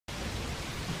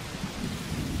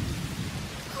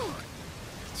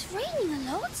raining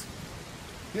a lot.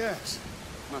 Yes.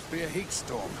 Must be a heat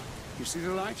storm. You see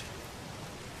the light?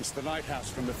 It's the lighthouse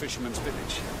from the fisherman's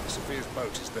village. Sophia's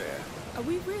boat is there. Are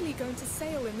we really going to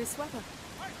sail in this weather?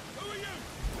 Hey, who are you?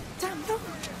 Damn, look!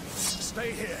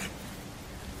 Stay here.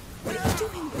 What are you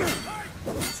doing?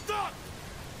 Hey, stop!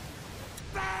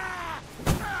 Now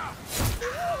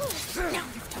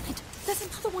you've done it. There's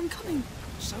another one coming.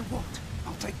 So what?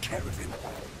 I'll take care of him.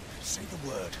 Say the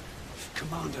word.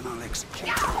 Command and I'll execute.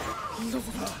 Lord.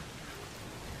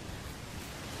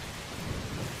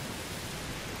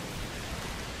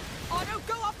 Oh no,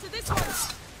 go after this one!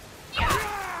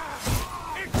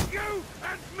 Yeah! It's you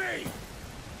and me!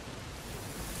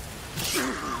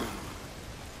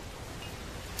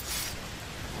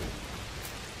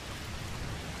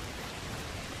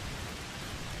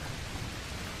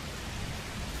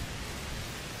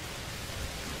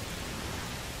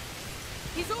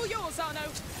 He's all yours, Arno.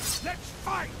 Let's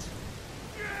fight!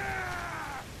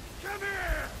 Yeah! Come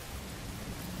here!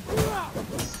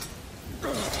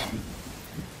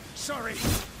 Sorry,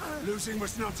 losing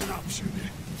was not an option.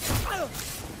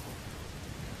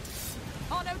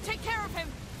 Arno, take care of him.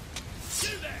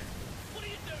 You there! What are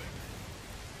you doing?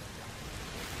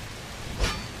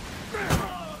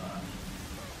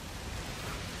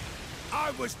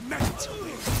 I was meant to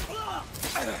win.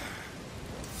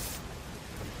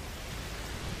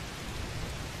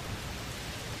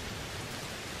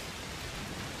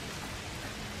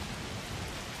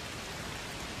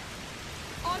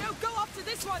 Arno, go after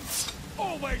this one.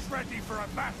 Always ready for a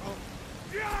battle.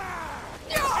 Yeah!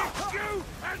 It's you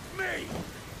and me!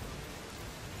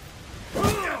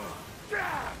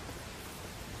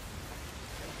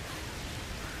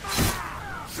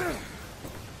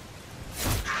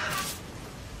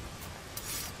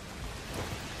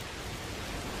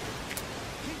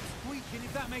 Keep squeaking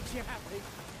if that makes you happy.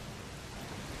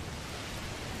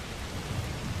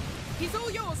 He's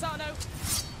all yours, Arno.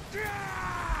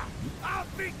 Yeah! I'll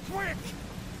be quick!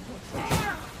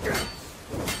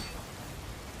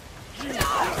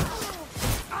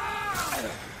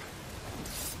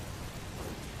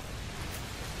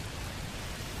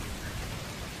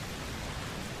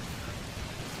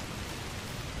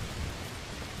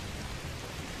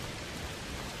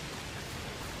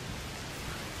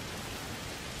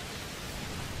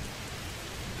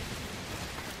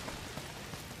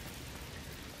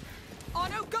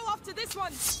 Arno, go after this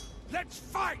one. Let's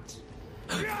fight!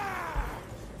 Yeah!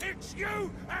 It's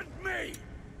you and me!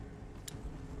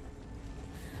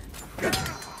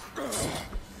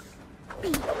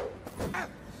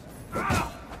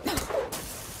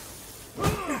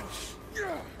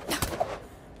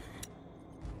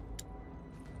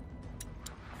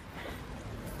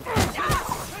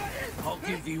 I'll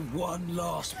give you one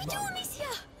last What do, moment. Amicia?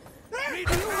 Are you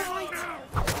alright?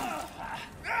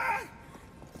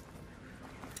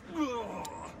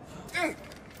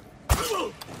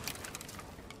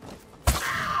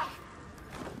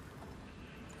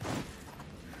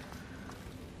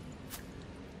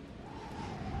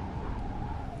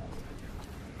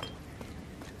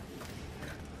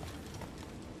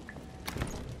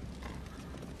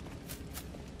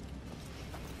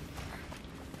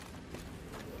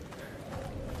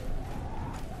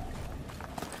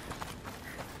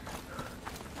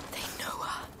 They know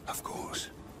her. Of course.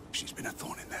 She's been a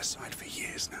thorn in their side for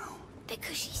years now.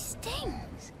 Because she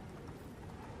stings.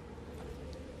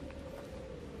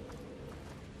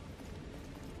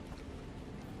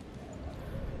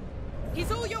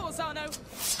 He's all yours, Arno.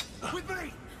 With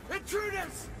me!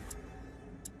 Intruders!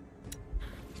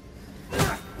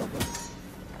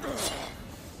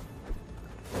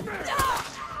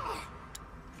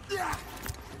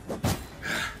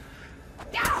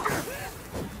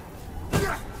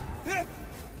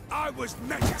 I was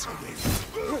meant to win!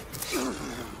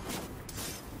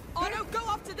 Arno, go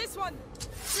after this one.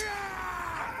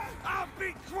 I'll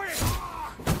be quick!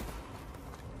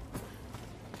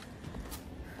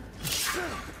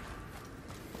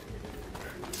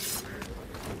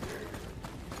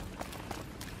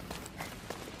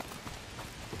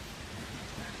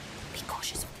 Be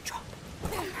cautious with the drop. On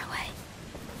my way.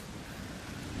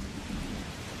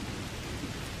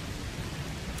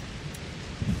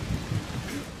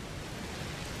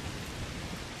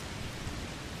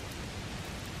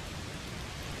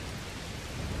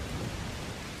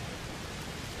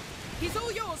 He's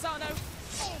all yours, Arno.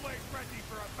 Always ready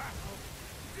for a battle!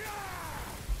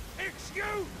 Yeah! It's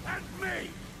you and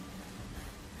me!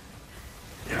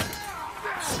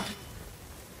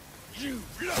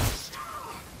 You've lost!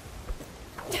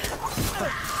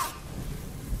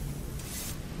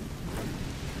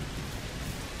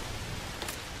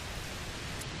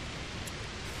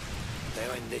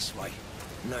 They'll end this way,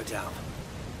 no doubt.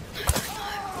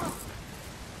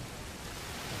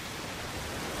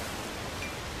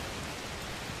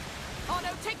 Arno,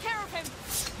 take care of him!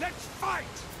 Let's fight!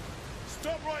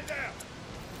 Stop right there!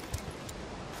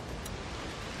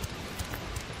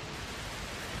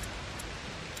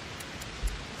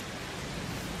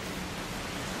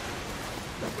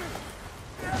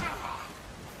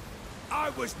 I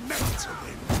was meant to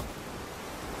win.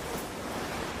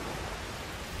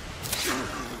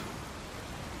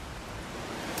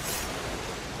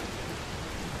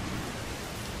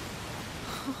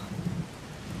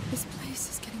 This place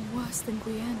is getting worse than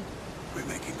Guyenne. We're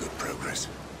making good progress.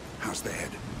 How's the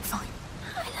head? Fine.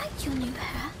 I like your new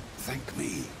hair. Thank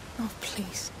me. Oh,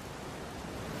 please.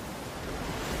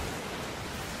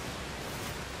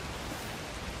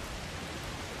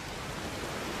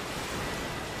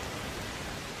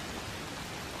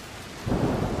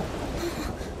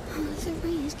 The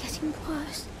rain is getting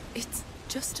worse. It's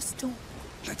just a storm.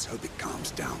 Let's hope it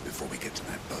calms down before we get to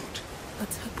that boat.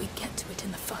 Let's hope we get to it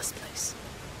in the first place.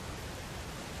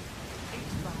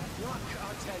 It's bad luck,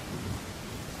 I tell you.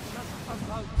 Not a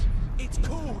boat. It's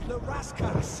called the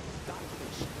Rascas. That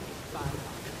fish is bad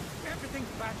luck.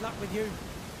 Everything's bad luck with you.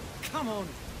 Come on,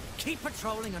 keep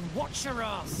patrolling and watch your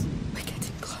ass. We're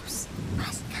getting close.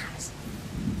 Rascals.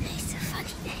 It's a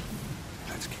funny name.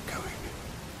 Let's keep going.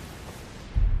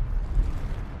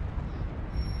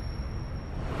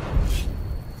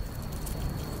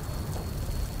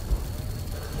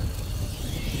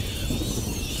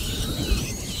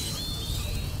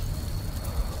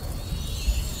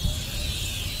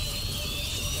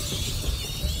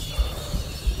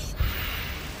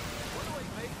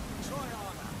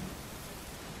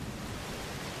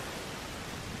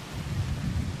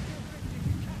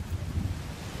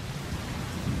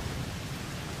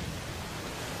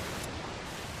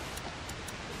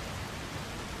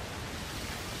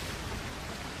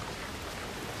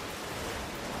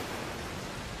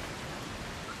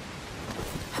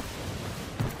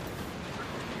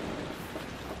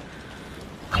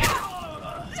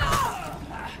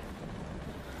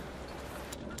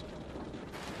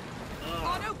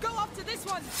 Arno, go up to this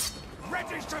one!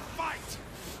 Ready to fight!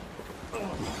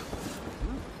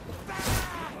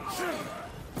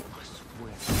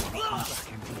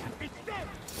 It's them!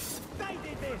 They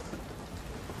did this!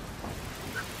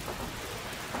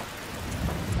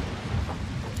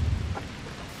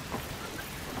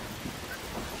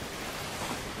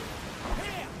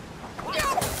 Here!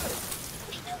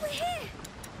 They know we're here.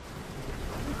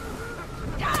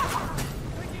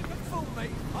 Think you can fool me?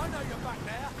 I know you're back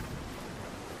there.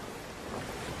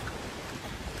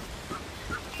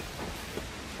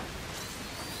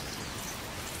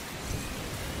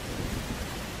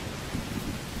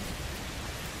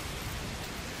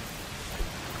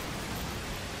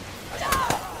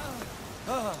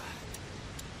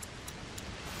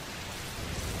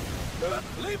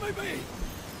 Leave me be!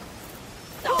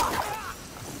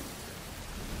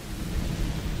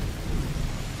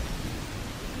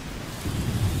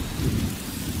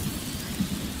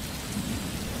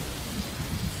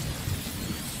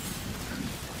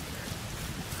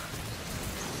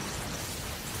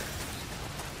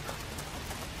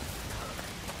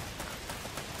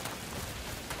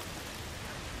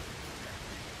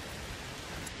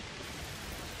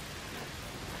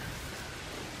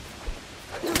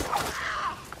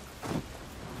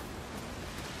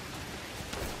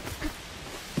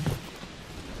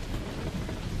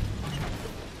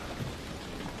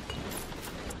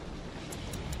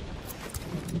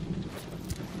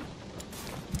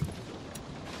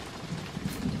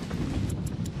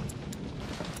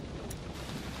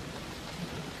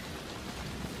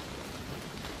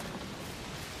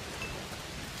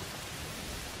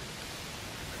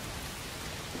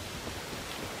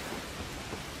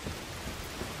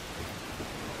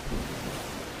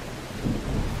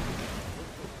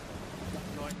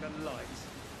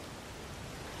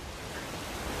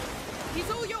 He's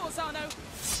all yours, Arno!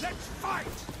 Let's fight!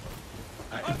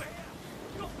 Over here!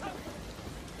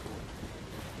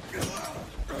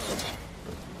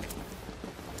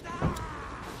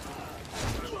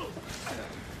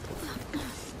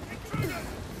 Intruder!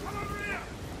 Come over here!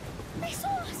 They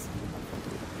saw us.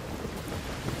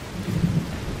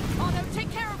 Arno,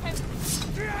 take care of him!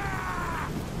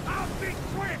 I'll be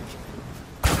quick!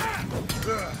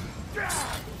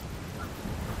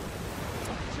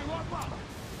 2-on-1!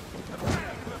 A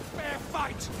fair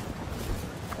fight!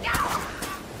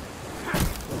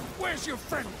 Where's your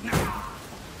friend now?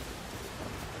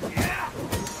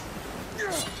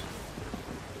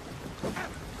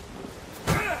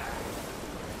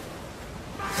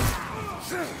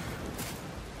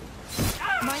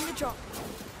 drop.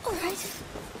 All right.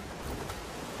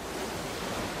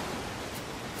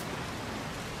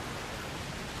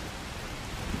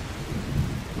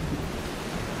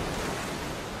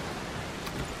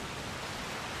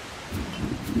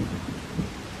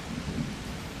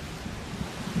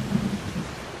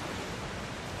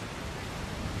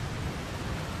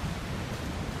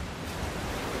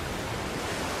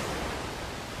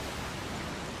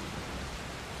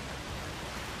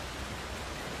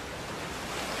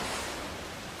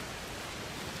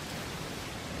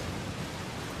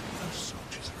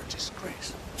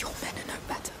 Disgrace. Your men are no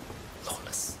better.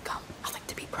 Lawless, scum, nothing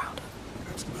to be proud of.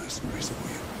 That's mercenaries for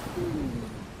you.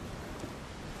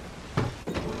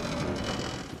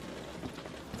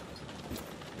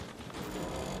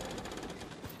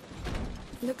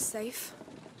 Looks safe.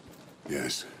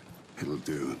 Yes, it'll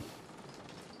do.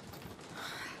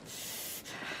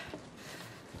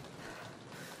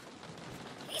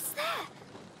 It's there!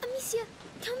 Amicia,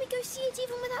 can we go see it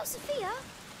even without Sophia?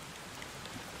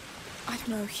 I don't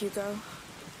know, Hugo.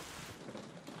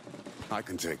 I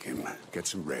can take him. Get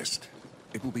some rest.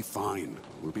 It will be fine.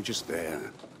 We'll be just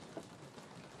there.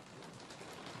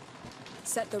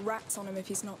 Set the rats on him if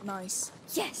he's not nice.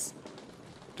 Yes!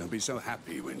 Don't be so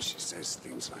happy when she says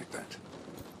things like that.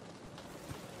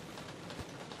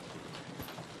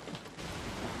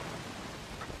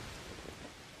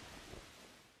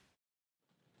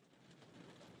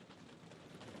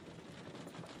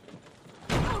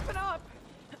 Open up!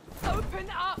 Open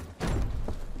up!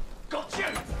 Got you!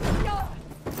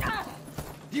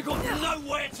 You got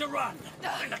nowhere to run!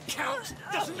 And the Count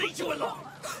doesn't lead you along!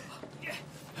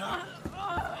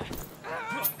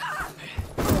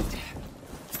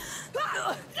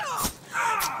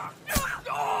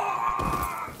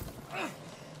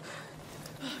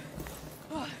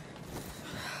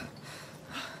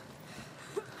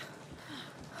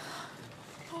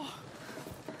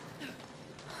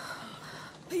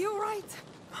 Are you all right?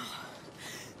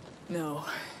 No.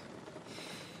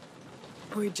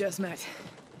 We just met,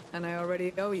 and I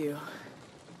already owe you.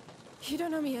 You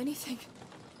don't owe me anything.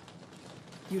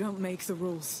 You don't make the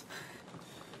rules.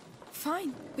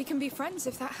 Fine, we can be friends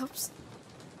if that helps.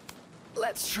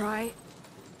 Let's try.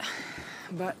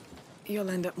 But you'll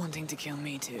end up wanting to kill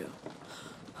me too.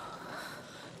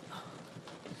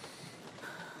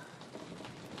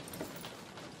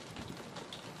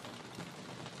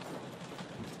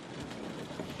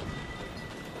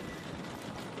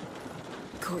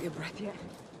 Caught your breath yet?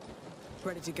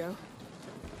 Ready to go?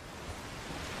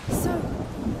 So,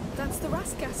 that's the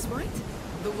Raskas, right?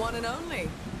 The one and only.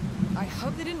 I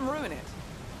hope they didn't ruin it.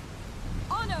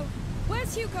 Arno,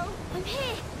 where's Hugo? I'm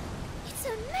here! It's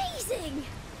amazing!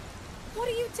 What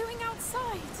are you doing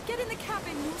outside? Get in the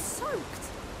cabin, you're soaked.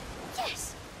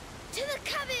 Yes! To the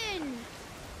cabin!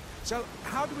 So,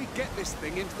 how do we get this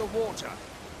thing into the water?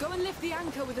 Go and lift the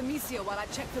anchor with Amicia while I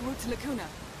check the route to Lacuna.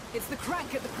 It's the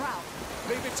crank at the prow.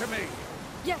 Leave it to me.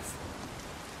 Yes.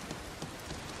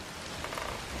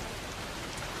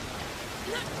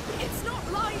 No, it's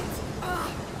not light!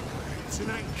 Ah, It's an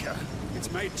anchor.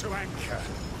 It's made to anchor.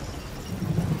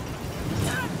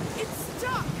 it's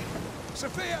stuck!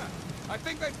 Sophia! I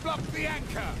think they've blocked the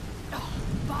anchor! Oh,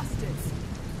 bastards.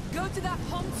 Go to that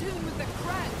pontoon with the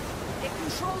crank. It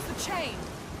controls the chain.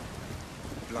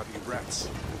 Bloody rats.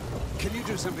 Can you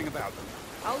do something about them?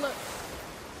 I'll look.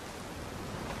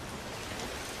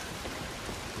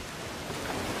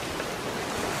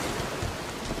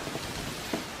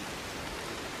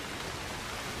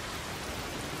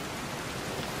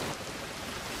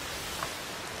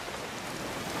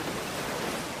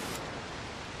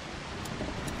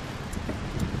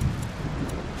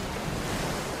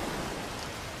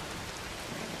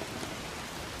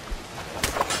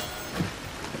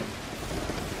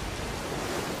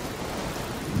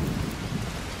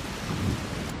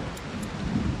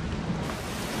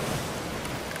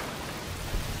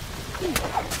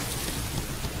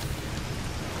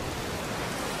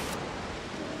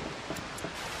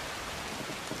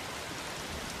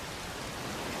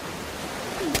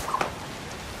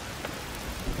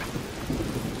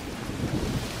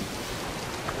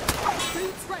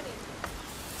 Boots ready.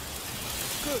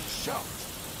 Good shot.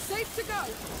 Safe to go.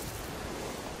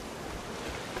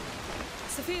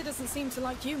 Sophia doesn't seem to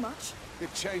like you much.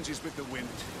 It changes with the wind,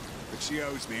 but she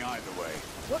owes me either way.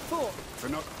 What for? For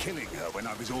not killing her when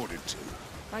I was ordered to.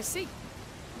 I see.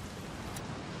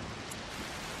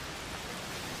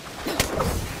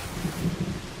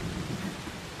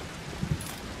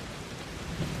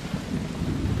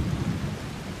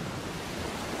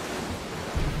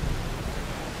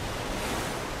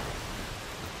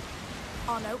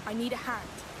 Arno, I need a hand.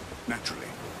 Naturally.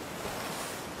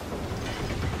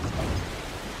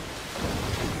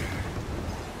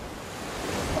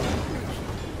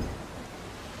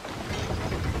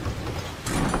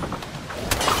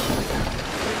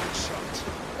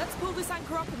 Let's pull this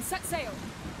anchor up and set sail.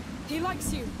 He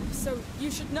likes you, so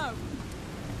you should know.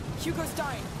 Hugo's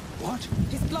dying. What?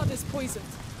 His blood is poisoned.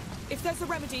 If there's a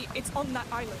remedy, it's on that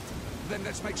island. Then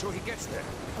let's make sure he gets there.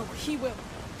 Oh, he will.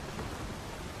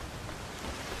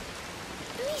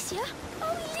 Amicia,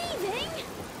 are we leaving?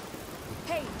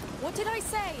 Hey, what did I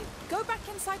say? Go back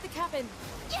inside the cabin.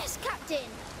 Yes, Captain.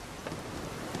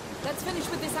 Let's finish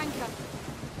with this anchor.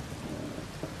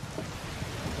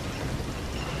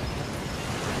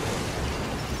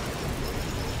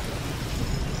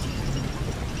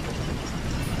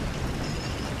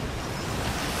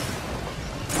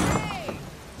 Hey!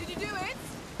 Did you do it?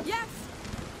 Yes!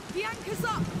 The anchor's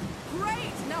up!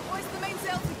 Great! Now hoist the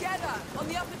mainsail together on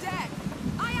the upper deck.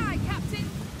 Aye, aye, Captain!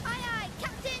 Aye, aye,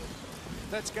 Captain.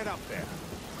 Let's get up there.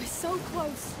 We're so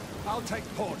close. I'll take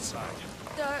port side.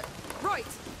 Right.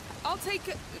 I'll take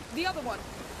the other one.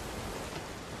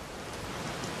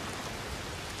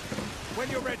 When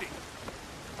you're ready.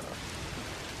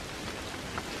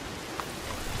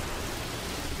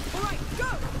 All right, go!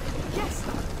 Yes,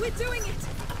 we're doing it!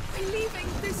 We're leaving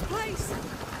this place!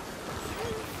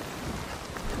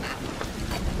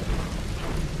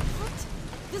 What?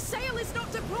 The sail is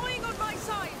not deploying on my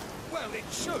side! Well, it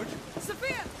should.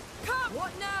 Sophia, come!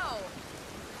 What now?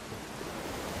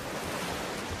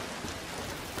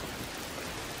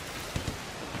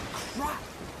 Crap!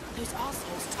 Those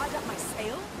assholes tied up my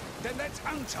sail? Then let's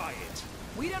untie it.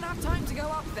 We don't have time to go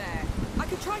up there. I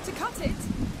could try to cut it.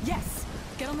 Yes!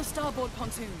 Get on the starboard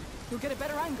pontoon. You'll get a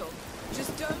better angle.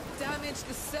 Just don't damage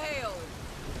the sail.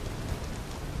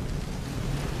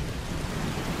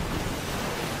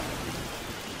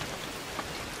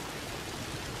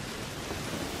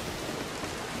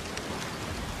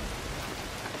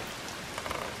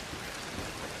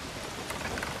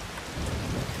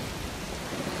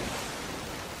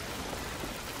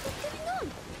 What's going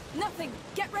on? Nothing.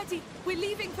 Get ready. We're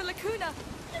leaving for Lacuna.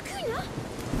 Lacuna?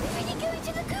 We're really going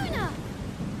to Lacuna?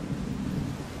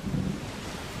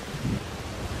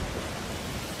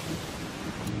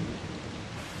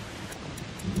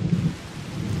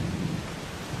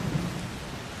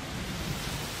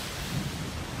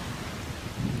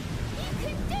 You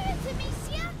can do it,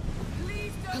 Amicia!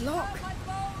 Please don't Look. hurt my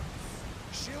boat.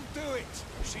 She'll do it.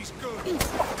 She's good.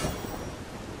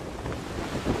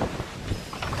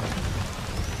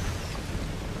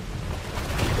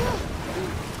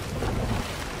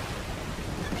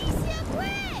 Amicia,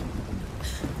 quick!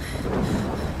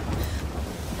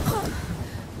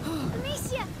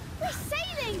 Amicia, we're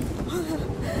sailing!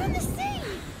 We're on the sea!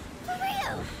 For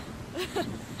real!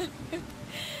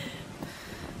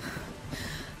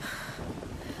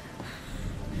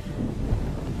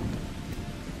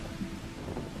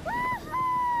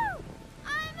 Woohoo!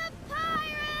 I'm a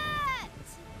pirate!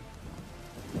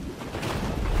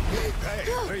 Hey,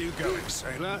 where are you going,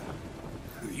 sailor?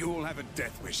 You all have a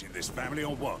death wish in this family,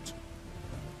 or what?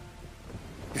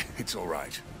 It's all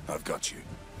right. I've got you.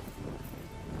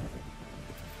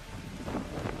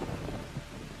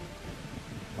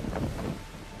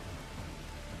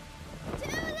 To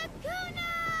Lacuna!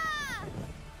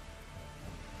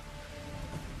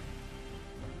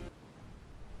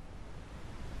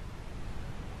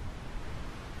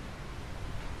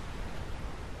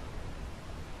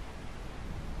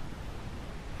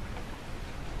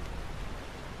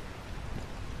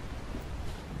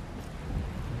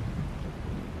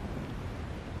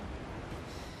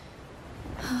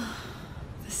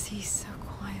 The sea's so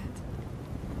quiet.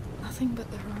 Nothing but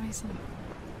the horizon.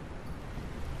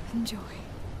 Enjoy.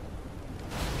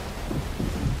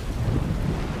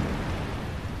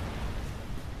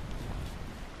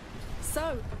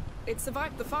 So, it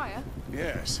survived the fire.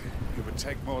 Yes, it would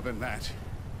take more than that.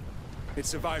 It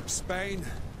survived Spain,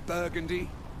 Burgundy,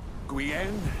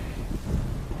 Guyenne.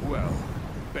 Well,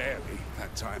 barely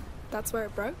that time. That's where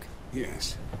it broke?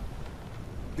 Yes.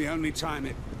 The only time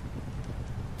it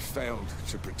failed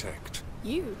to protect.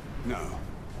 You? No.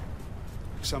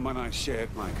 Someone I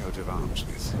shared my coat of arms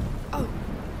with. Oh.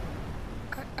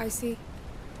 I see.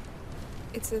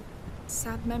 It's a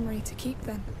sad memory to keep,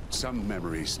 then. Some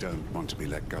memories don't want to be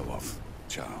let go of,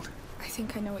 child. I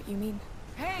think I know what you mean.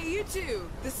 Hey, you two!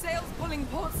 The sail's pulling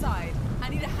port side. I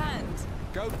need a hand.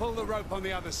 Go pull the rope on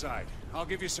the other side. I'll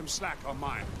give you some slack on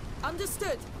mine.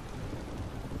 Understood.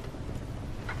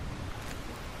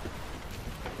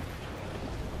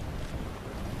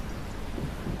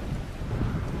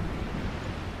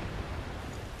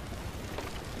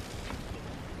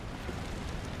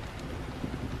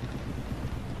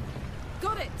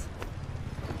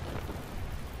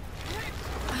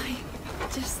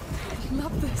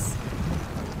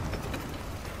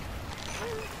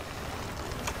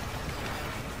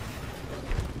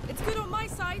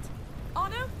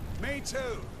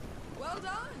 too. Well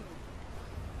done.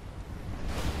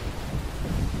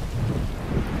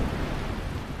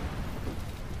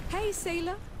 Hey,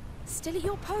 sailor. Still at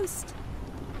your post.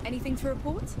 Anything to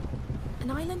report? An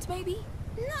island, maybe?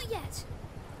 Not yet.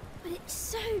 But it's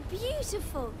so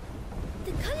beautiful.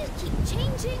 The colors keep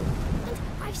changing, and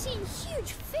I've seen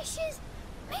huge fishes,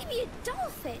 maybe a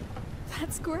dolphin.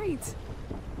 That's great.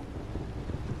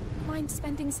 Mind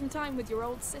spending some time with your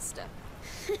old sister?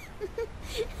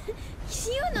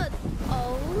 You're not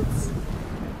old.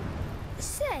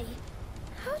 Say,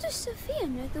 how does Sophia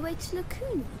know the way to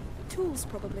Lacuna? Tools,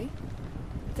 probably.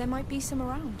 There might be some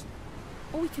around.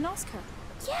 Or we can ask her.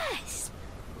 Yes!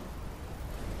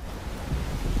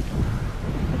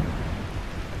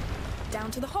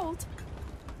 Down to the hold.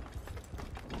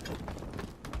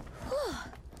 Whoa.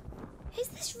 Is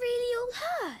this really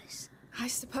all hers? I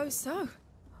suppose so.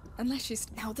 Unless she's...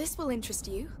 Now this will interest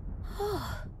you.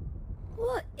 Oh,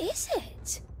 what is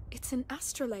it? It's an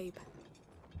astrolabe.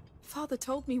 Father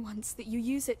told me once that you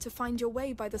use it to find your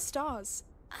way by the stars.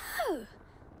 Oh.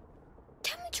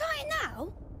 Can we try it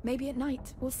now? Maybe at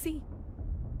night. We'll see.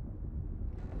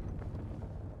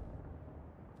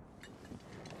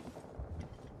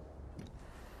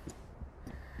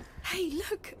 Hey,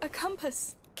 look! A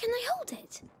compass! Can I hold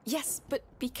it? Yes, but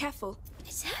be careful.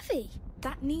 It's heavy.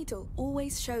 That needle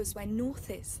always shows where north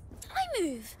is. I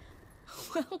move.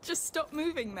 Well, just stop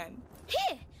moving then.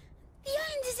 Here! The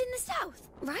island is in the south,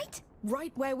 right?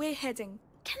 Right where we're heading.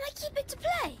 Can I keep it to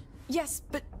play? Yes,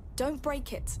 but don't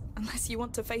break it, unless you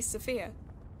want to face Sophia.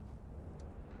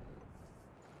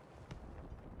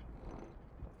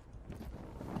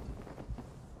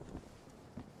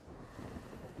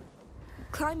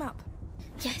 Climb up.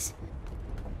 Yes.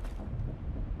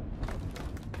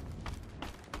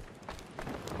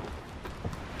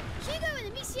 Hugo and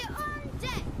Amicia on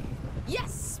deck!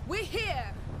 Yes, we're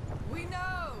here. We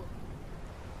know.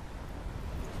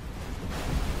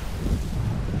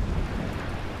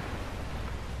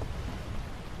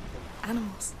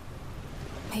 Animals.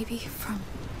 Maybe from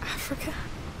Africa?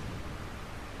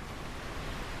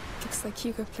 Looks like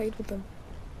Hugo played with them.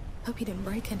 Hope he didn't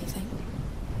break anything.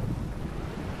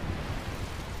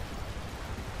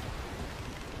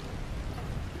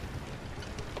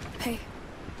 Hey.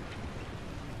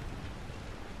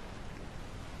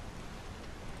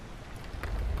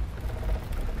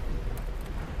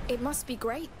 It must be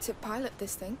great to pilot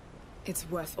this thing. It's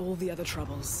worth all the other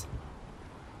troubles.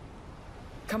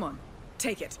 Come on,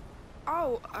 take it.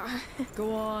 Oh,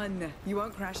 Go on. You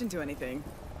won't crash into anything.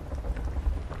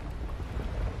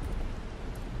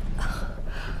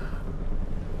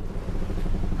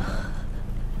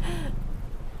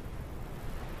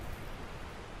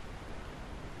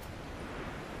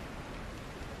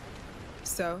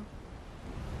 So?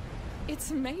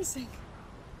 it's amazing.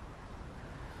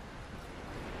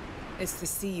 It's the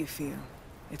sea you feel.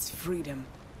 It's freedom.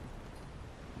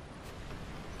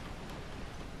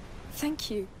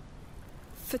 Thank you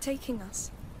for taking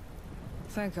us.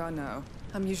 Thank God, no.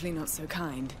 I'm usually not so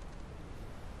kind.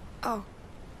 Oh,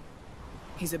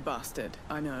 He's a bastard,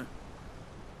 I know.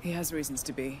 He has reasons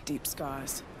to be. Deep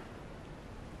scars.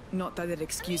 Not that it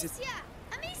excuses... Amicia!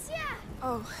 Amicia!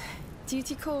 oh,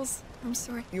 duty calls. I'm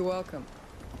sorry. You're welcome.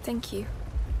 Thank you.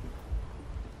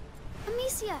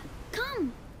 Amicia,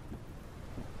 come!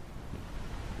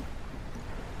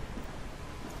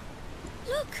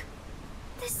 Look!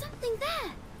 There's something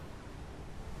there!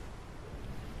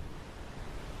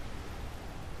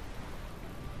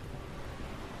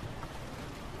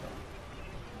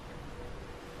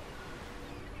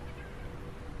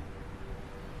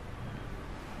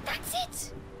 That's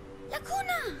it!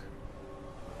 Lacuna!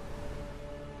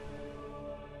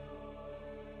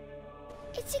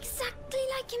 It's exactly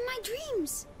like in my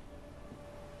dreams.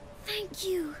 Thank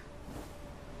you.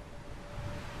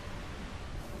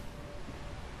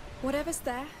 Whatever's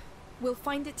there, we'll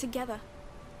find it together.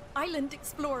 Island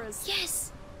explorers.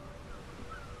 Yes.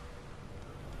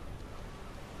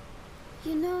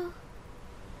 You know,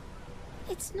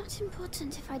 it's not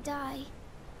important if I die.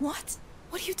 What?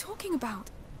 What are you talking about?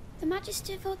 The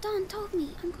Magister Vaudan told me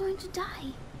I'm going to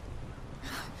die.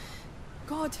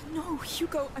 God, no,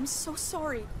 Hugo, I'm so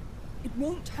sorry. It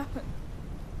won't happen.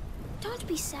 Don't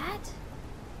be sad.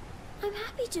 I'm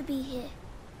happy to be here.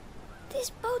 This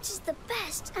boat is the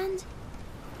best, and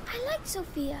I like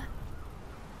Sophia.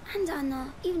 And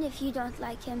Anna, even if you don't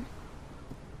like him.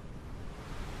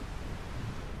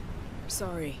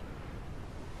 Sorry.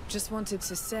 Just wanted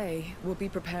to say, we'll be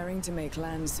preparing to make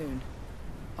land soon.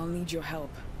 I'll need your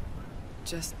help.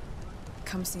 Just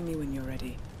come see me when you're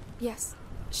ready. Yes,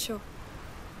 sure.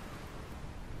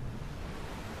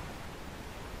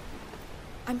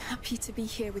 I'm happy to be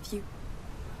here with you.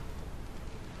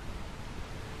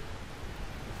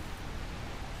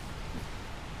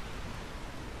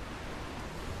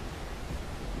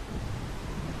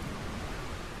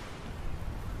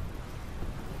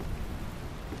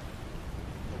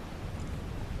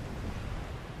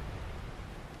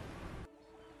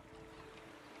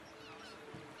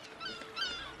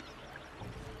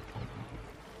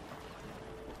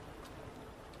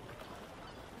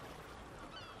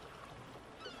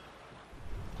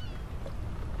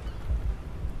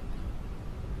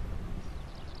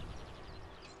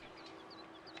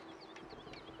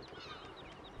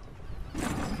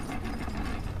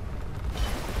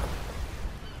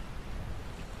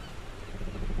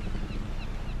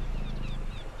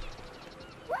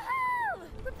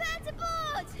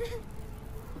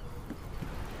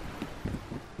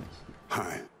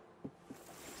 Hi.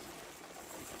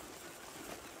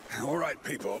 All right,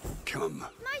 people, come.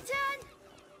 My turn!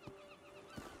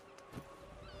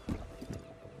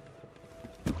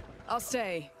 I'll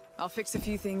stay. I'll fix a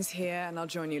few things here and I'll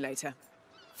join you later.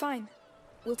 Fine.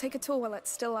 We'll take a tour while it's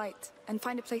still light and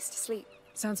find a place to sleep.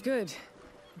 Sounds good.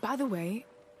 By the way,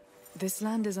 this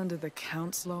land is under the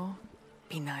Count's law.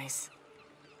 Be nice.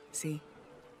 See?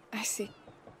 I see.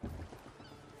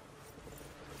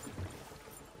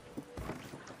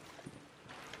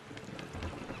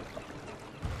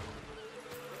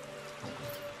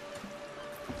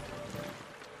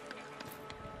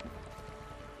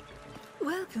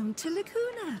 Welcome to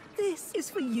Laguna. This is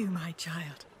for you, my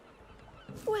child.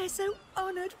 We're so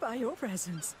honored by your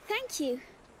presence. Thank you.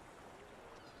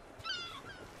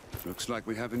 Looks like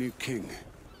we have a new king.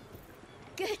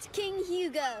 Good King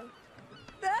Hugo.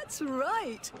 That's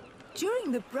right.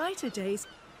 During the brighter days,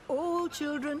 all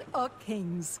children are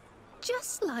kings.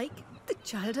 Just like the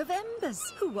Child of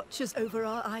Embers who watches over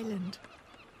our island.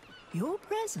 Your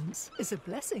presence is a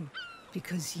blessing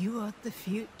because you are the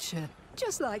future,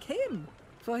 just like him.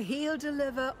 For he'll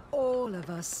deliver all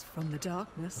of us from the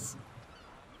darkness.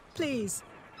 Please,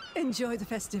 enjoy the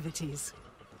festivities.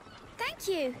 Thank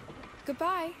you.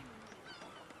 Goodbye.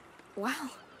 Wow.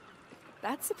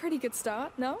 That's a pretty good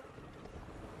start, no?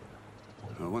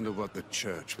 I wonder what the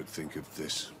church would think of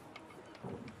this.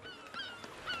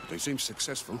 They seem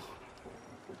successful.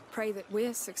 Pray that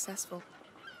we're successful.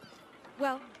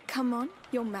 Well, come on,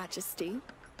 Your Majesty.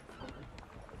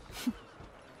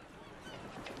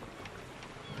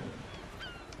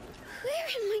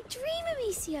 We're in my dream,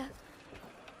 Amicia.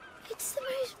 It's the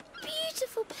most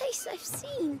beautiful place I've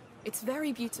seen. It's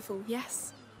very beautiful,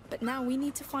 yes. But now we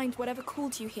need to find whatever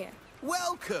called you here.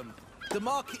 Welcome! The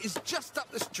market is just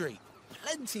up the street.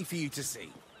 Plenty for you to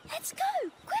see. Let's go,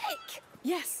 quick!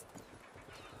 Yes.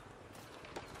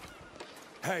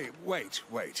 Hey, wait.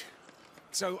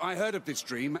 So I heard of this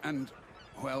dream and,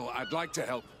 well, I'd like to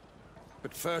help.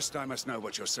 But first I must know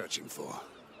what you're searching for.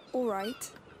 All right.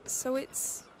 So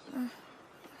it's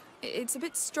a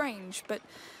bit strange, but...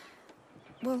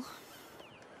 Well...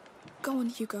 Go on,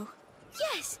 Hugo.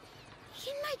 Yes!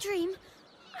 In my dream,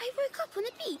 I woke up on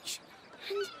a beach,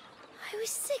 and I was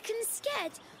sick and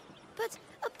scared, but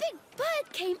a big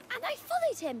bird came and I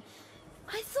followed him.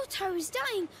 I thought I was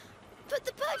dying, but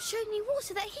the bird showed me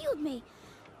water that healed me.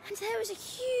 And there was a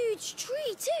huge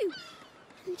tree too.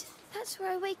 And that's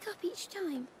where I wake up each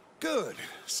time. Good.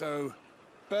 So,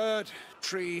 bird,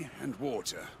 tree, and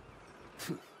water.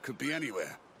 Could be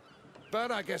anywhere.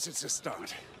 But I guess it's a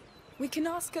start. We can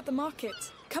ask at the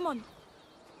market. Come on.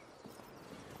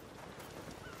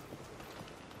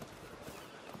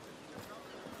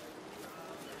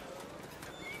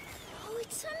 Oh,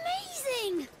 it's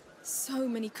amazing! So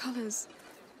many colors.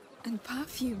 And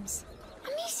perfumes.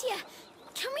 Amicia,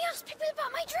 can we ask people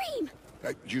about my dream?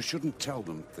 You shouldn't tell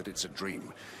them that it's a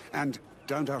dream. And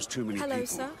don't ask too many Hello, people.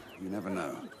 sir. You never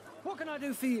know. What can I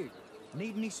do for you?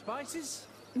 Need any spices?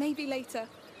 Maybe later.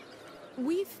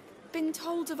 We've been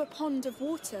told of a pond of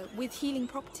water with healing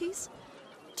properties.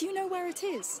 Do you know where it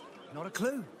is? Not a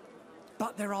clue.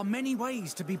 But there are many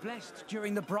ways to be blessed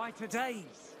during the brighter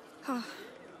days. Ah,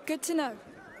 good to know.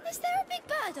 Is there a big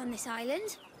bird on this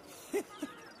island?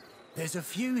 There's a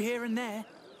few here and there.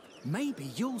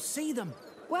 Maybe you'll see them.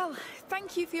 Well,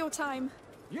 thank you for your time.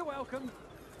 You're welcome.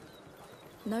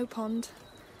 No pond.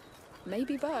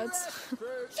 Maybe birds. Fresh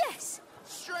fruit, Yes!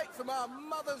 straight from our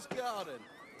mother's garden.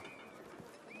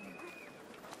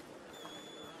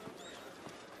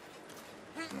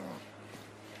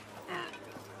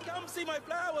 Come see my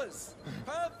flowers.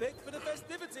 Perfect for the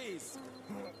festivities.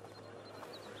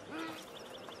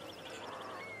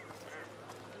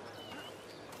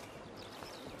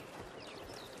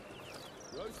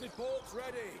 Roasted pork's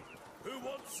ready. Who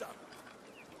wants some?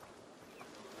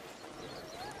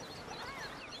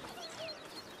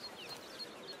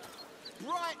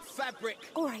 white fabric.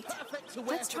 All right, Perfect to wear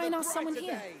let's for try the and ask someone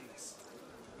brighter here. days.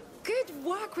 Good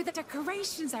work with the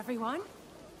decorations, everyone.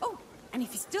 Oh, and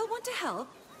if you still want to help,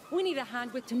 we need a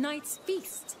hand with tonight's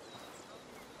feast.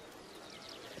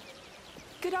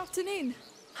 Good afternoon.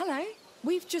 Hello.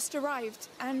 We've just arrived,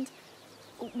 and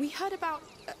we heard about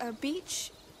a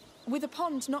beach with a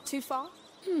pond not too far.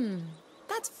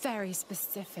 That's very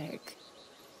specific.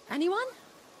 Anyone?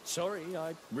 Sorry,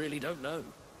 I really don't know.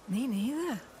 Me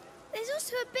neither. There's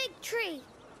also a big tree.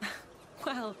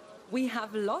 Well, we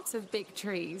have lots of big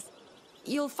trees.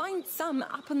 You'll find some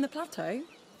up on the plateau.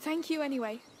 Thank you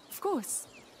anyway. Of course.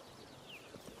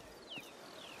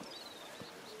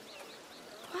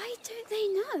 Why don't they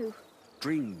know?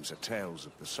 Dreams are tales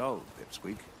of the soul,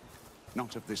 Pipsqueak.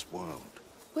 Not of this world.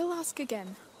 We'll ask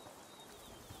again.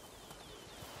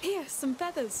 Here, some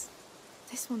feathers.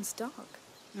 This one's dark.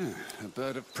 A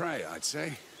bird of prey, I'd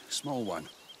say. Small one.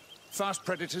 Fast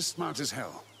predators, smart as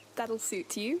hell. That'll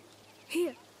suit you.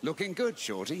 Here. Looking good,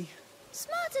 Shorty.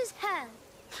 Smart as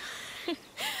hell.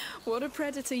 What a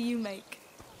predator you make.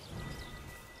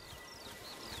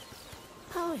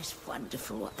 Oh, it's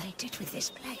wonderful what they did with this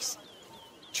place.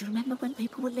 Do you remember when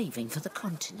people were leaving for the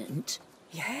continent?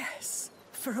 Yes.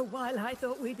 For a while I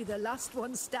thought we'd be the last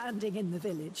ones standing in the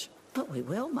village. But we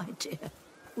will, my dear.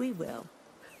 We will.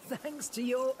 Thanks to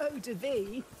your eau de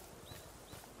vie.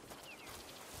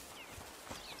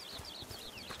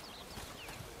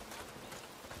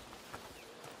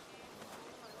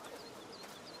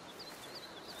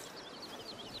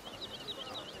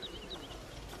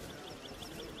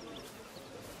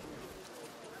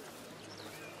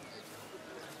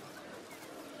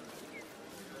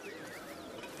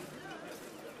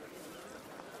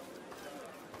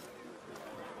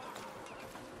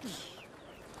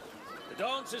 The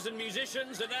dancers and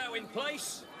musicians are now in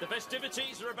place. The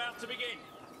festivities are about to begin.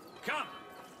 Come!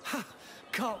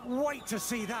 Can't wait to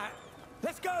see that.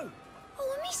 Let's go!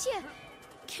 Oh, Amicia,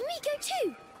 can we go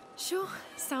too? Sure,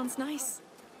 sounds nice.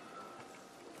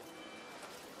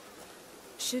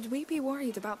 Should we be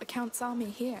worried about the Count's army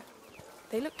here?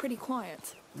 They look pretty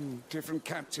quiet. Different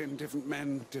captain, different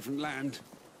men, different land.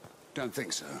 Don't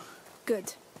think so.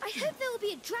 Good. I hope there will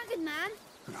be a dragon man.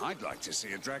 And I'd like to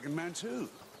see a dragon man too.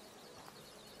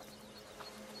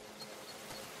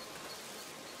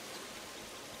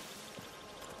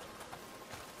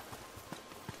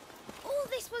 All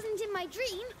this wasn't in my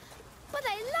dream, but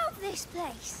I love this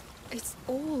place. It's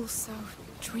all so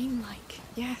dreamlike,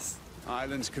 yes.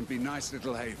 Islands can be nice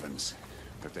little havens,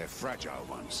 but they're fragile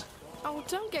ones. Oh,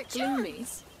 don't get gloomy.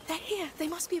 They're here. They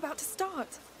must be about to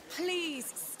start. Please,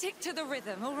 stick to the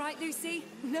rhythm, all right, Lucy?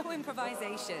 No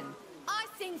improvisation. I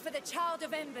sing for the Child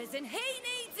of Embers, and he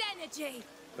needs energy.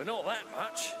 But not that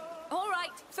much. All right,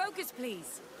 focus,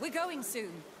 please. We're going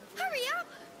soon. Hurry up!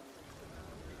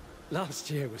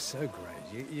 Last year was so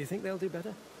great. You think they'll do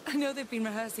better? I know they've been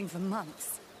rehearsing for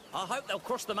months. I hope they'll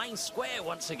cross the main square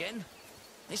once again.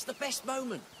 It's the best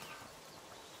moment.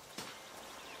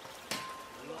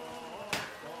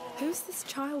 Who's this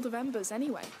Child of Embers,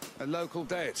 anyway? A local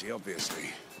deity, obviously.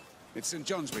 It's St.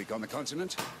 John's Week on the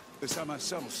continent, the summer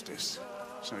solstice.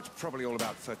 So it's probably all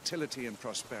about fertility and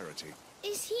prosperity.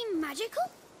 Is he magical?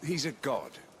 He's a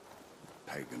god.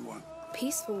 Pagan one.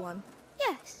 Peaceful one.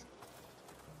 Yes.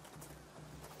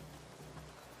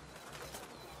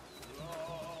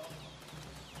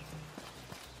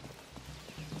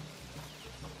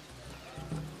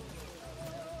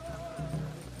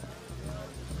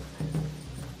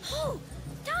 Oh,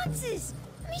 dances!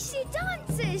 Amicia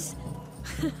dances!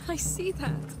 I see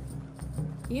that.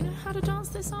 You know how to dance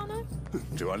this, Arno?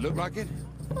 Do I look like it?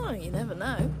 Oh, you never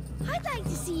know. I'd like to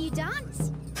see you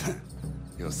dance.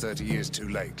 You're 30 years too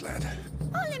late, lad.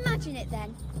 I'll imagine it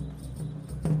then.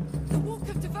 The walk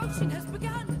of devotion has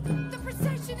begun. The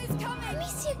procession is coming.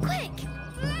 Amicia, quick!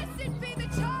 Blessed be the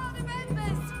Child of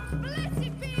Embers.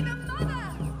 Blessed be the Mother.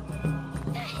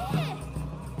 They're here!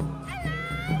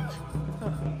 Hello!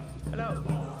 Hello.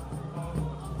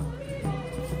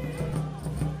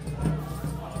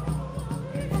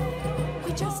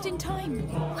 We're just in time.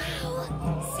 Wow!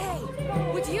 Say,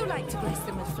 would you like to bless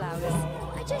them with flowers?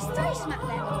 I just throw smack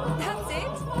them. That's it?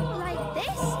 Like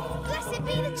this? Blessed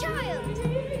be the child!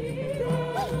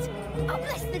 Wait! I'll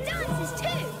bless the dancers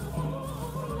too!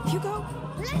 Hugo!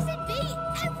 Blessed be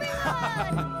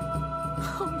everyone!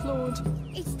 Oh, Lord.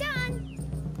 It's done!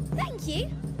 Thank you!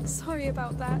 Sorry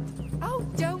about that. Oh,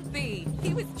 don't be.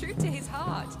 He was true to his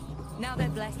heart. Now they're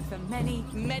blessed for many,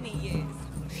 many years.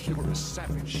 You're a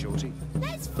savage, Shorty.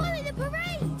 Let's follow the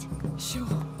parade!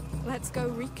 Sure. Let's go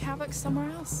wreak havoc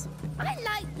somewhere else. I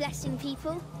like blessing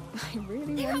people. I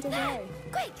really They're up wonder there! why.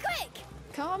 Quick, quick!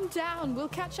 Calm down, we'll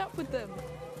catch up with them.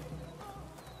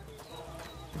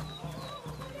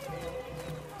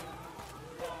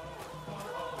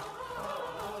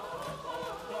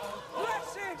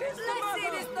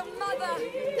 Blessed is the mother!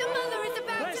 The mother is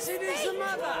about Blessed to is the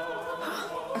mother!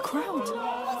 A crowd.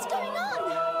 What's going on?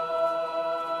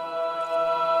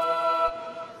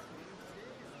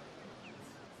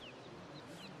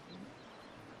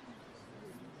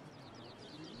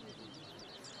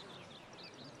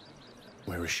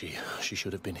 Where is she? She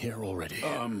should have been here already.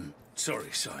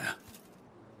 Sorry, sire.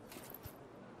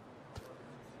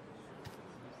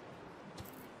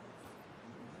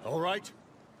 All right?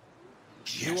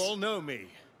 Yes. You all know me.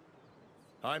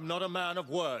 I'm not a man of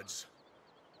words.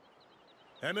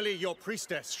 Emily, your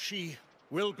priestess, she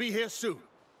will be here soon.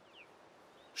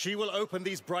 She will open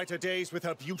these brighter days with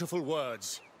her beautiful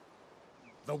words.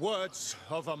 The words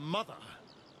of a mother.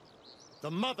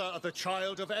 The mother of the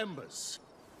child of embers.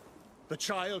 The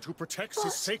child who protects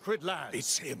his sacred land.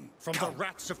 It's him. From the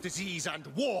rats of disease and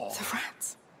war. The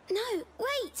rats. No,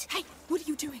 wait! Hey, what are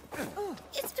you doing? Oh,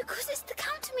 it's because it's the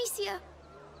Count, Amicia.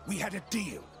 We had a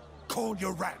deal. Call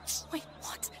your rats. Wait,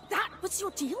 what? That was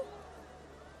your deal?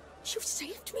 You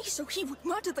saved me so he would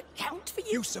murder the Count for you?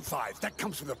 You survived. That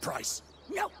comes with a price.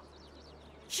 No!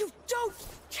 You don't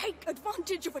take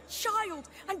advantage of a child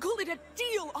and call it a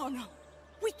deal, Arno!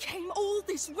 We came all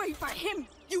this way for him!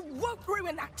 You won't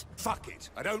ruin that! Fuck it.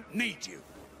 I don't need you.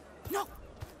 No!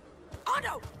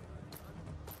 Arno!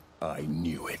 I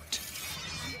knew it.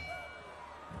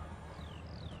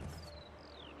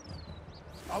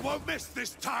 I won't miss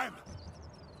this time.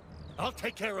 I'll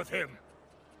take care of him.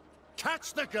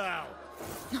 Catch the girl!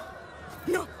 No!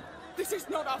 No! This is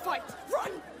not our fight!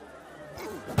 Run!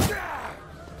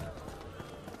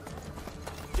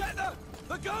 Get her!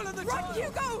 The girl and the Run, child!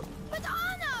 Hugo! But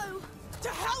Arno! To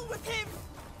hell with him!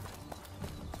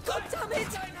 God damn it!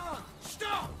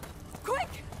 Stop!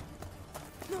 Quick!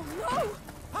 No, no!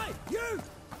 Hey, you!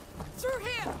 Through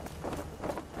here!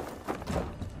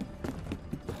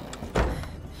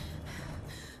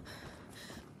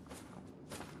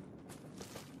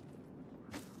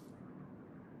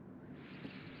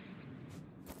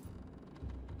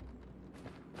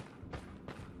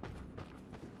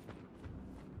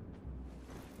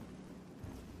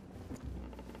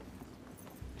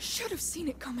 Should have seen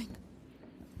it coming.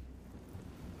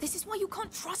 This is why you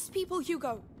can't trust people,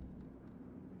 Hugo.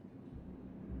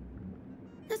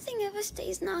 Nothing ever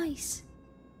stays nice.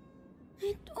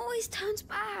 It always turns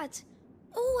bad.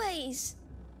 Always.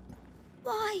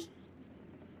 Why?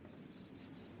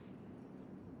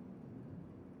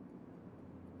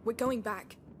 We're going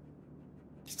back.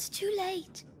 It's too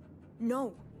late.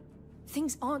 No.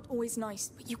 Things aren't always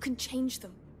nice, but you can change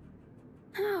them.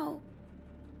 How?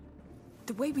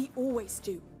 The way we always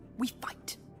do. We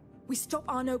fight. We stop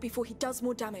Arno before he does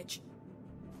more damage.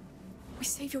 We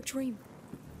save your dream.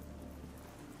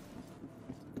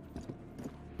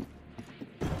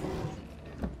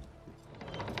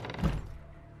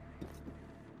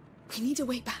 We need a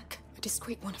way back. A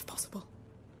discreet one if possible.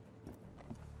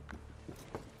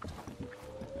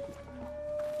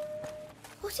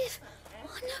 What if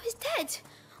Arno is dead?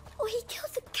 Or he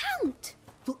killed the Count?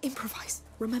 We'll improvise,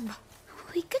 remember?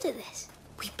 Are we good at this?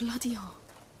 We bloody are.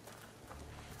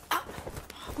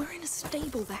 We're in a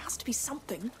stable. There has to be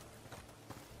something.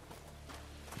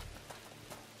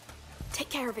 Take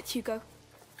care of it, Hugo.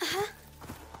 Uh-huh.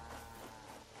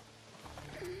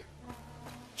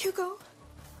 Hugo?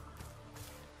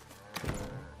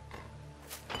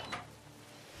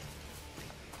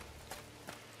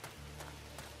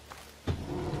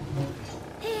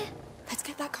 Here. Let's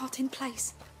get that cart in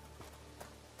place.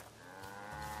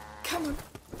 Come on.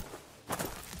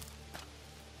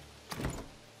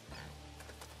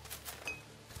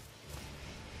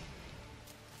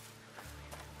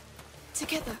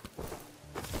 Together.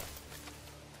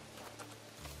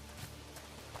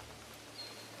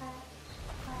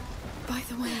 By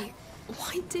the way,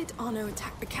 why did Arno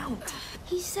attack the Count?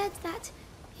 He said that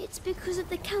it's because of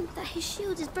the Count that his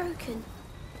shield is broken.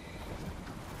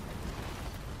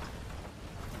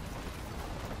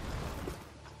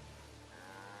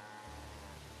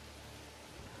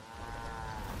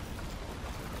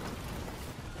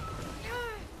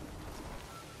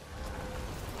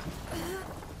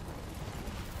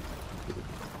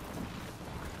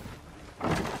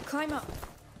 Climb up.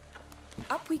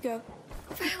 Up we go.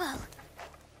 Very well.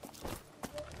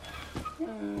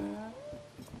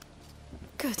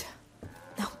 Good.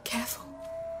 Now, careful.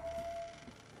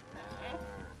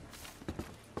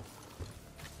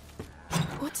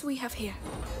 What do we have here?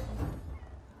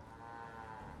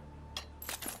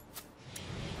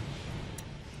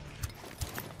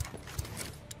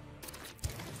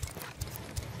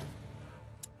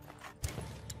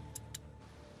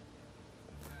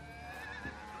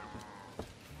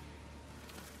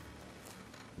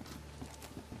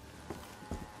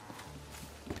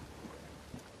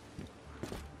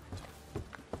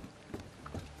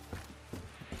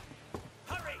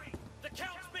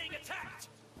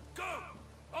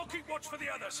 keep watch for the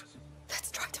others.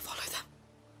 Let's try to follow them.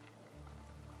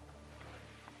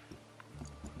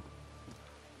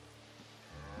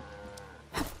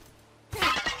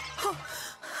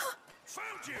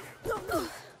 Found you! No!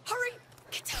 Hurry!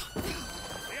 Get out!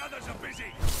 The others are busy,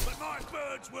 but my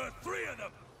bird's worth 3 of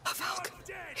them. A falcon.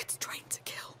 It's trained to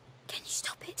kill. Can you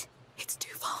stop it? It's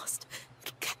too fast.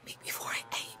 It'll get me before I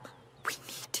aim. We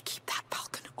need to keep that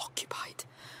falcon occupied.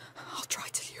 I'll try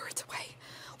to lure it away.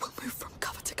 We'll move from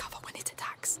cover to cover when it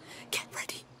attacks. Get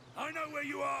ready. I know where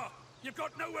you are. You've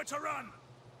got nowhere to run.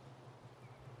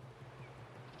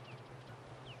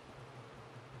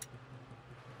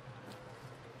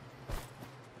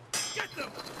 Get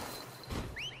them!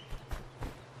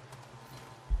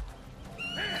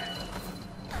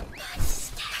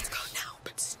 Let's go now,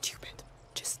 but stupid.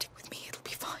 Just stick with me, it'll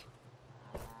be fine.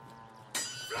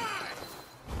 Fly!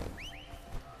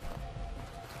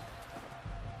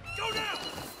 Go now!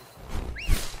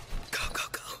 Go, go,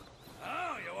 go.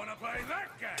 Oh, you want to play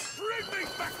that game? Bring me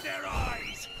back their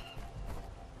eyes!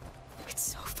 It's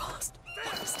so fast.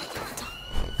 What is taking the time?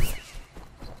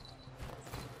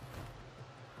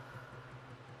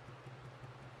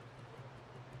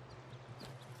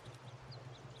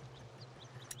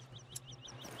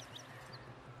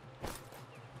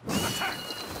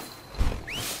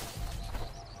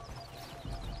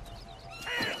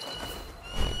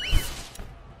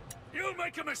 You'll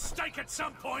make a mistake at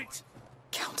some point!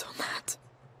 Count on that.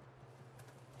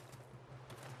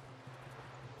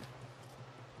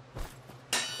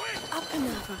 Up and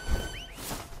over.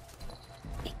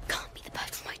 It can't be the bird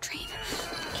from my dream.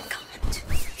 It can't.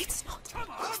 It's not. Come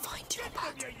on! We'll find you, Get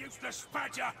bird. them, you useless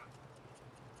badger!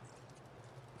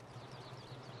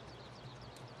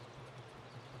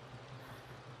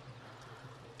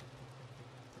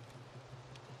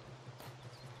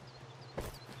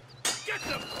 Get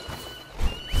them!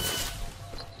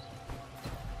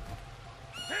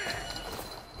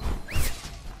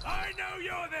 I know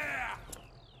you're there!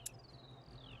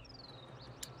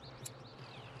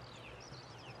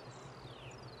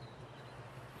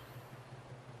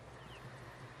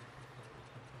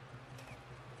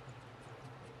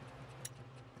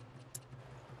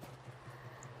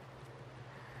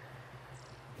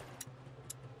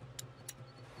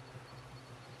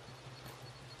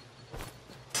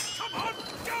 Come on,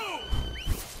 go!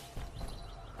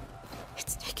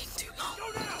 It's taking too long.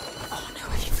 Go now! Oh no,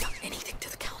 have you done anything to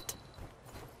the count?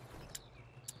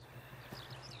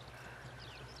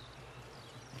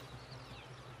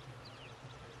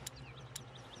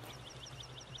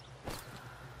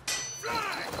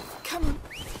 Fly! Come on.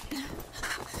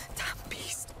 Damn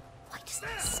beast. Why doesn't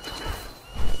it stop?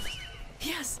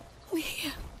 Yes, we're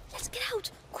here. Let's get out,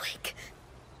 quick.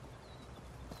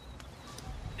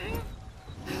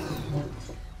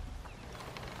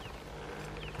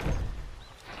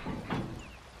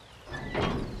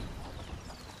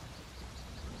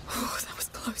 Oh, that was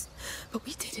close. But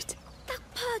we did it. That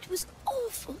bird was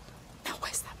awful. Now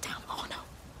where's that damn Arno?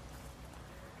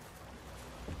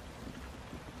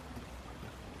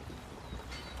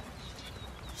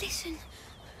 Listen.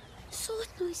 Sword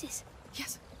noises.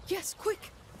 Yes, yes,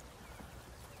 quick.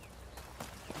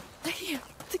 They're here.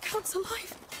 The Count's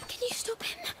alive. Can you stop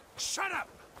him? Shut up!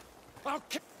 I'll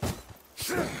kill...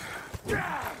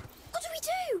 What do we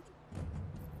do?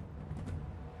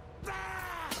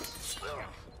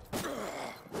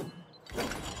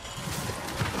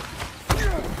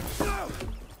 No!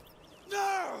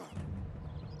 No!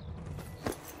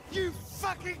 You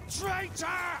fucking traitor!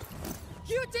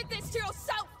 You did this to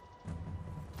yourself!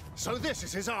 So this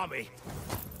is his army?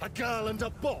 A girl and a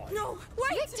boy? No,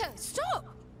 wait! Victor, stop!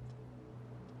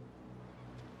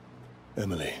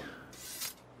 Emily.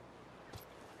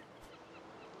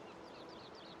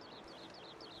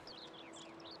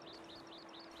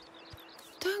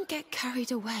 Don't get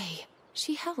carried away.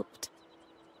 She helped.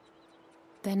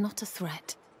 They're not a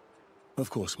threat. Of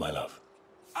course, my love.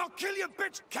 I'll kill you,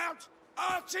 bitch, Count!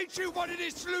 I'll teach you what it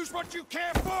is to lose what you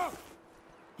care for!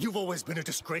 You've always been a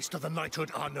disgrace to the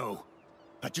knighthood, Arnaud.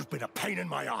 But you've been a pain in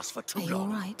my ass for too Are you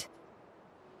long. all right?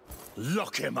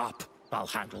 Lock him up. I'll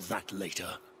handle that later.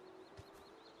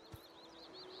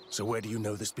 So where do you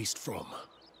know this beast from?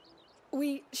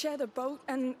 We shared a boat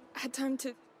and had time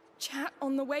to chat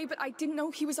on the way, but I didn't know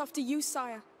he was after you,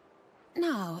 sire.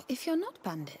 Now, if you're not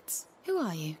bandits, who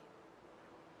are you?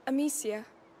 Amicia.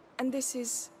 And this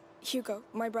is Hugo,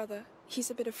 my brother.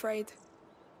 He's a bit afraid.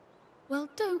 Well,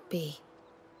 don't be.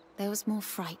 There was more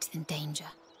fright than danger.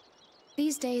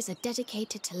 These days are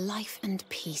dedicated to life and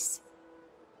peace.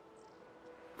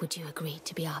 Would you agree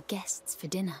to be our guests for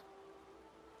dinner?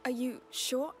 Are you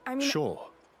sure? I mean... Sure.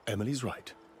 Emily's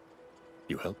right.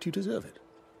 You helped, you deserve it.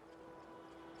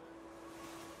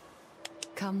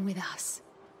 Come with us.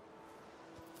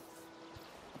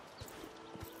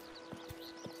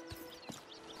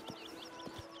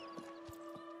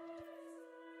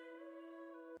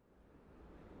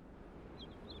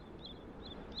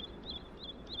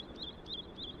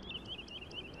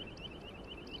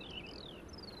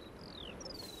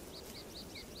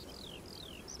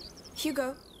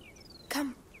 Hugo,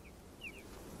 come.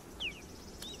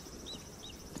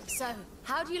 So,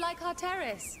 how do you like our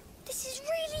terrace? This is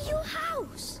really your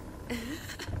house.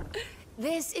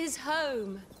 This is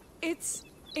home. It's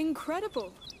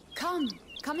incredible. Come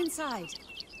inside.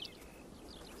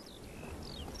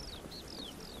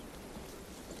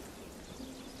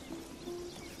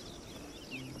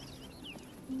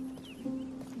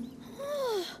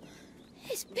 Oh,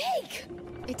 it's big.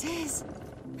 It is.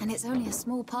 And it's only a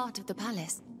small part of the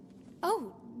palace.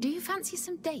 Oh, do you fancy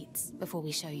some dates before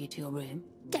we show you to your room?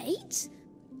 Dates?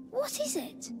 What is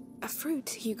it? A fruit,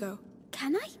 Hugo.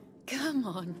 Can I? Come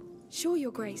on. Sure,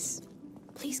 Your Grace.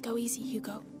 Please go easy,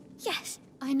 Hugo. Yes.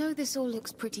 I know this all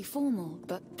looks pretty formal,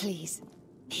 but please,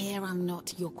 here I'm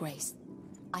not Your Grace.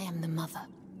 I am the mother.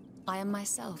 I am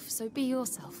myself, so be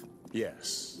yourself.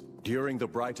 Yes. During the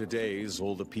brighter days,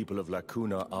 all the people of La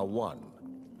Cuna are one,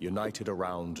 united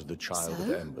around the Child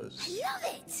of Embers. I love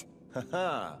it!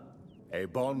 Haha! A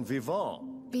bon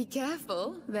vivant. Be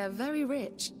careful, they're very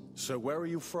rich. So where are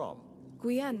you from?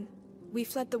 Guyenne. We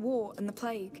fled the war and the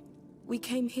plague. We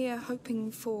came here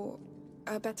hoping for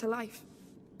a better life.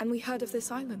 And we heard of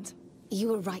this island. You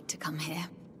were right to come here.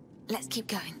 Let's keep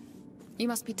going. You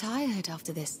must be tired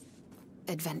after this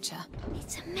adventure.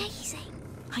 It's amazing.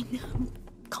 I know.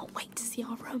 Can't wait to see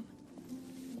our room.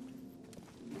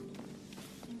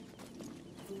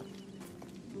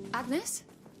 Agnes,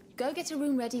 go get a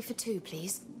room ready for 2,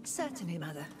 please. Certainly,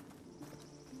 Mother.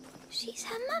 She's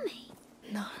her mummy.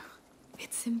 No,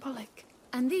 it's symbolic.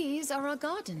 And these are our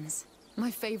gardens. My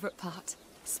favorite part.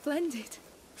 Splendid.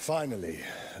 Finally,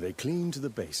 they cleaned the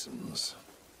basins.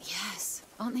 Yes,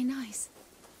 aren't they nice?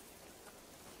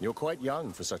 You're quite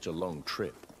young for such a long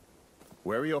trip.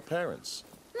 Where are your parents?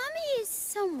 Mummy is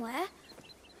somewhere,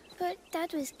 but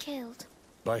Dad was killed.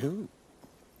 By who?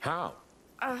 How?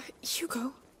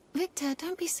 Hugo. Victor,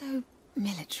 don't be so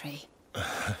military.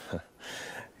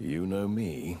 You know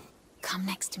me. Come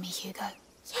next to me, Hugo.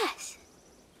 Yes.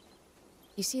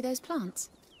 You see those plants?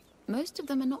 Most of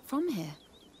them are not from here,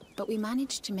 but we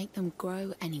managed to make them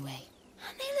grow anyway.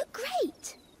 And they look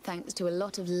great. Thanks to a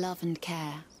lot of love and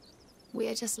care. We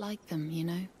are just like them, you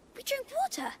know? We drink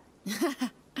water.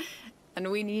 And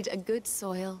we need a good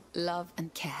soil, love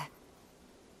and care.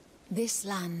 This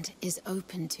land is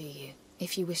open to you,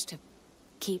 if you wish to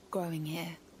keep growing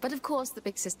here. But of course, the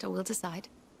big sister will decide.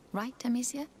 Right,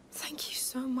 Amicia? Thank you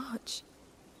so much.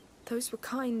 Those were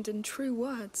kind and true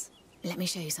words. Let me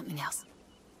show you something else.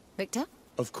 Victor?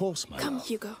 Of course, my Come, love.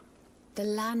 Hugo. The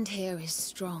land here is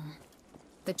strong.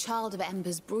 The Child of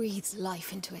Embers breathes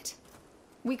life into it.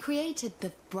 We created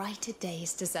the brighter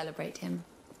days to celebrate him,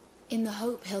 in the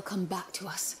hope he'll come back to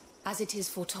us, as it is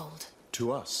foretold.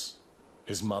 To us,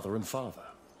 his mother and father.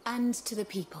 And to the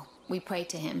people. We pray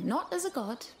to him, not as a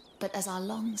god, but as our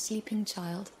long-sleeping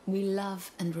child. We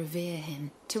love and revere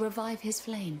him, to revive his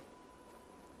flame.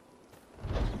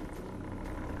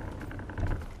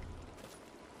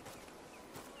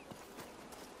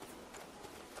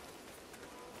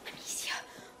 Amicia,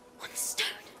 one stone.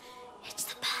 It's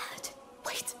the bird.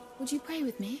 Wait, would you pray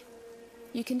with me?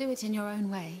 You can do it in your own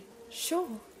way. Sure.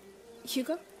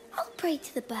 Hugo? I'll pray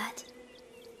to the bird.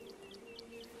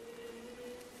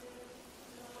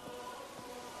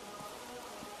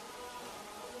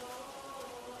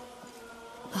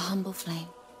 A humble flame,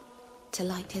 to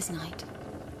light his night,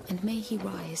 and may he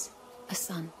rise, a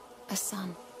sun,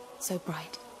 so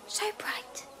bright. So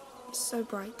bright. So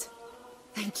bright.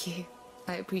 Thank you.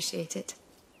 I appreciate it.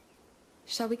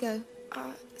 Shall we go?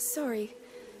 Sorry,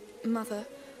 Mother.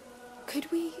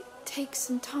 Could we take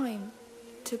some time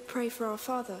to pray for our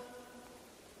father?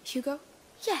 Hugo?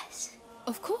 Yes.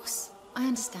 Of course. I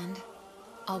understand.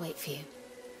 I'll wait for you.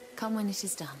 Come when it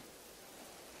is done.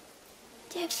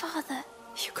 Dear Father.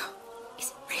 Hugo, is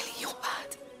it really your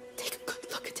bird? Take a good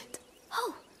look at it.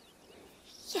 Oh,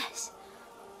 yes.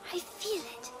 I feel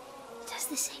it. It has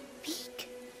the same beak.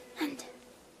 And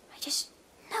I just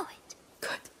know it.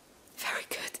 Good. Very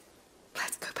good.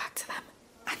 Let's go back to them.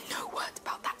 And no word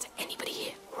about that to anybody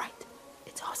here, right?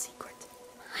 It's our secret.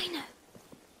 I know.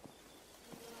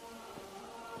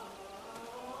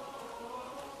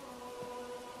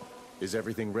 Is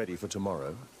everything ready for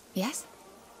tomorrow? Yes?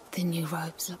 The new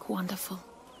robes look wonderful.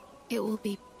 It will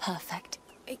be perfect.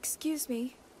 Excuse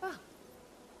me. Oh.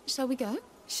 Shall we go?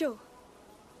 Sure.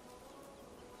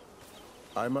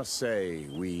 I must say,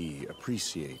 we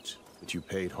appreciate that you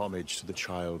paid homage to the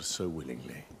child so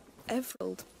willingly.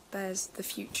 Everald bears the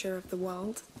future of the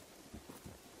world.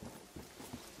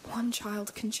 One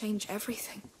child can change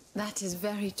everything. That is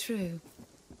very true.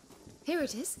 Here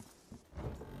it is.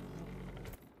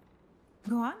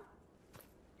 Go on.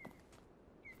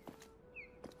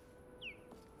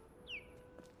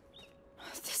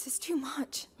 This is too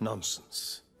much.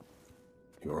 Nonsense.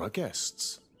 You're our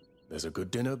guests. There's a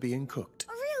good dinner being cooked.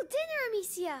 A real dinner,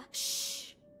 Amicia!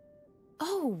 Shh!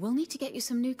 Oh, we'll need to get you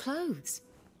some new clothes.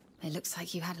 It looks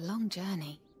like you had a long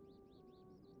journey.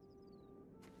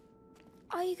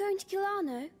 Are you going to kill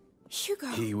Arno? Hugo!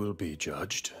 He will be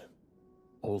judged.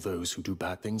 All those who do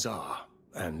bad things are,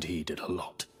 and he did a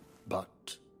lot.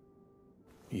 But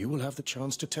you will have the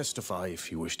chance to testify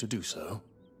if you wish to do so.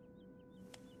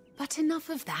 But enough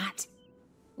of that.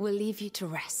 We'll leave you to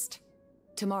rest.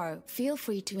 Tomorrow, feel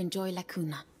free to enjoy La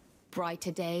Cuna.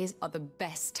 Brighter days are the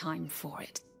best time for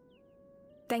it.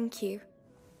 Thank you.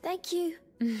 Thank you.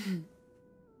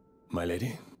 My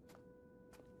lady?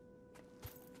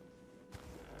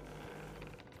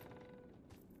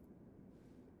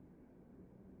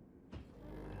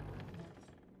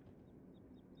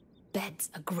 Beds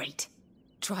are great.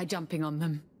 Try jumping on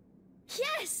them.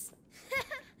 Yes!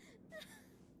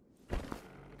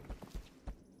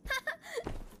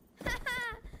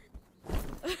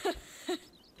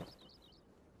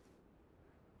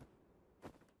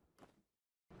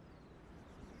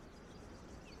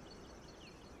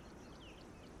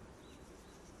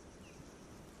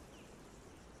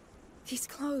 These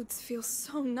clothes feel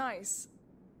so nice.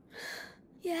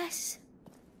 Yes.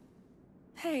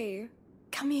 Hey,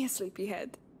 come here,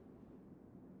 sleepyhead.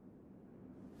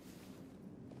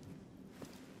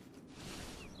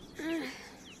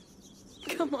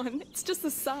 Come on, it's just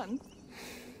the sun.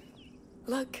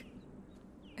 Look,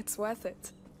 it's worth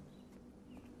it.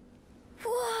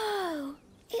 Whoa!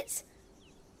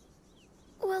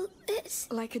 Well,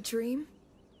 it's... Like a dream?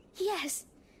 Yes,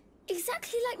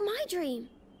 exactly like my dream.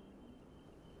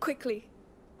 Quickly,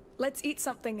 let's eat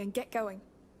something and get going.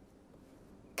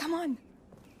 Come on.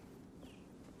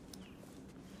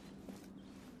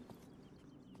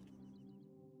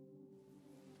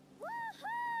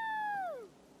 Woohoo!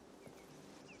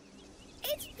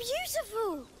 It's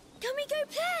beautiful! Can we go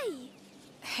play?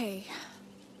 Hey,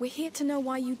 we're here to know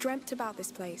why you dreamt about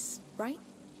this place, right?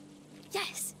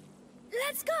 Yes.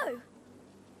 Let's go!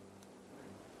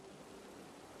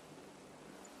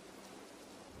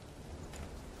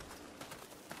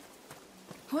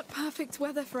 What perfect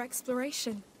weather for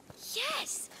exploration.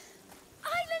 Yes!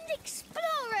 Island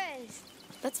explorers!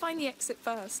 Let's find the exit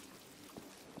first.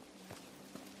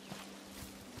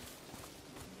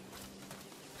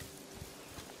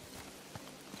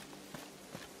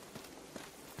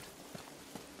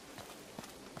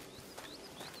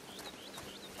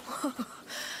 Whoa,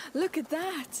 look at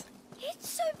that! It's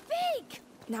so big!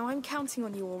 Now I'm counting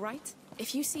on you, all right?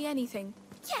 If you see anything...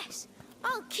 Yes!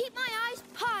 I'll keep my eyes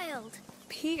piled!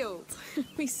 Peeled.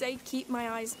 We say keep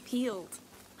my eyes peeled.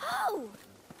 Oh!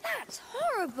 That's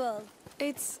horrible!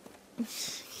 It's...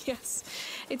 yes,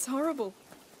 it's horrible.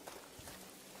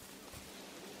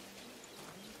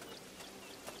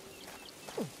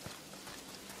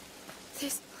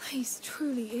 This place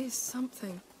truly is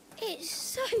something. It's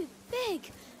so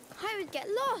big, I would get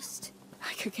lost.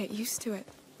 I could get used to it.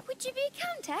 Would you be a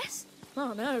countess?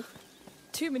 Oh no,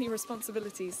 too many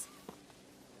responsibilities.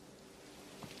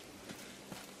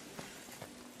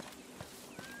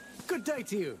 Good day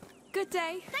to you. Good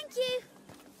day. Thank you.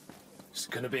 It's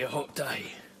gonna be a hot day.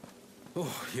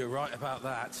 Oh, you're right about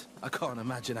that. I can't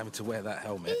imagine having to wear that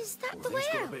helmet. Is that the way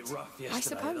Things got out? a bit rough I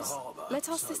yesterday at the suppose. harbour. Let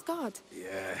us so- this guard.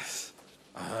 Yes,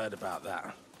 I heard about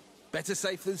that. Better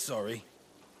safe than sorry.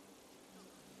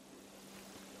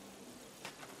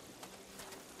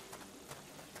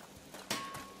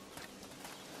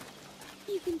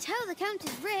 You can tell the Count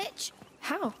is rich.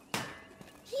 How?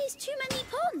 He has too many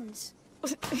ponds.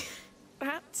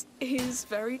 That is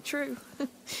very true.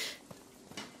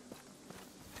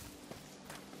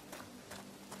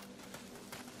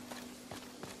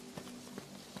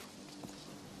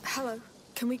 Hello,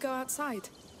 can we go outside?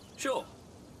 Sure.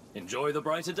 Enjoy the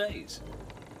brighter days.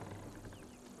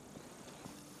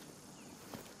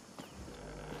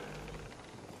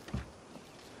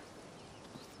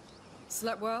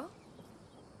 Slept well?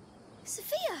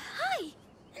 Sophia, hi!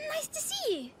 Nice to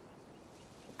see you.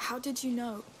 How did you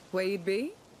know? Where you'd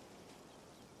be?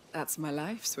 That's my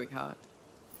life, sweetheart.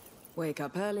 Wake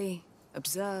up early,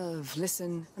 observe,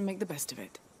 listen, and make the best of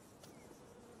it.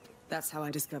 That's how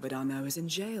I discovered Arnaud is in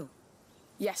jail.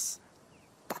 Yes.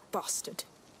 That bastard.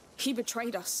 He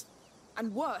betrayed us.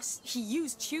 And worse, he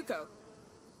used Hugo.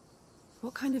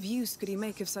 What kind of use could he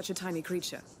make of such a tiny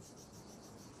creature?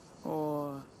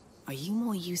 Or are you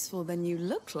more useful than you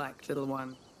look like, little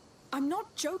one? I'm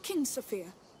not joking,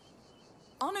 Sophia.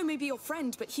 Arnaud may be your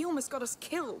friend, but he almost got us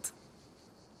killed.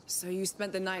 So you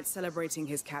spent the night celebrating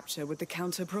his capture with the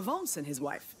Count of Provence and his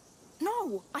wife?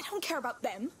 No, I don't care about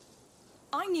them.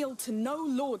 I kneel to no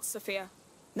lord, Sophia.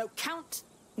 No count,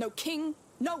 no king,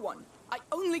 no one. I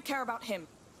only care about him.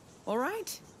 All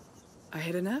right. I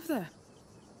hit a nerve there.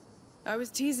 I was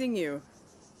teasing you.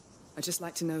 I just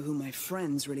like to know who my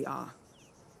friends really are.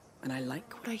 And I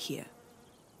like what I hear.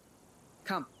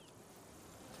 Come.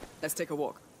 Let's take a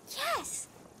walk. Yes!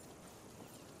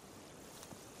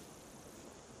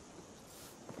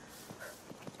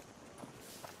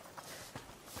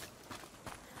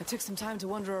 I took some time to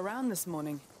wander around this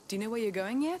morning. Do you know where you're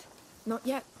going yet? Not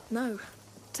yet, no.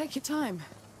 Take your time.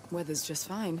 Weather's just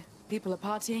fine. People are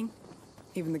partying.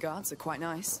 Even the guards are quite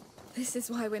nice. This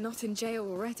is why we're not in jail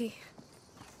already.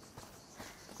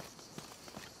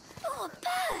 Oh, a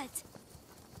bird!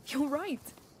 You're right.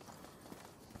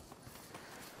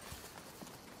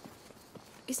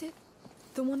 Is it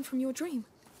the one from your dream?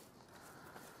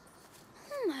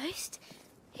 Almost.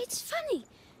 It's funny.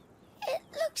 It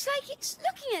looks like it's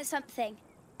looking at something.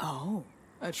 Oh,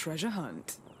 a treasure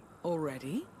hunt.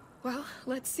 Already? Well,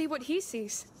 let's see what he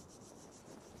sees.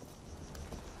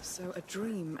 So a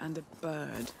dream and a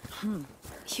bird.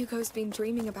 Hugo's been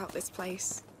dreaming about this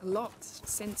place a lot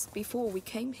since before we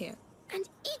came here. And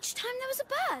each time there was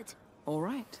a bird. All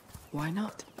right. Why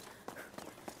not?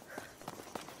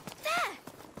 There!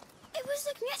 It was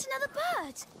looking at another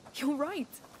bird. You're right.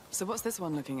 So what's this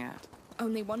one looking at?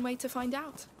 Only one way to find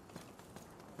out.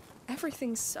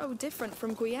 Everything's so different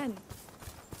from Guyenne.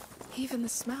 Even the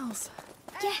smells.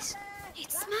 Yes, it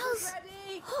smells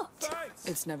hot.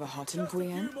 It's never hot in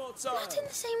Guyenne. Not in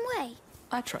the same way.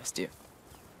 I trust you.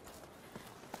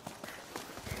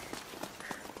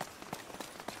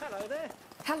 Hello there.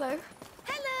 Hello.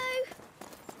 Hello.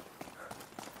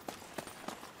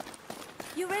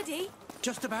 You ready?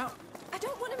 Just about. I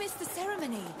don't want to miss the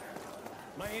ceremony.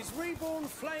 May his reborn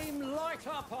flame light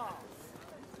our path.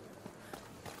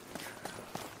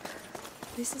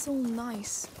 This is all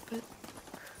nice, but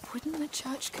wouldn't the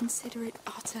church consider it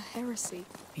utter heresy?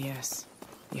 Yes.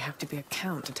 You have to be a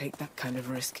count to take that kind of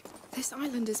risk. This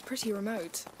island is pretty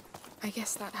remote. I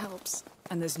guess that helps.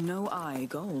 And there's no eye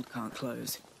gold can't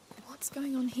close. What's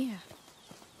going on here?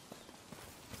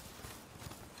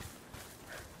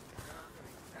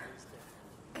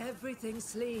 Everything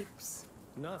sleeps.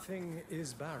 Nothing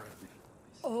is barren.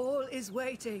 All is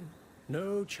waiting.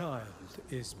 No child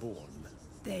is born.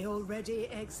 They already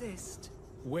exist.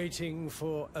 Waiting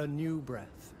for a new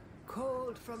breath.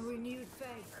 Called from renewed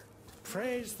faith.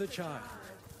 Praise the child.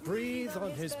 Breathe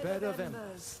on his bed of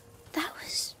embers. That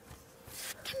was...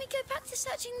 Can we go back to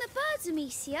searching the birds,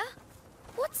 Amicia?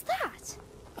 What's that?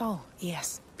 Oh,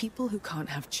 yes. People who can't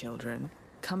have children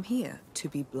come here to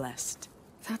be blessed.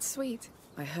 That's sweet.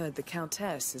 I heard the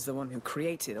Countess is the one who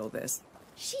created all this.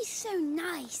 She's so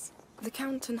nice. The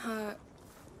Count and her...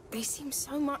 They seem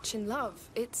so much in love.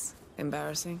 It's...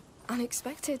 Embarrassing?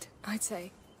 Unexpected, I'd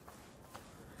say.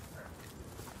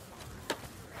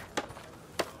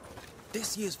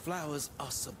 This year's flowers are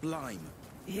sublime.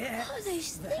 Yeah. What are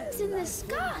those things in the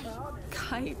sky?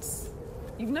 Kites.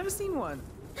 You've never seen one?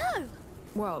 No.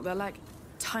 Well, they're like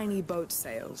tiny boat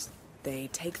sails. They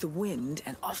take the wind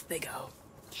and off they go.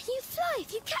 Can you fly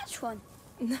if you catch one?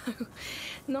 No,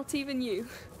 not even you.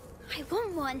 I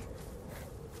want one.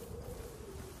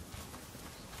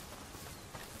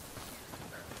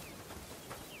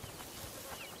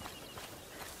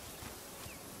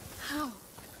 How?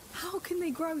 How can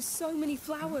they grow so many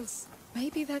flowers?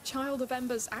 Maybe their child of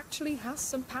embers actually has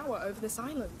some power over this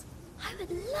island. I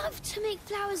would love to make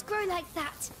flowers grow like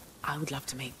that. I would love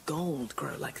to make gold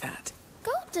grow like that.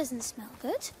 Gold doesn't smell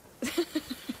good.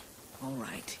 All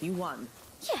right, you won.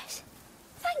 Yes.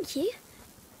 Thank you.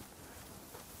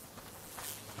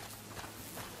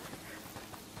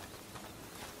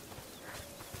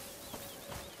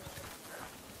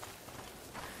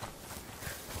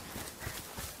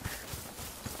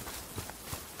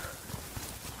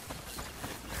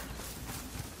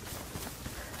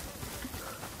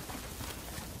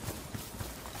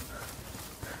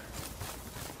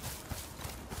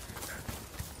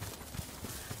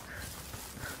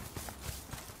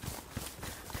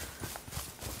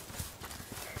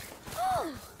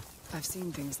 I've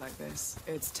seen things like this.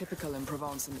 It's typical in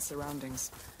Provence and its surroundings.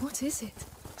 What is it?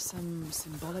 Some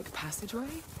symbolic passageway?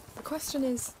 The question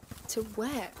is, to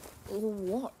where? Or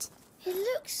what? It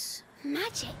looks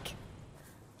magic.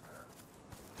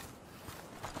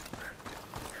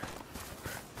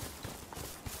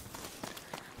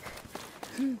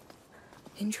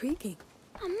 Intriguing.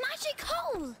 A magic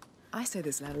hole! I say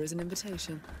this ladder is an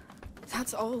invitation.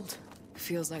 That's old.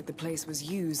 Feels like the place was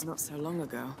used not so long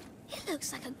ago. It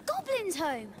looks like a goblin's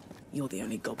home. You're the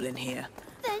only goblin here.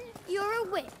 Then you're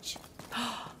a witch.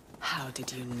 How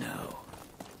did you know?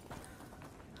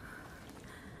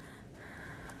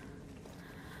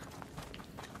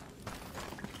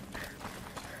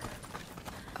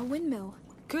 A windmill.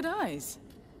 Good eyes.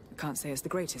 I can't say it's the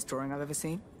greatest drawing I've ever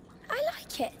seen. I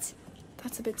like it.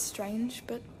 That's a bit strange,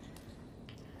 but...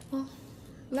 well,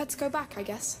 let's go back, I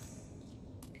guess.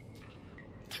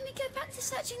 Can we go back to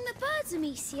searching the birds,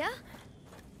 Amicia?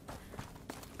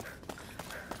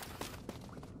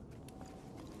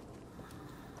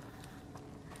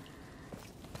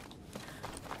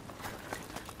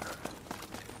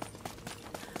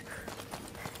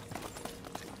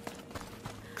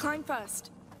 Climb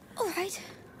first. All right.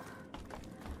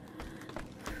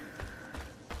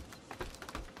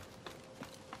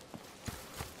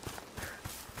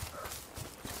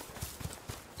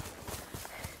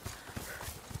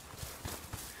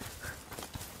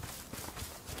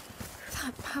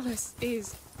 That palace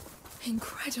is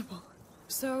incredible.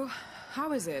 So,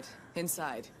 how is it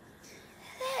inside?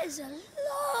 There's a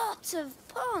lot of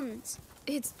ponds.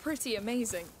 It's pretty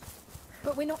amazing.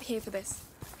 But we're not here for this.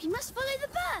 We must follow the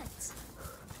birds.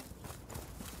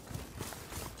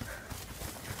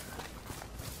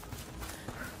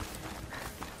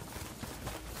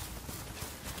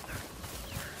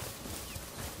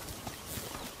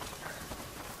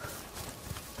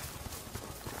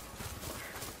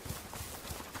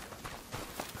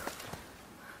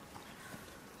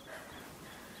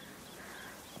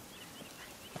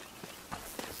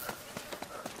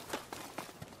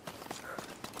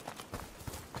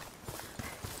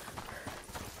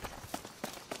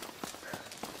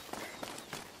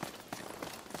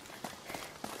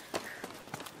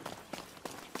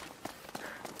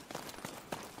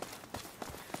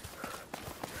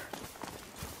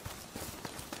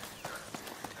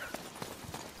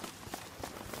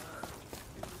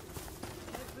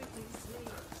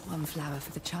 One flower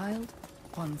for the child,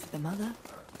 one for the mother,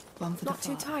 one for the Not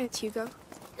too father. tired, Hugo?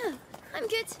 No, I'm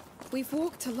good. We've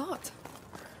walked a lot.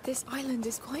 This island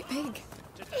is quite big.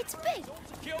 It's big,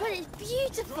 but it's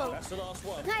beautiful. That's the last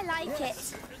one. I like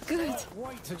it. Good.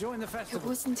 Wait to join the festival. It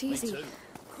wasn't easy. too.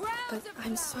 But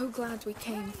I'm so glad we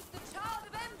came.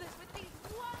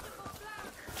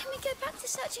 Can we go back to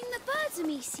searching the birds,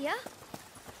 Amicia?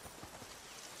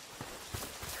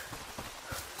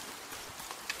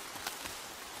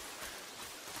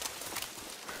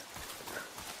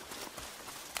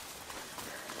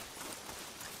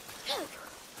 Look,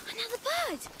 another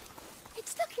bird.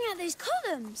 It's looking at those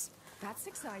columns. That's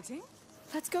exciting.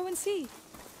 Let's go and see.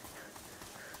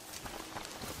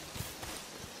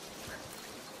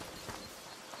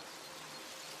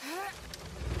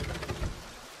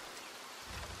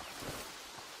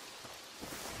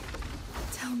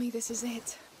 Tell me this is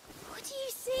it. What do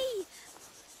you see?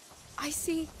 I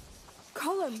see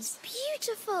columns.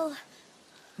 Beautiful.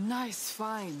 Nice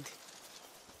find.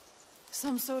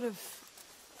 Some sort of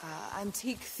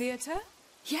antique theater?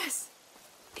 Yes,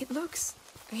 it looks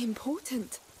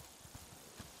important.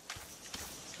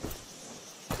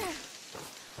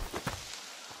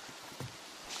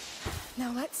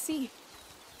 Now let's see.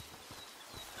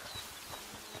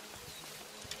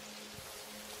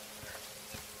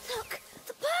 Look,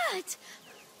 the bird.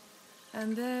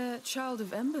 And they're child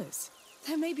of embers.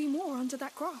 There may be more under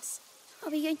that grass.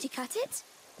 Are we going to cut it?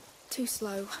 Too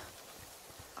slow.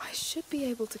 I should be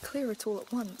able to clear it all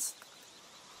at once.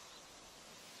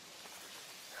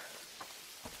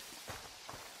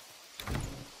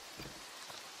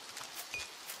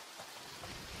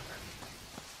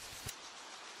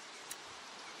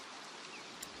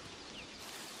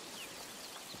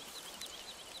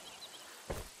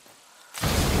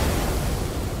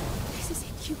 This is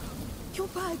it, Hugo. Your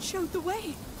bird showed the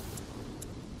way.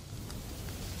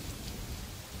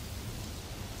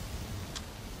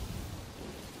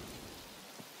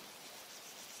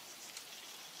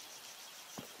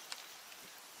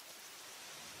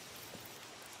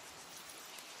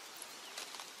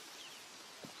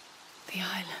 The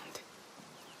island.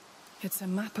 It's a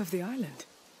map of the island.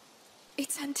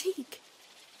 It's antique.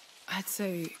 I'd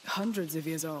say hundreds of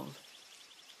years old.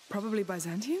 Probably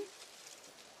Byzantine?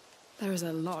 There is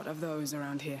a lot of those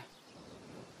around here.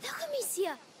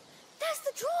 Amicia! There's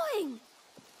the drawing!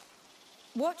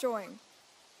 What drawing?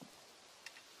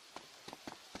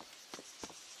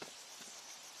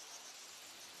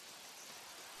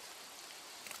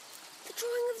 The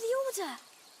drawing of the Order!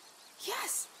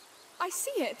 Yes, I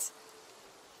see it.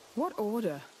 What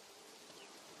order?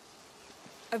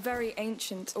 A very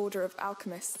ancient order of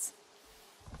alchemists.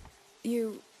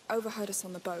 You overheard us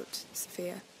on the boat,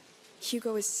 Sophia.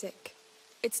 Hugo is sick.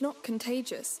 It's not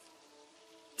contagious.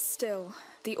 Still,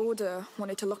 the Order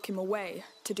wanted to lock him away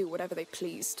to do whatever they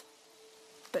pleased.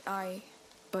 But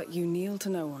you kneel to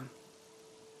no one.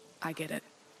 I get it.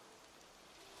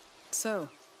 So,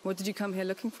 what did you come here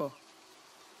looking for?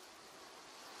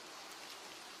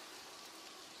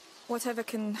 Whatever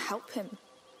can help him.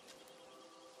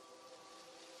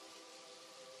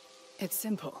 It's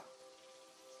simple.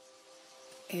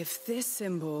 If this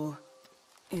symbol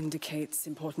indicates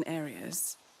important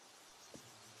areas,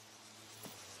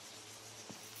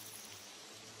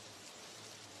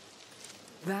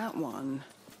 that one...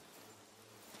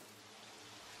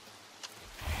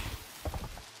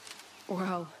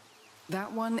 Well,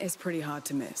 that one is pretty hard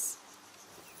to miss.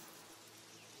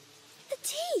 The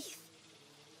teeth!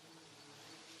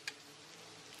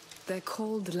 They're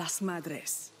called Las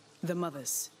Madres, the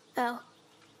mothers. Oh.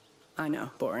 I know,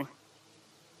 boring.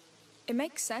 It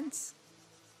makes sense.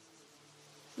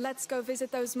 Let's go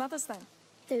visit those mothers then.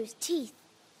 Those teeth.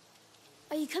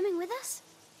 Are you coming with us?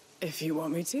 If you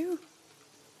want me to.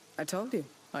 I told you,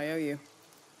 I owe you.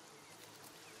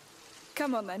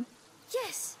 Come on then.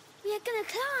 Yes, we are gonna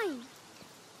climb.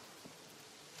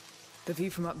 The view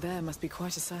from up there must be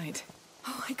quite a sight.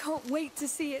 Oh, I can't wait to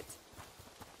see it.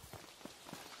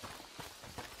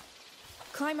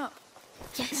 Climb up.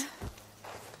 Yes.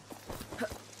 Look!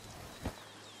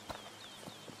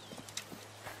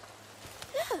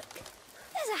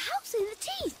 There's a house in the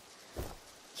teeth!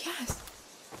 Yes.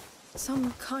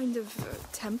 Some kind of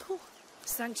temple?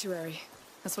 Sanctuary.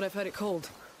 That's what I've heard it called.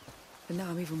 And now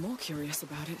I'm even more curious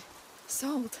about it.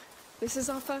 Sold. This is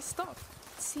our first stop.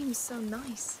 It seems so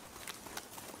nice.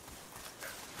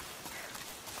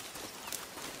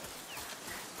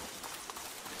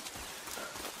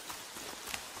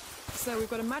 So we've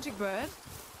got a magic bird,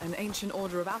 an ancient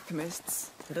order of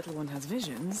alchemists. The little one has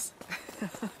visions.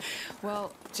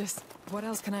 Well, just what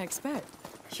else can I expect?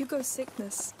 Hugo's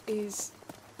sickness is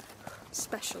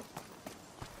special.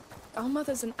 Our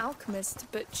mother's an alchemist,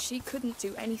 but she couldn't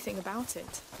do anything about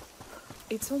it.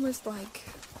 It's almost like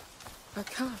a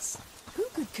curse. Who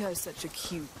could curse such a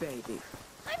cute baby?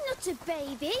 I'm not a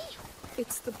baby!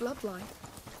 It's the bloodline.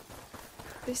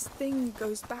 This thing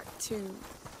goes back to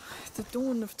the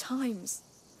dawn of times.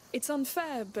 It's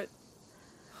unfair, but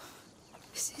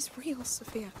this is real,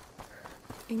 Sophia.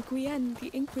 In Guyenne, the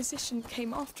Inquisition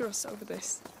came after us over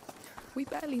this. We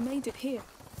barely made it here.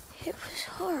 It was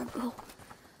horrible.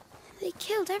 They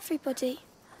killed everybody.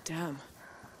 Damn.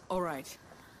 All right.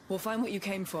 We'll find what you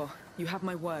came for. You have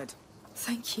my word.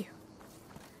 Thank you.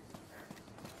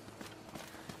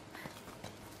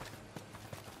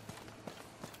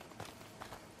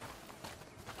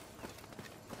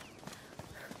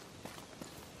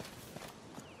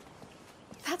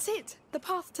 That's it! The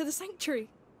path to the sanctuary!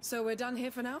 So we're done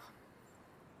here for now?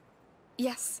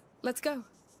 Yes, let's go.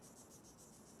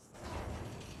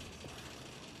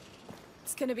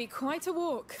 It's gonna be quite a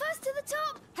walk. First to the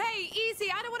top! Hey,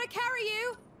 easy, I don't want to carry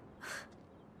you!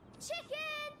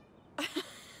 Chicken!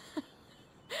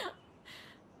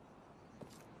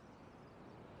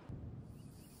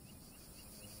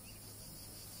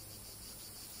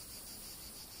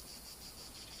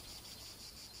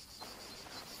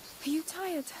 Are you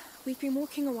tired? We've been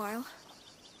walking a while.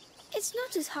 It's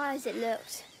not as high as it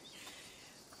looked.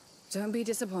 Don't be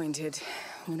disappointed.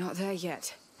 We're not there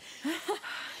yet.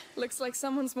 Looks like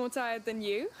someone's more tired than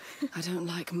you. I don't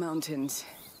like mountains.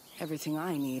 Everything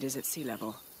I need is at sea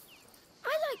level.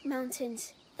 I like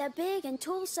mountains. They're big and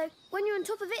tall, so when you're on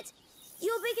top of it,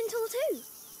 you're big and tall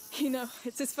too. You know,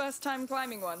 it's his first time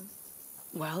climbing one.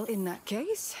 Well, in that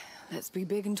case, let's be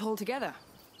big and tall together.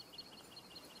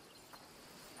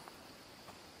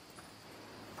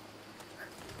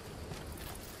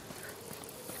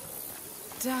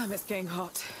 Damn, it's getting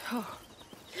hot. Oh.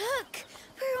 Look!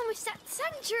 We're almost at the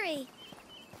sanctuary!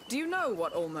 Do you know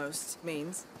what almost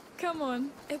means? Come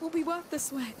on, it will be worth the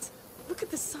sweat. Look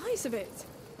at the size of it.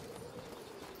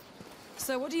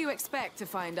 So what do you expect to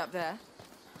find up there?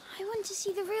 I want to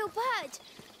see the real bird.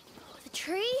 Or the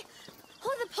tree.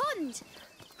 Or the pond.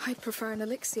 I'd prefer an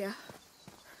elixir.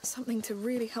 Something to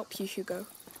really help you, Hugo.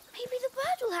 Maybe the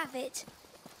bird will have it.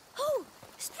 Oh,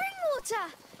 spring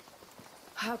water!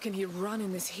 How can he run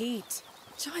in this heat?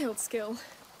 Child skill.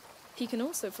 He can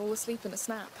also fall asleep in a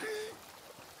snap.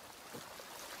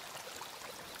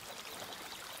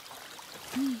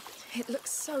 It looks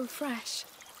so fresh.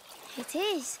 It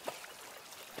is.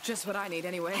 Just what I need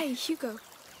anyway. Hey, Hugo,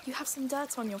 you have some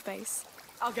dirt on your face.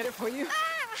 I'll get it for you. Water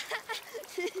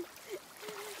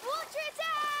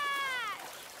attack!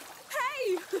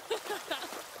 Hey!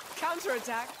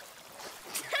 Counterattack.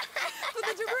 For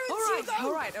the Daroons, Hugo!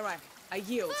 All right. I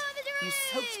yield. For the You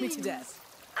soaked me to death.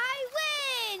 I win!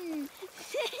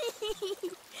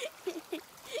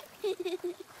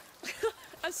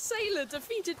 A sailor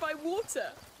defeated by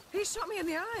water. He shot me in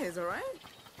the eyes, all right?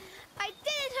 I did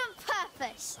it on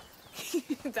purpose.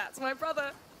 That's my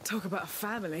brother. Talk about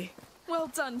family. Well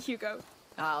done, Hugo.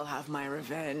 I'll have my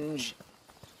revenge.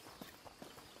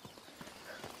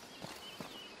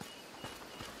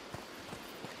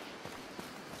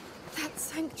 That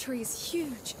sanctuary's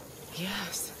huge.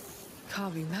 Yes.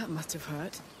 Carving that must have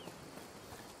hurt.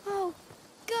 Oh,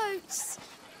 goats.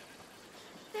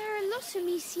 There are a lot,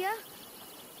 Amicia.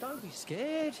 Don't be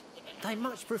scared. They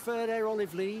much prefer their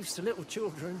olive leaves to little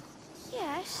children.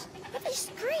 Yes, but they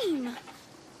scream.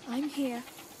 I'm here.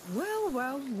 Well.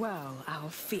 Our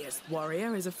fierce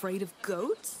warrior is afraid of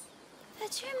goats? There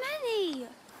are too many.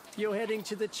 You're heading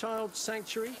to the child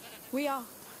sanctuary? We are.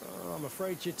 Oh, I'm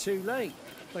afraid you're too late.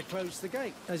 They closed the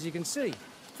gate, as you can see,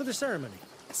 for the ceremony.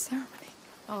 A ceremony?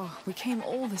 Oh, we came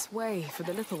all this way for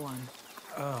the little one.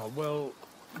 Oh, well,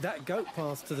 that goat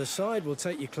path to the side will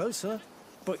take you closer,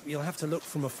 but you'll have to look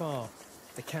from afar.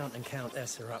 The Count and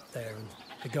Countess are up there, and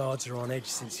the guards are on edge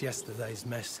since yesterday's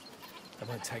mess. They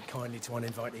won't take kindly to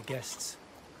uninvited guests.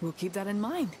 We'll keep that in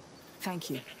mind. Thank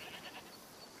you.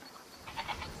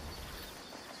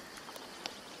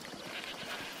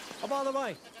 Oh, by the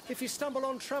way, if you stumble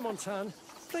on Tramontane,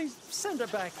 please send her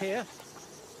back here.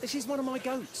 She's one of my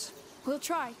goats. We'll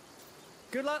try.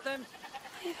 Good luck, then.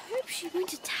 I hope she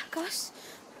won't attack us.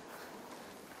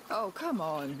 Oh, come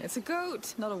on. It's a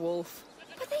goat, not a wolf.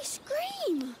 But they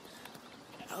scream.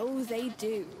 Oh, they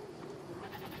do.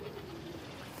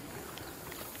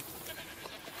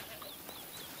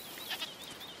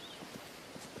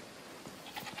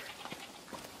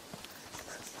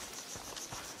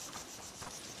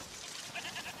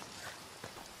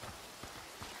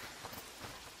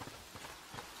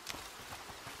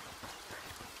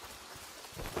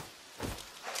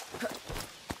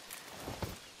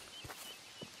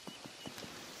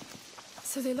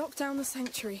 So they locked down the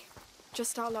sanctuary.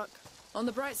 Just our luck. On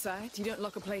the bright side, you don't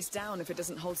lock a place down if it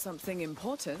doesn't hold something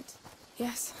important.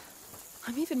 Yes.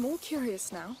 I'm even more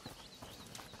curious now.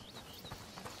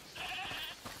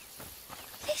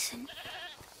 Listen.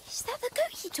 Is that the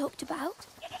goat he talked about?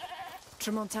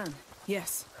 Tramontane,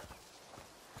 yes.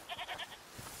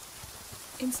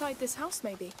 Inside this house,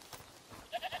 maybe.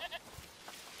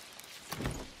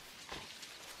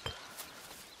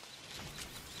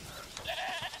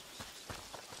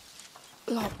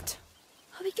 Locked.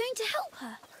 Are we going to help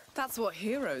her? That's what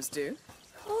heroes do.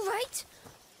 All right.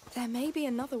 There may be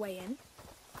another way in.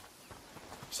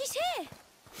 She's here.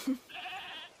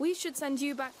 We should send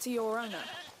you back to your owner.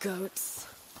 Goats.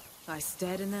 I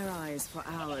stared in their eyes for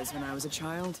hours when I was a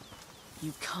child.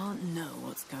 You can't know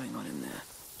what's going on in there.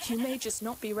 You may just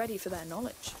not be ready for their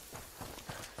knowledge.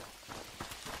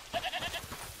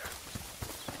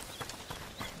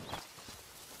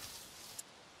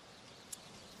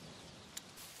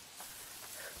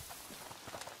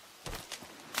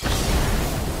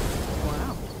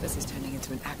 Wow, this is turning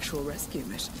into an actual rescue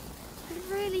mission. I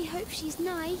really hope she's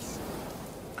nice.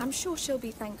 I'm sure she'll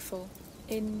be thankful.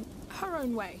 In her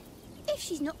own way. If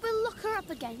she's not, we'll lock her up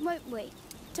again, won't we?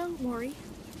 Don't worry.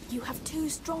 You have 2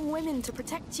 strong women to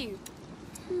protect you.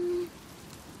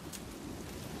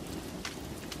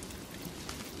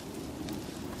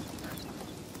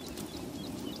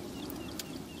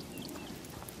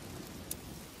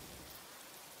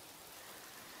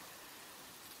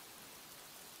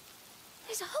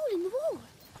 There's a hole in the wall.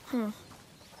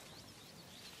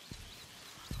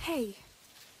 Hey,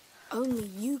 only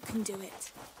you can do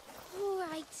it. All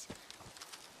right.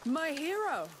 My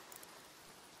hero!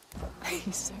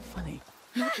 He's so funny.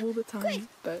 Not all the time, Quick,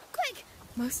 but quick!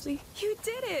 mostly. You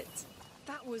did it!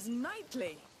 That was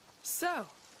knightly. So,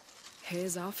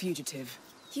 here's our fugitive.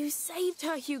 You saved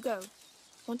her, Hugo.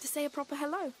 Want to say a proper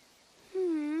hello?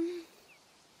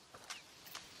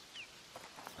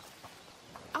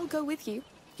 I'll go with you.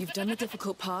 You've done the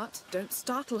difficult part. Don't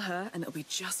startle her, and it'll be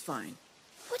just fine.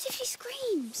 What if she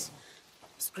screams?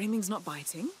 Screaming's not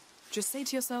biting. Just say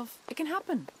to yourself, it can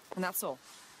happen, and that's all.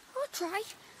 I'll try.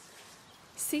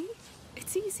 See?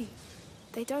 It's easy.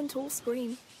 They don't all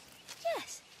scream.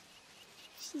 Yes.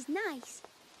 She's nice.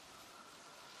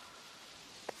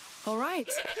 All right,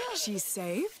 she's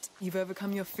saved. You've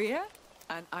overcome your fear,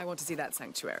 and I want to see that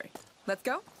sanctuary. Let's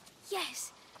go?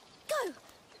 Yes. Go!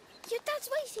 Your dad's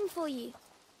waiting for you.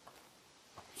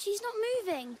 She's not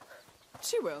moving.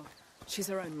 She will. She's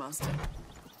her own master.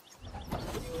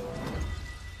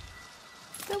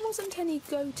 There wasn't any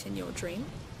goat in your dream.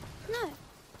 No.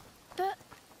 But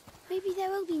maybe there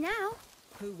will be now.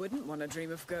 Who wouldn't want to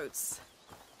dream of goats?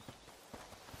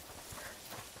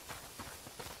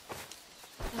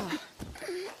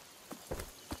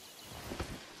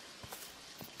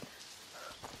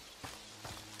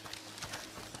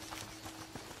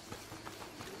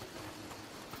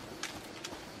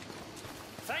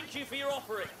 Thank you for your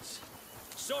offerings.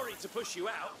 Sorry to push you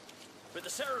out, but the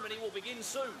ceremony will begin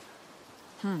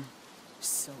soon.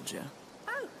 Soldier.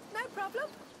 Oh, no problem.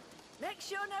 Make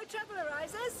sure no trouble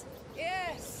arises.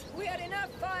 Yes, we had enough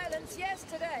violence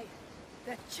yesterday.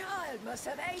 The child must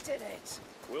have hated it.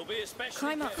 We'll be especially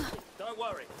Climb up. careful. Don't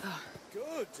worry.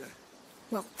 Good.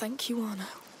 Well, thank you, Anna.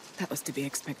 That was to be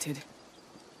expected.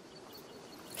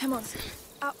 Come on,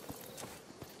 up.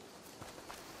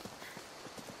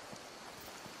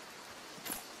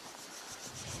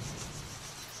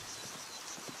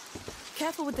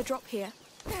 Careful with the drop here.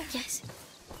 Yes.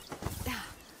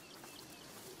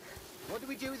 What do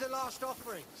we do with the last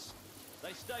offerings?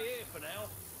 They stay here for now.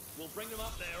 We'll bring them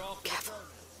up there after Careful. the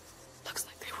ceremony. Looks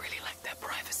like they really like their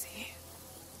privacy.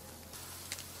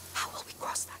 How will we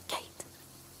cross that gate?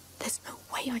 There's no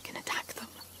way I can attack them.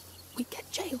 We get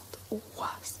jailed, or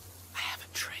worse. I have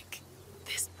a trick.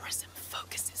 This prism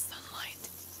focuses sunlight.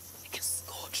 It can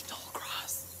scorch tall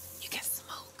grass. You get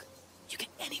smoke. You get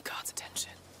any guard's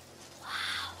attention.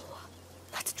 Wow.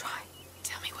 Let's try.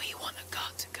 Tell me where you want a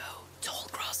guard to go. Tall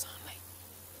grass only.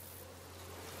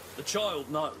 The child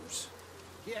knows.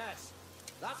 Yes,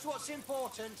 that's what's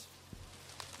important.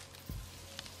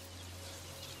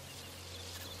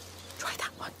 Try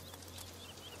that one.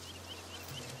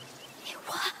 It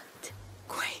worked.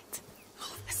 Great.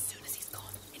 Move as soon as he's gone.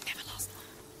 It never lasts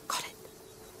long. Got it.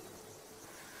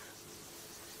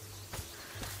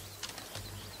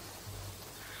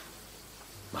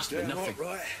 Must be Damn nothing. hot,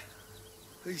 right?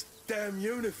 These damn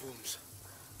uniforms.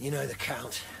 You know the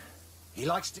Count. He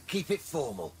likes to keep it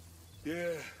formal.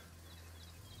 Yeah.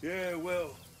 Yeah,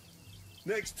 well.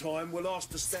 Next time we'll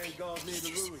ask to stand guard near the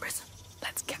ruins.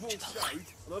 Let's get More to the shade,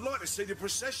 light. and I'd like to see the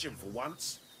procession for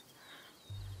once.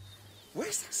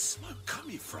 Where's that smoke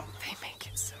coming from? They make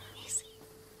it so easy.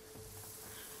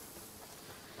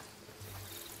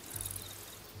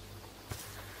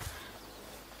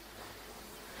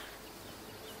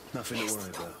 Nothing Here's to worry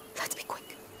the door. about. Let's be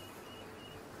quick.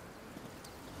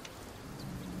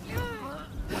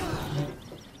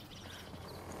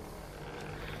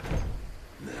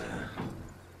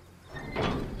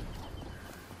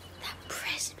 That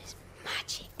prism is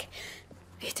magic.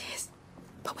 It is,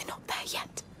 but we're not there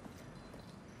yet.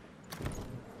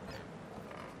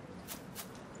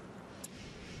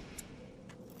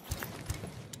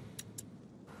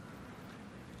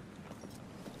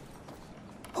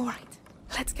 All right,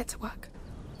 let's get to work.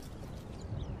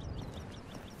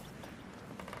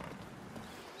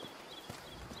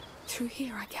 Through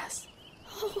here, I guess.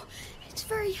 Oh, it's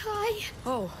very high.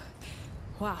 Oh,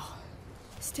 wow.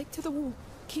 Stick to the wall.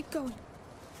 Keep going.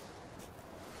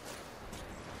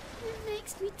 It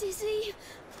makes me dizzy.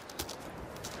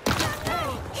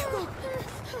 Hey, Hugo!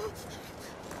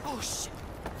 Oh, shit.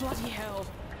 Bloody hell.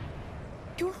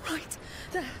 You're right.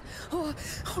 There. Oh,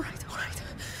 all right, all right.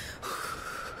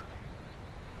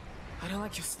 I don't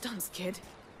like your stunts, kid.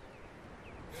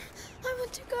 I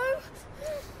want to go.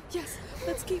 Yes,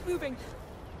 let's keep moving.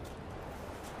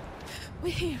 We're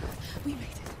here. We made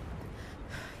it.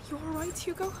 You all right,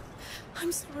 Hugo?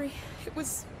 I'm sorry. It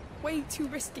was way too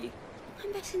risky.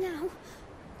 I'm better now.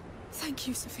 Thank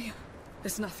you, Sophia.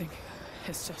 It's nothing.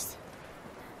 It's just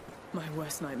my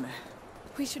worst nightmare.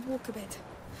 We should walk a bit.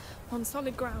 On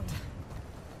solid ground.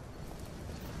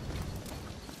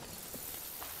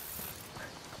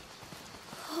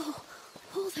 Oh,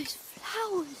 all those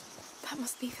flowers. That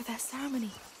must be for their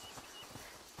ceremony.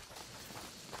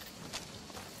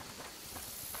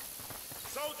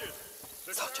 Soldiers!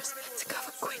 The Soldiers, ceremony will to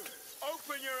cover start quick. soon.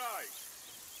 Open your eyes!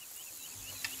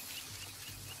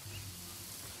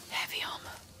 Heavy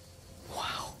armor.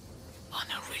 Wow.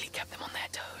 Anna really kept them on their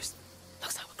toes.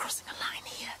 Looks like we're crossing a line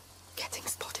here. Getting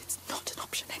spotted's not an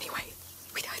option anyway.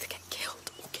 We'd either get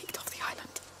killed or kicked off the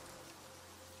island.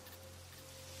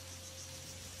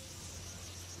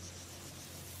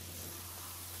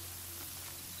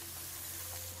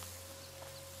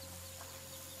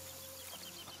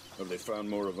 Have they found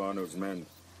more of Arno's men?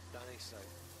 Don't think so.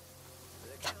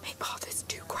 That main path is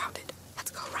too crowded.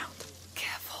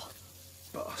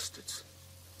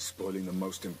 spoiling the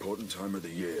most important time of the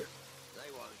year. They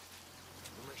won't.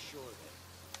 We'll make sure of it.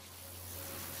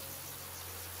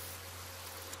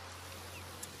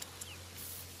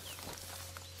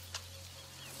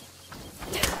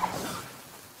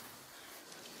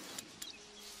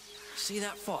 See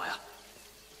that fire?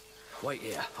 Wait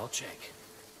here, I'll check.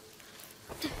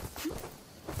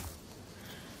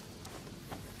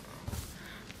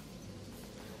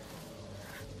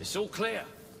 It's all clear.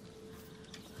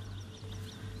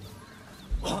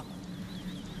 What?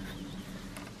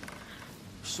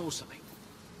 Saw something.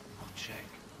 I'll check.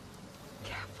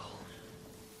 Careful.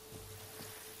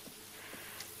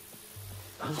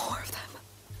 Huh? More of them.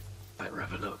 Better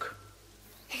have a look.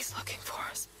 He's looking for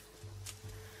us.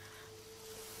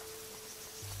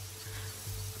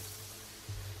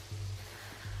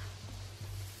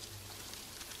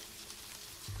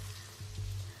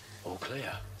 All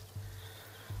clear.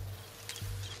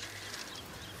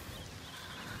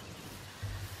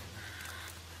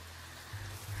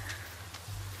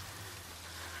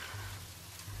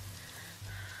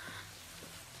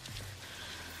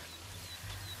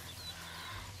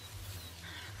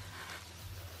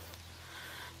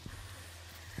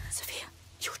 Sophia,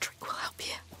 your trick will help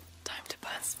you. Time to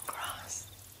burn some grass.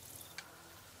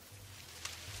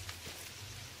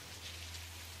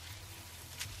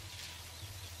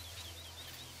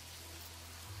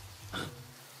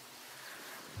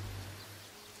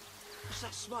 What's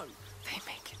that smoke? They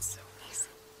make it so easy.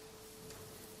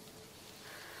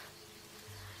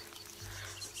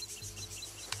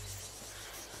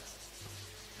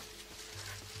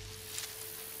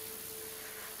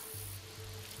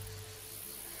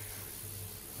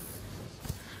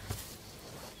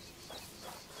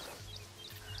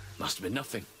 Must have been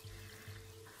nothing.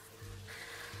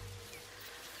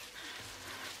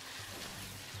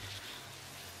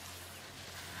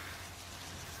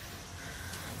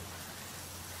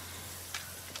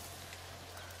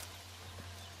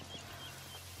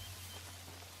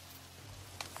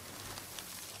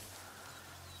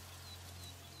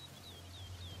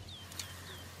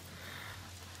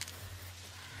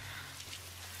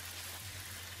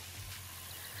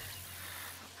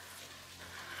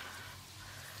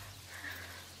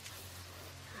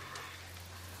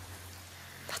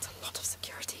 That's a lot of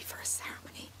security for a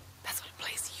ceremony. That's what a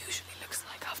place usually looks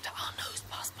like after Arnaud's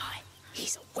passed by.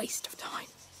 He's a waste of time.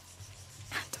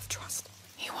 And of trust.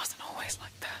 He wasn't always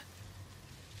like that.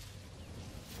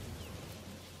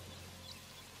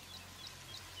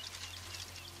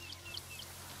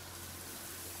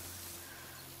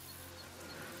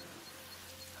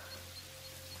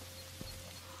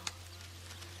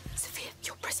 Sophia,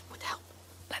 your present would help.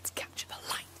 Let's capture the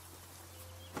light.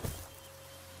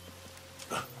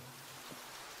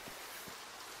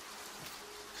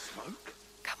 Smoke?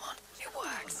 Come on, it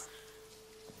works.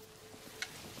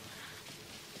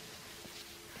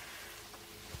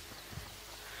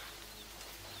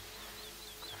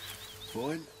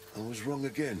 Fine, I was wrong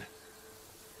again.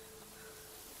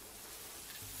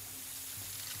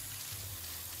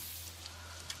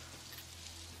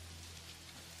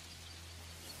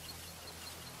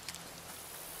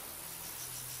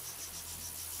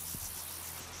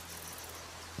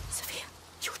 Sophia,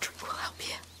 your trick will help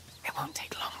you. It won't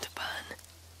take long to burn.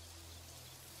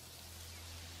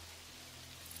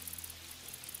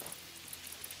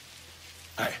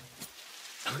 Hey,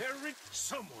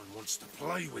 someone wants to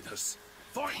play with us.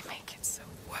 They make it so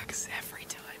it works every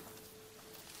time.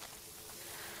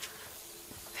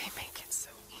 They make it so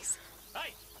easy.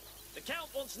 Hey! The Count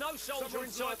wants no soldier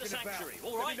Someone's inside the lurking about. sanctuary,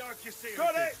 all Let right? me know if you see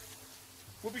Got anything. it!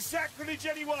 We'll be sacrilege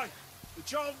anyway. The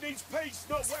child needs peace,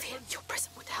 not Sophia, weapons. your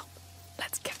present would help.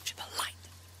 Let's capture the light.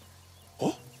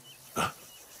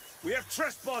 We have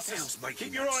trespassers. Sounds making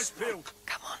Keep your that eyes peeled.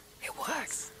 Come on, it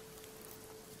works.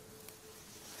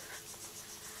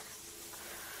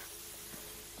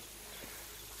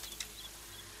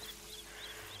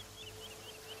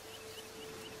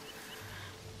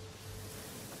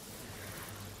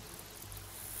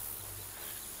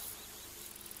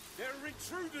 There are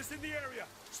intruders in the area.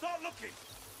 Start looking.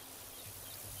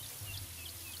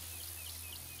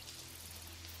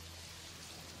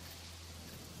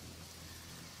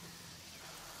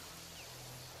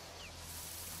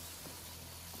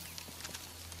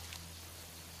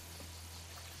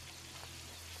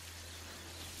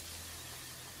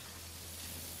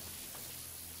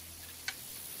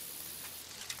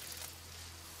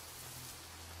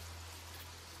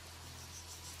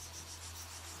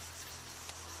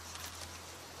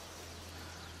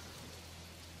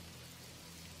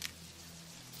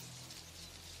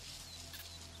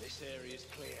 This area's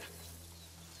clear.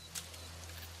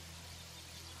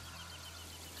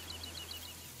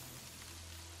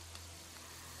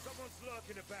 Someone's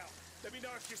lurking about. Let me know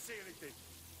if you see anything.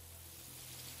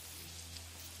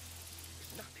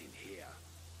 There's nothing here.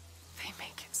 They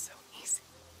make it so easy.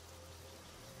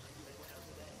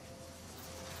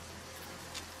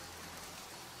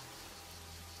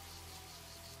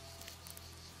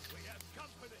 We have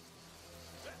company.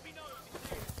 Let me know if you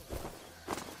see it.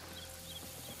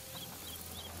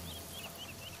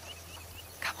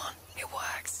 Come on, it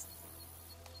works.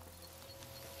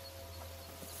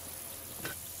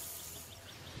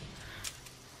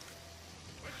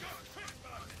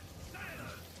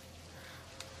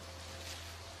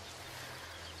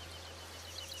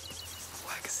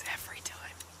 Works every time.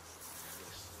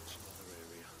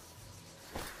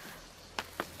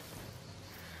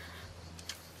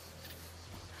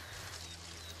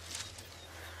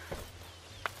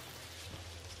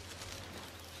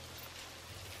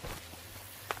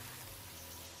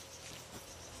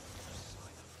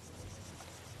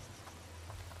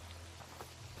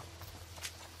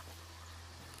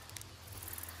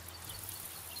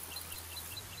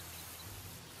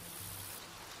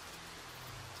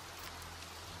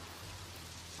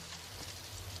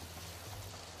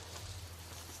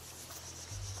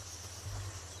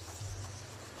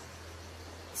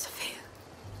 Sophia,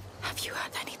 have you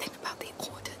heard anything about the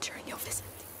Order during your visit?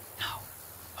 No.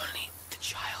 Only the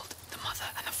child, the mother,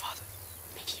 and the father.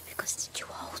 Maybe because it's too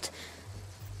old.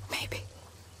 Maybe.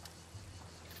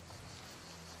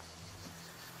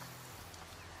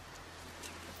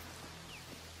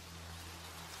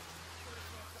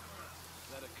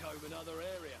 Better comb another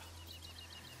area.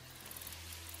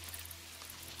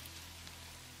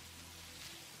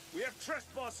 We have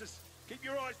trespassers. Keep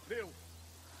your eyes peeled.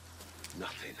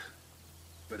 Nothing.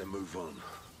 Better move on.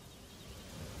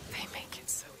 They make it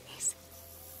so easy.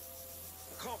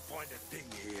 I can't find a thing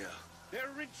here. There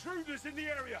are intruders in the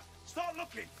area. Start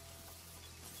looking.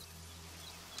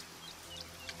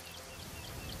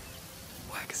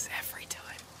 Works every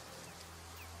time.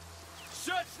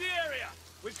 Search the area!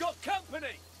 We've got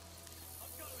company!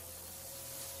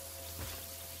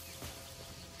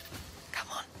 Come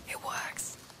on, it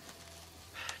works.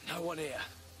 No one here.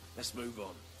 Let's move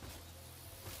on.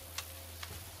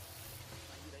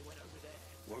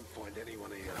 Won't find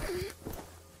anyone here.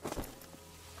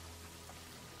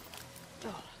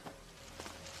 Oh.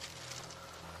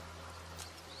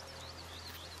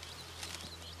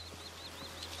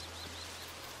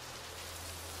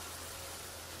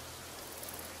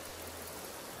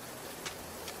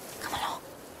 Come along.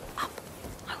 Up.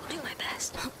 I will do my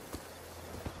best.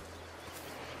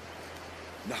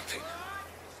 Nothing.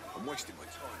 I'm wasting my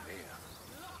time here.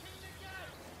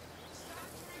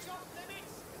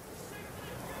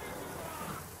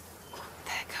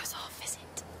 There goes our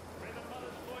visit. May the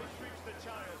mother's voice reach the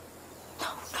child.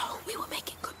 No, we were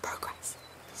making good progress.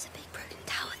 There's a big broken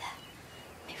tower there.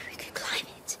 Maybe we could climb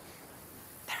it.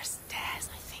 There are stairs,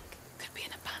 I think. Could be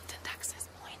an abandoned access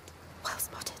point. Well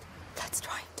spotted. Let's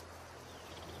try it.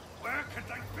 Where could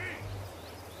they be?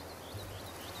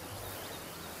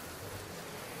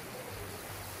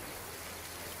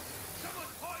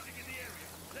 Someone's hiding in the area.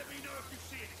 Let me know if you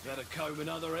see anything. Better comb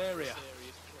another area.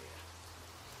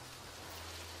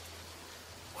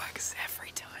 Works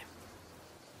every time.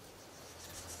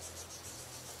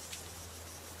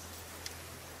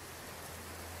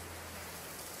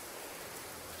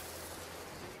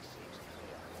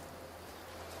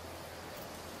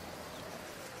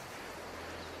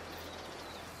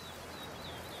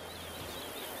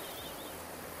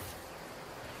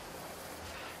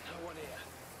 No one here.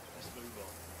 Let's move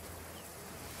on.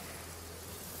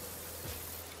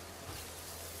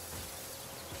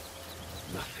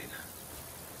 Nothing.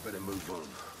 Better move on.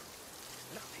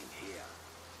 Nothing here.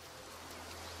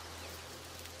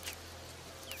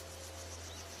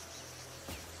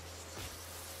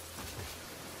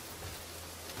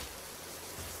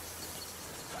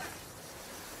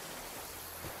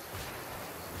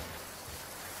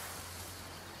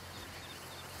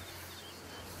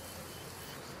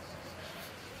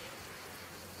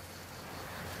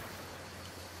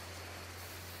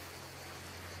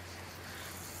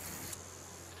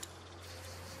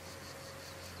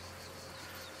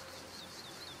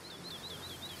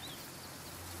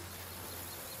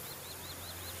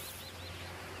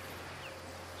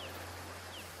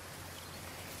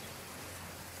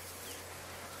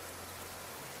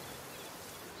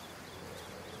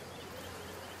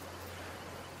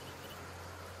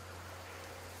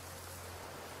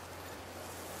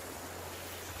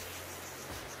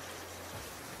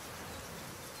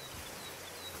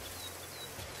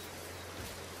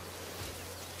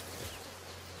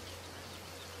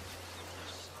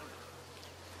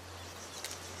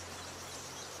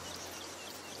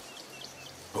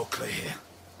 All clear here.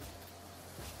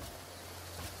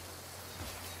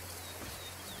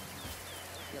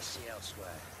 Let's see elsewhere.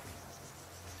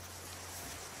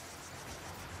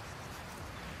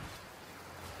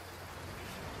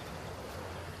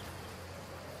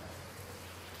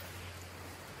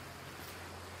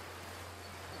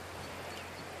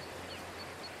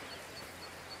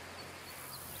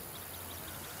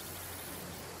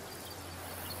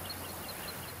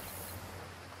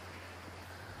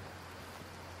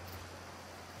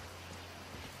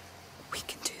 We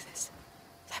can do this.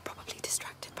 They're probably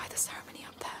distracted by the ceremony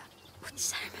up there. What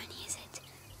ceremony is it?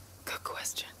 Good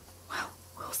question. Well,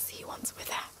 we'll see once we're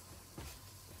there.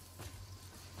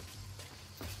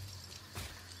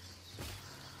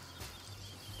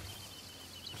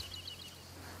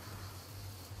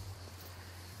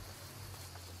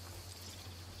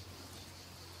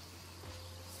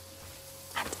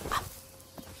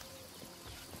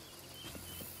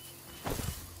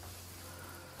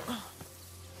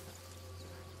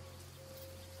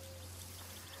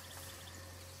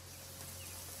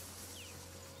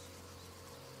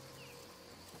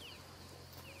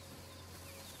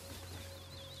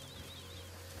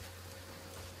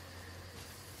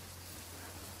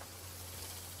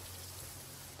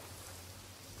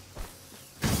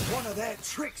 One of their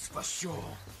tricks for sure.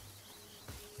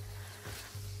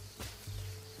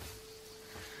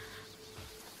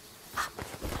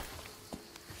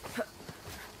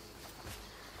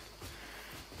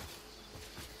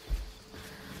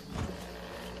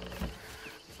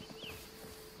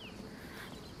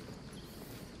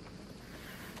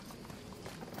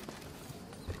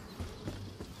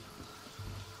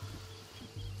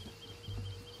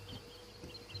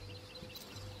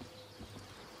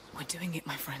 We're doing it,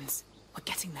 my friends. We're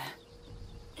getting there.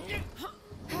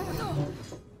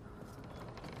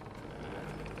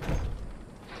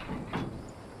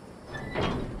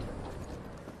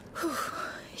 Whew.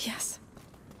 Yes.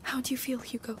 How do you feel,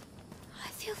 Hugo? I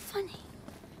feel funny.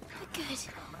 But good.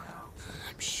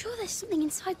 I'm sure there's something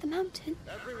inside the mountain.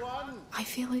 Everyone! I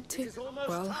feel it too.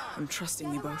 Well, I'm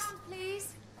trusting you both.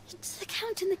 Please. It's the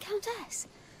Count and the Countess.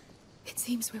 It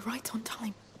seems we're right on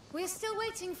time. We're still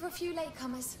waiting for a few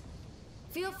latecomers.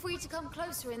 Feel free to come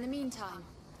closer in the meantime.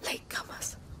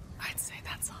 Latecomers? I'd say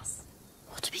that's us.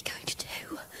 What are we going to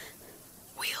do?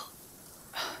 We'll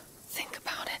think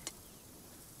about it.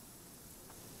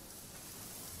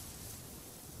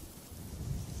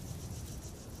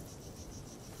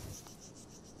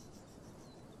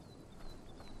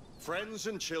 Friends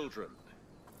and children,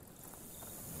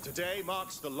 today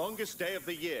marks the longest day of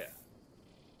the year.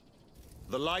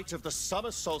 The light of the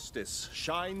summer solstice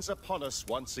shines upon us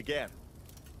once again.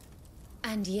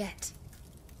 And yet,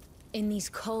 in these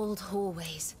cold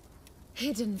hallways,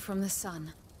 hidden from the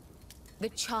sun, the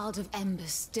child of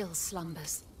embers still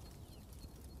slumbers.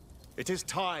 It is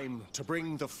time to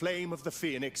bring the flame of the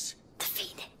Phoenix... The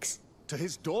Phoenix? ...to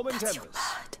his dormant That's embers. your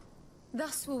word.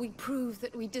 Thus will we prove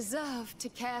that we deserve to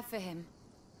care for him.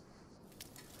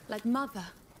 Like mother.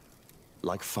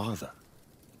 Like father.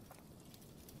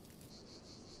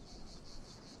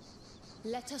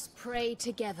 Let us pray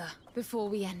together before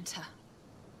we enter.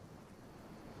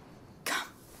 Come.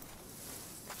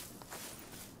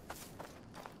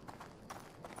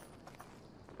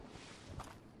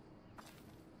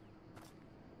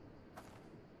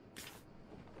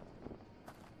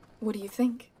 What do you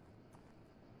think?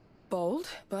 Bold,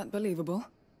 but believable.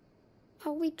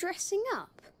 Are we dressing up?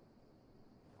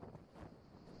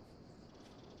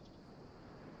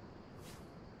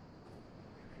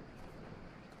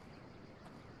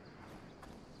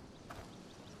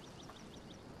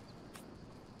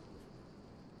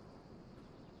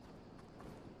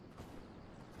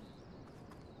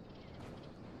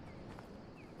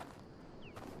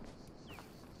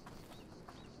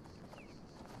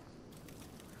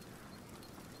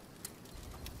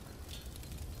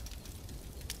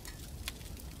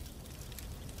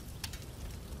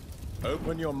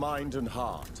 Open your mind and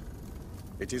heart.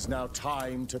 It is now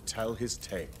time to tell his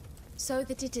tale. So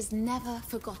that it is never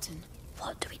forgotten.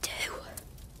 What do we do?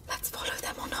 Let's follow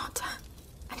them on our turn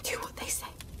and do what they say.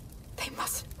 They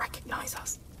mustn't recognize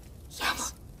us.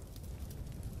 Yes.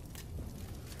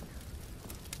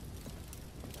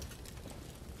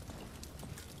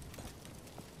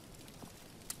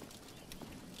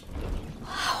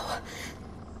 Wow.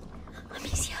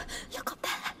 Amicia, look up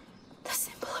there. The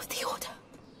symbol of the Order.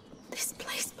 This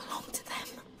place belonged to them.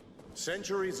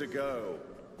 Centuries ago,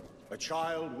 a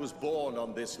child was born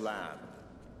on this land.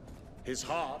 His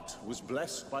heart was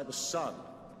blessed by the sun,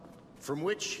 from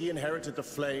which he inherited the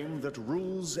flame that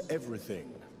rules everything.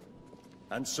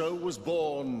 And so was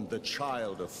born the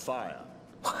Child of Fire.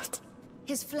 What?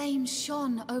 His flame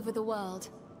shone over the world.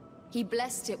 He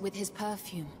blessed it with his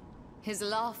perfume, his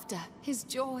laughter, his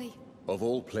joy. Of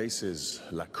all places,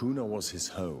 La Cuna was his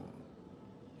home.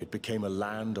 It became a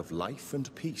land of life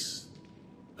and peace.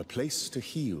 A place to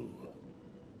heal,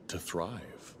 to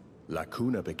thrive. La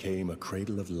Cuna became a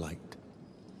cradle of light.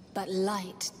 But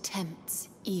light tempts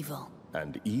evil.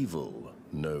 And evil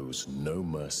knows no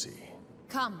mercy.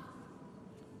 Come.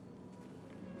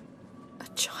 A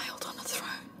child on a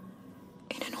throne,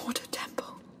 in an ordered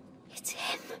temple. It's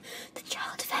him, the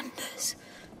Child of Embers.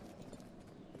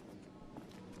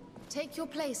 Take your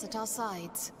place at our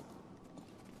sides.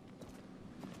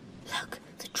 Look,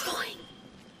 the drawing.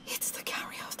 It's the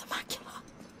carrier of the macula.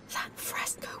 That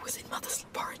fresco was in Mother's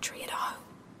laboratory at home.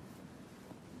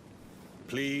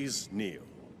 Please kneel.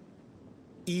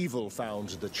 Evil found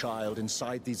the child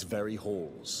inside these very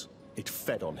halls. It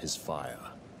fed on his fire,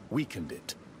 weakened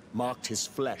it, marked his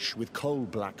flesh with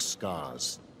coal-black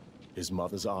scars. His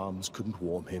mother's arms couldn't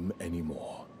warm him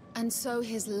anymore. And so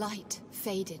his light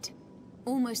faded,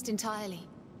 almost entirely.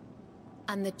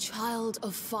 And the Child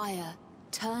of Fire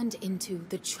turned into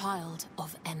the Child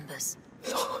of Embers.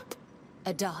 Lord!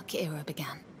 A dark era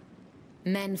began.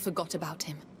 Men forgot about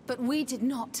him, but we did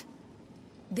not.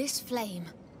 This flame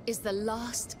is the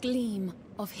last gleam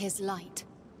of his light.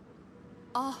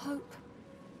 Our hope.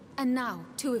 And now,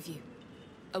 two of you,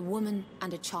 a woman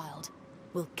and a child,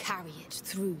 will carry it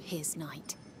through his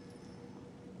night.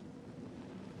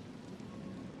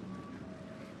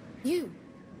 You.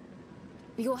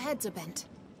 Your heads are bent.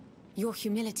 Your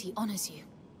humility honors you.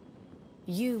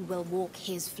 You will walk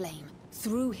his flame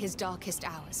through his darkest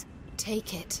hours.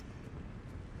 Take it.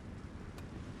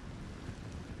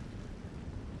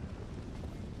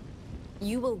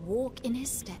 You will walk in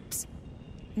his steps.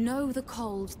 Know the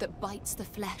cold that bites the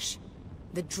flesh,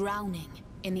 the drowning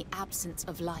in the absence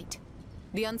of light,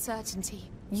 the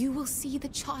uncertainty. You will see the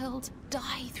child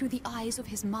die through the eyes of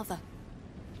his mother.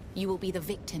 You will be the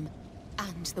victim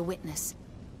and the witness.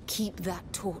 Keep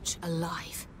that torch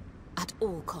alive at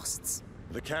all costs.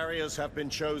 The carriers have been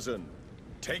chosen.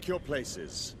 Take your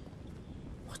places.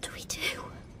 What do we do?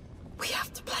 We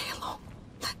have to play along.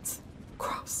 Let's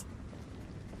cross.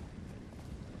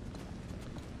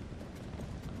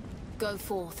 Go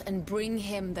forth and bring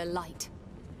him the light.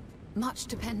 Much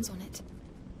depends on it.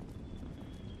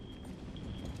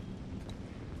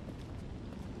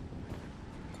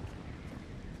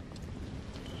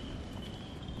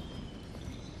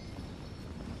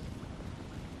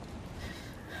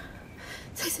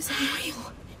 This is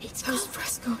unreal. It's those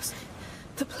frescoes.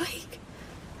 The plague.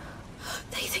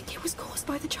 They think it was caused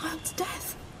by the child's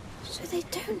death. So they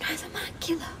don't know the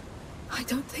macula? I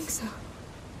don't think so.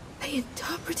 They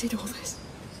interpreted all this.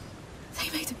 They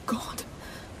made a god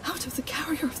out of the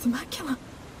carrier of the macula.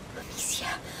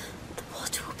 Amicia, the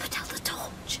water will put out the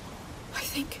torch. I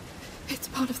think it's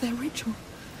part of their ritual.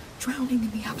 Drowning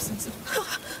in the absence of...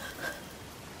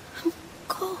 I'm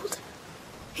cold.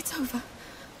 It's over.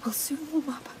 We'll soon warm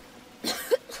up. It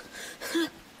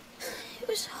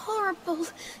was horrible.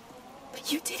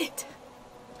 But you did it.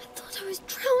 I thought I was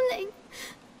drowning.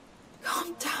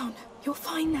 Calm down. You're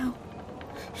fine now.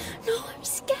 No, I'm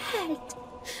scared.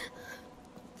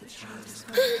 The child is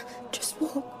gone. Just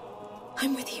walk.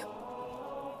 I'm with you.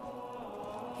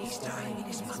 He's dying in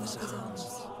his mother's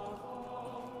arms.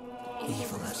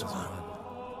 Evil has won.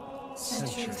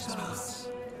 Centuries pass.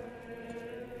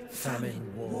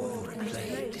 Famine, war, and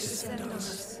plague descend on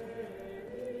us.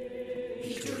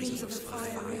 He dreams of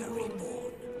fire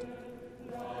reborn.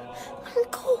 I'm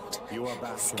cold. You are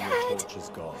back Scared. and the torch is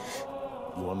gone.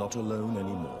 You are not alone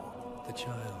anymore. The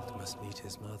child must meet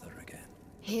his mother again.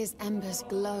 His embers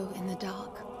glow in the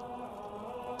dark.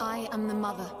 I am the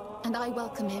mother, and I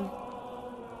welcome him.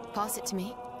 Pass it to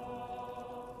me.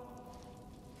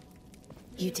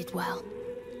 You did well.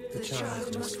 The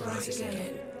child must rise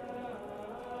again.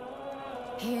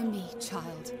 Hear me,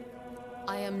 child.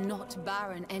 I am not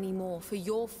barren anymore, for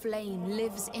your flame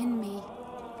lives in me.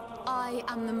 I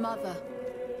am the mother.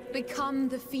 Become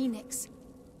the phoenix,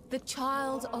 the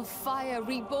child of fire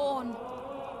reborn.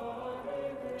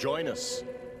 Join us.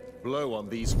 Blow on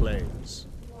these flames.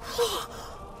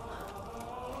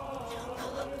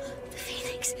 The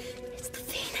phoenix. It's the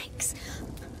phoenix.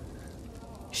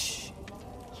 Shh.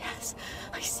 Yes,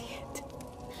 I see it.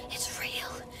 It's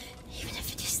real. Even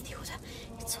if it is the order,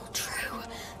 it's all true.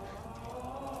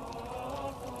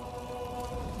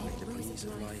 May the breeze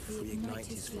of life reignite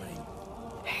his flame.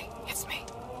 Hey, it's me.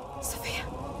 Sophia,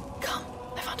 come.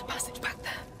 I found a passage back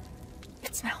there.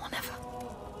 It's now or never.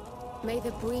 May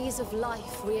the breeze of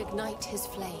life reignite his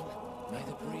flame. May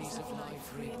the breeze of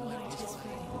life reignite his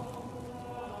flame.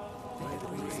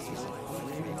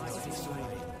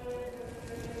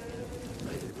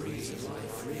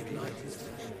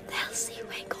 They'll see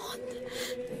we're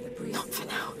gone. Not for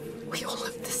now. We all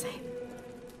look the same.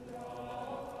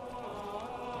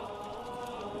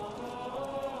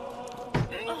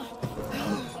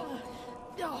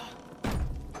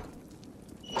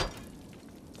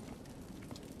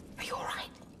 Are you alright?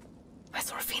 I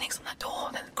saw a phoenix on that door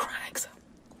and then the crags.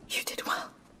 You did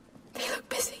well. They look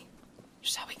busy.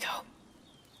 Shall we go?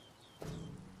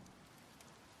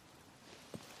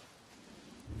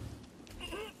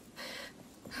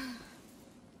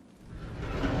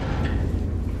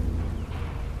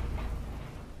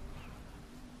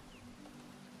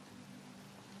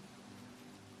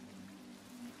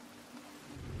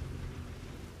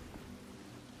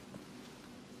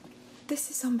 This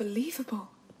is unbelievable.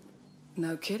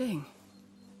 No kidding.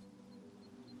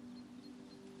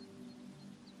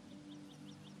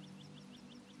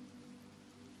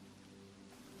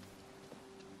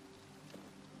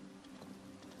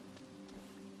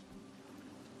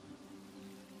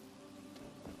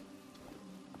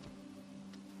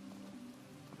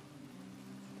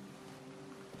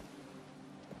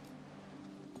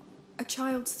 A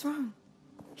child's throne.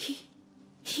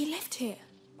 He lived here.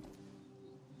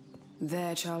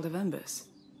 Their child of embers.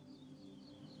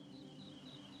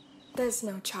 There's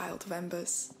no child of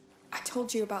embers. I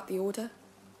told you about the Order.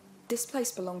 This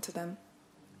place belonged to them.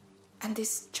 And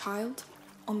this child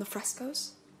on the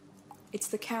frescoes? It's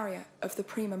the carrier of the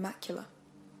Prima Macula.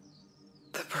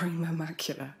 The Prima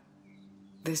Macula.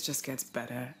 This just gets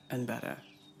better and better.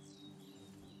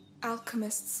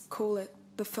 Alchemists call it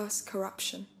the first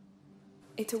corruption.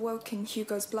 It awoke in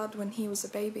Hugo's blood when he was a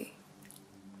baby.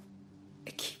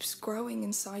 It keeps growing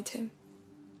inside him.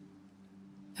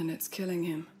 And it's killing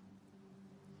him.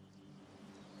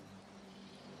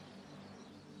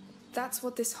 That's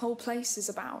what this whole place is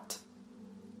about.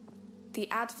 The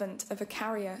advent of a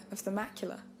carrier of the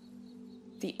macula.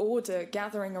 The Order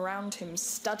gathering around him,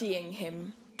 studying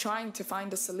him, trying to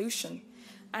find a solution.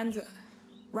 And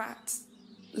rats.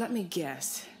 Let me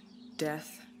guess.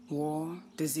 Death, war,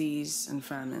 disease, and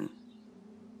famine.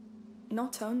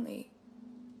 Not only.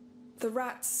 The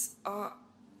rats are...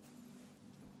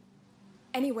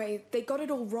 Anyway, they got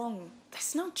it all wrong.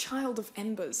 There's no child of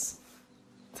embers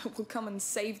that will come and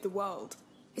save the world.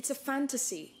 It's a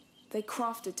fantasy they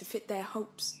crafted to fit their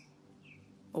hopes.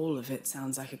 All of it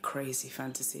sounds like a crazy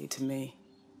fantasy to me.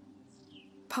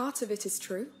 Part of it is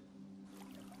true.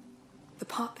 The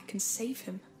part that can save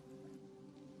him.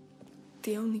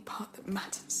 The only part that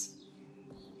matters.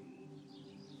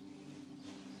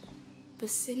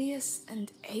 Basilius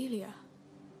and Aelia.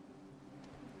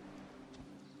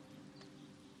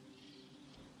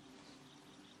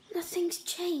 Nothing's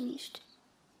changed.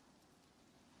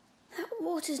 That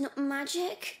water's not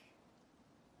magic.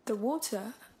 The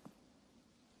water?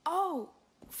 Oh,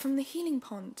 from the healing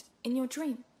pond in your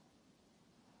dream.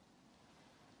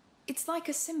 It's like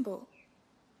a symbol.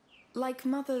 Like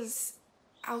Mother's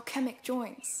alchemic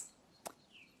joints.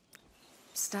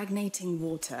 Stagnating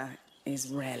water is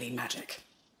rarely magic.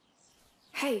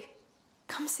 Hey,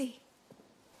 come see.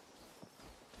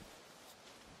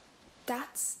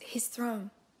 That's his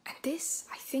throne. And this,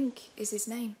 I think, is his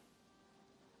name.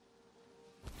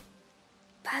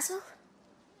 Basil?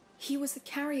 He was a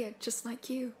carrier just like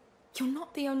you. You're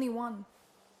not the only one.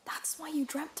 That's why you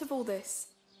dreamt of all this.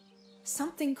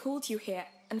 Something called you here,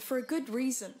 and for a good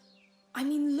reason. I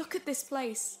mean, look at this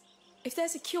place. If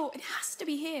there's a cure, it has to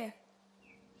be here.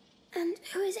 And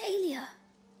who is Aelia?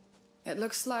 It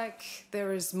looks like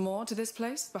there is more to this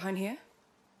place behind here.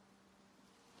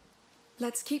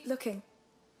 Let's keep looking.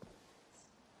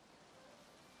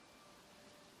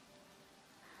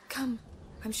 Come,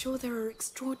 I'm sure there are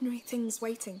extraordinary things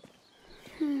waiting.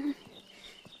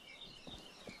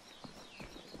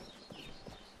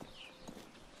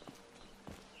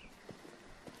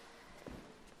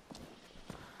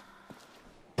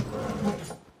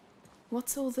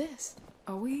 What's all this?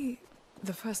 Are we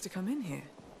the first to come in here?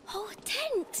 Oh, a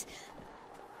tent!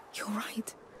 You're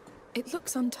right. It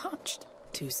looks untouched.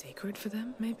 Too sacred for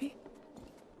them, maybe?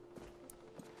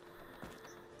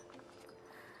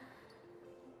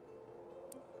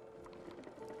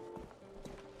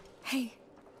 Hey,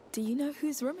 do you know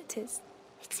whose room it is?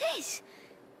 It is.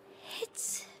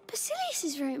 It's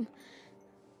Basilius's room.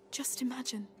 Just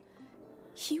imagine.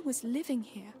 He was living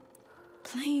here,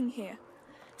 playing here,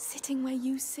 sitting where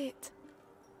you sit.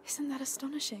 Isn't that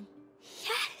astonishing?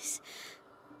 Yes.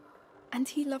 And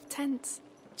he loved tents,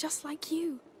 just like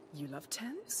you. You love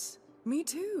tents? Me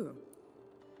too.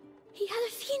 He had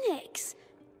a phoenix.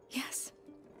 Yes.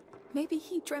 Maybe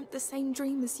he dreamt the same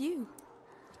dream as you.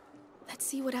 Let's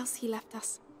see what else he left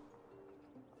us.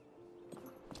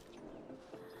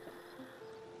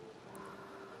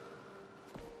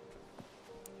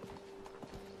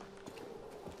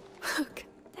 Look.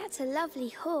 That's a lovely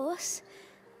horse.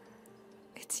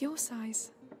 It's your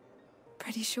size.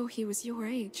 Pretty sure he was your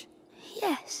age.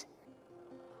 Yes.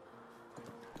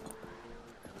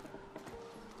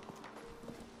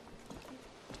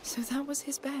 So that was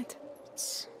his bed.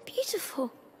 It's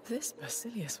beautiful. This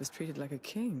Basilius was treated like a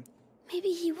king. Maybe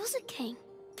he was a king.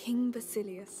 King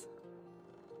Basilius.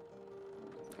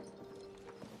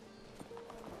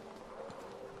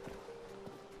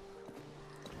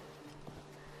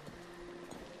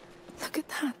 Look at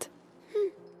that.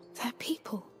 They're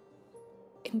people.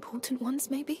 Important ones,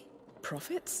 maybe?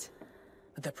 Prophets?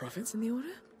 Are there prophets in the Order?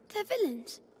 They're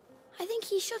villains. I think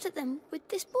he shot at them with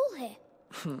this ball here.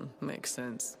 Makes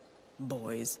sense.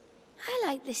 Boys. I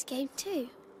like this game too.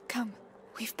 Come,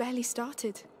 we've barely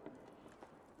started.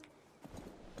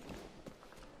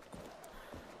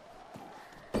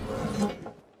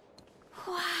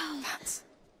 Wow. That's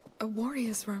a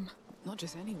warrior's room. Not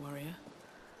just any warrior.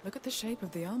 Look at the shape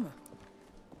of the armor.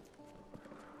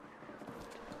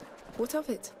 What of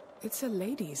it? It's a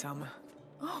lady's armor.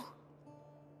 Oh,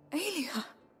 Aelia.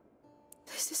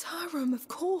 This is her room, of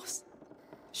course.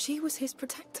 She was his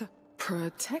protector.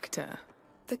 Protector?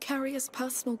 The carrier's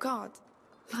personal guard.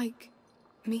 Like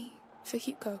me for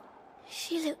Hugo.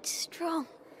 She looked strong.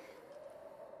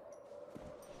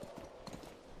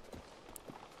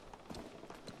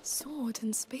 Sword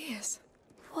and spears.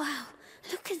 Wow,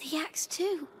 look at the axe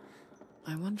too.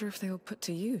 I wonder if they were put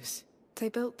to use. They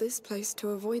built this place to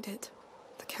avoid it.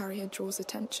 The carrier draws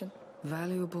attention.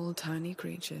 Valuable tiny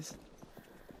creatures.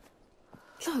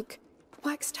 Look,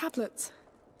 wax tablets.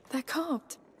 They're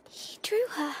carved. He drew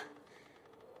her.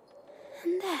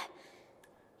 And there,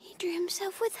 he drew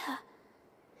himself with her.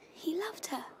 He loved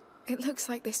her. It looks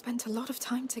like they spent a lot of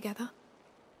time together.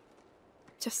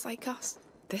 Just like us.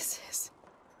 This is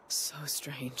so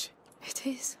strange. It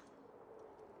is.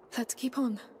 Let's keep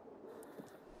on.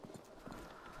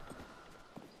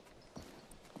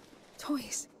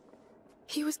 Toys.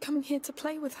 He was coming here to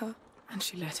play with her. And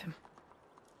she let him.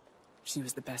 She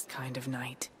was the best kind of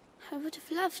knight. I would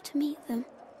have loved to meet them.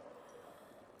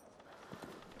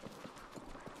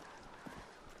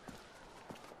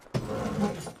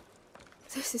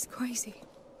 This is crazy.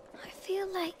 I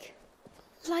feel like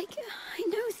I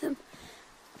know them.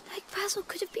 Like Basil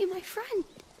could have been my friend.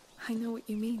 I know what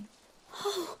you mean.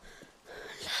 Oh,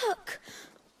 look.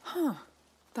 Huh.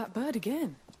 That bird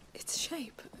again. Its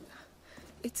shape.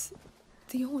 It's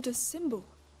the Order's symbol.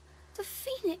 The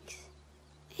phoenix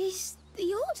is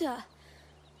the Order.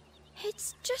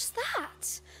 It's just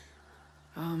that.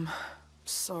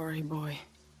 Sorry, boy.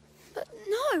 But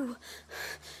no.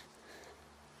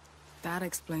 That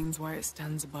explains why it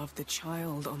stands above the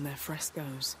child on their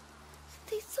frescoes.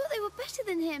 They thought they were better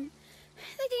than him.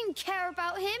 They didn't care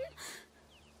about him.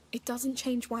 It doesn't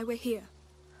change why we're here.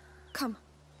 Come,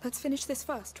 let's finish this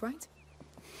first, right?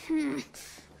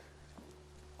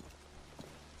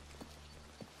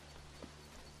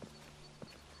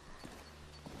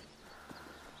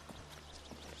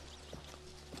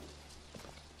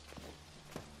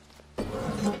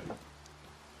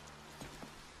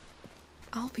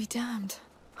 I'll be damned.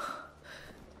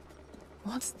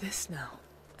 What's this now?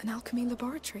 An alchemy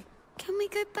laboratory. Can we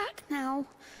go back now?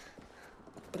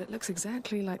 But it looks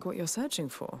exactly like what you're searching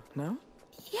for, no?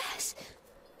 Yes,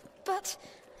 but...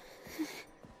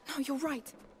 No, you're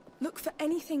right. Look for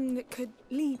anything that could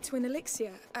lead to an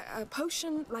elixir. A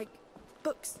potion, like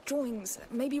books, drawings,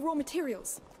 maybe raw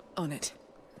materials. On it.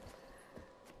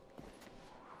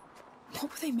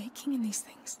 What were they making in these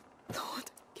things?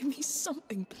 Lord, give me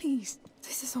something, please.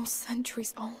 This is all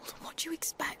centuries old. What do you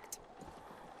expect?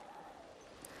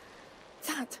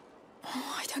 That.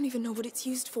 Oh, I don't even know what it's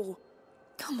used for.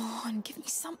 Come on, give me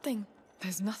something.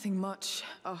 There's nothing much.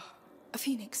 Oh. A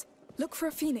phoenix. Look for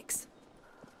a phoenix.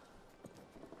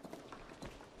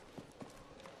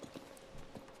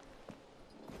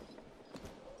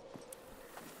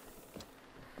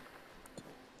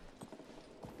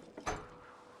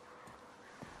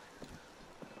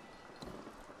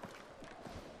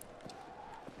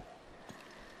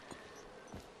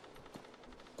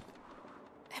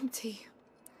 Empty.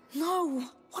 No!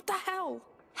 What the hell?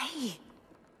 Hey!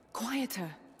 Quieter.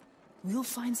 We'll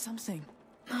find something.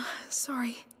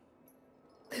 Sorry.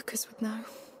 Lucas would know.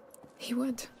 He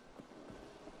would.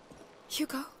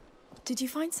 Hugo, did you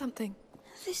find something?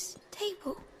 This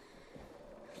table.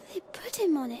 They put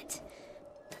him on it.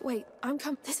 Wait,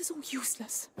 This is all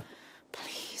useless.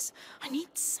 Please, I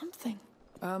need something.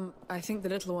 I think the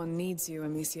little one needs you,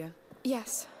 Amicia.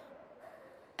 Yes.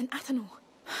 An ethanol.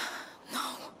 No.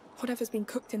 Whatever's been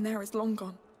cooked in there is long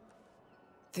gone.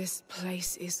 This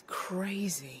place is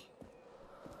crazy.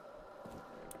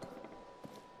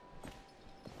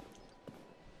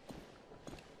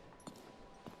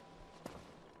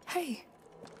 Hey,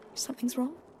 something's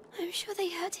wrong? I'm sure they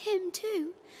hurt him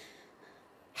too.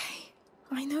 Hey,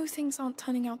 I know things aren't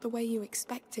turning out the way you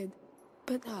expected,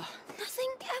 but...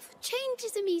 Nothing ever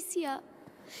changes, Amicia.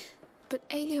 But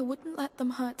Aelia wouldn't let them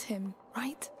hurt him,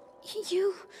 right?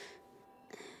 You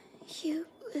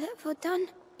let her done?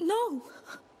 No!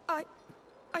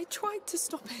 I tried to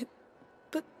stop it,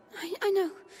 but... I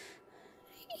know.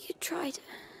 You tried.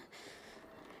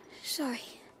 Sorry.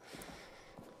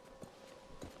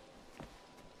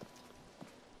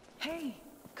 Hey,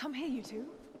 come here, you two.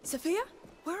 Sophia?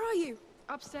 Where are you?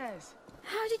 Upstairs.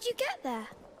 How did you get there?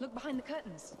 Look behind the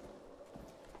curtains.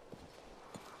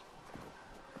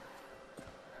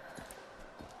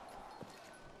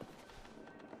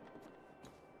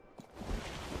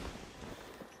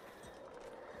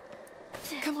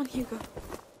 Come on, Hugo.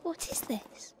 What is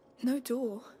this? No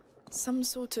door. Some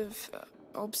sort of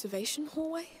observation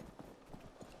hallway?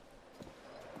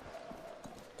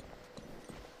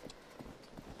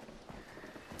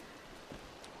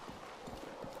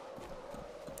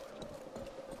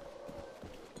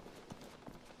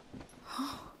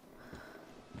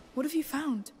 What have you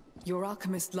found? Your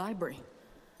alchemist library.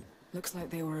 Looks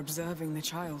like they were observing the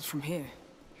child from here.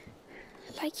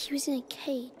 Like he was in a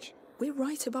cage. We're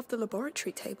right above the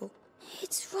laboratory table.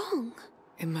 It's wrong.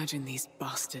 Imagine these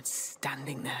bastards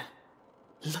standing there,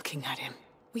 looking at him.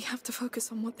 We have to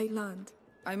focus on what they learned.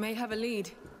 I may have a lead.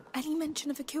 Any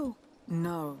mention of a cure?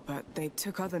 No, but they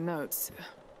took other notes.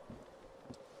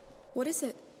 What is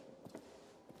it?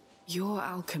 Your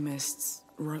alchemists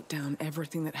wrote down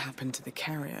everything that happened to the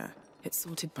carrier. It's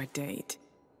sorted by date.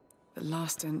 The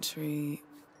last entry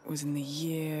was in the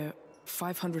year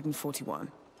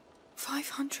 541.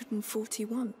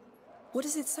 541? What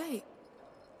does it say?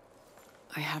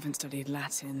 I haven't studied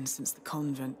Latin since the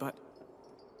convent, but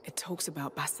it talks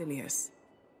about Basilius.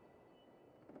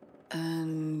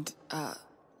 And,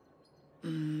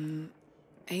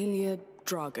 Aelia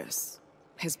Dragus,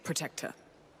 his protector.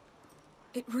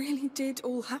 It really did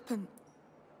all happen.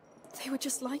 They were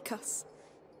just like us.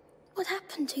 What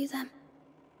happened to them?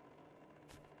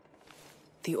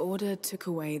 The Order took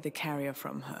away the carrier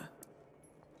from her.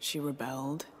 She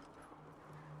rebelled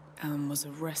and was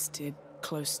arrested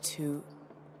close to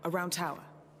a round tower.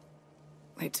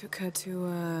 They took her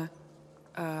to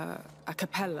a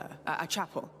capella, a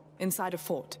chapel, inside a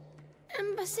fort.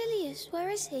 And Basilius, where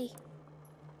is he?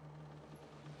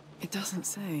 It doesn't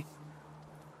say.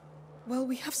 Well,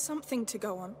 we have something to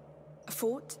go on. A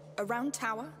fort, a round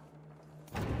tower.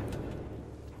 They're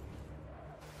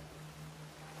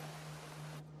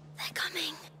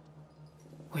coming.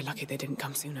 We're lucky they didn't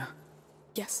come sooner.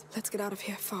 Yes, let's get out of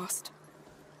here fast.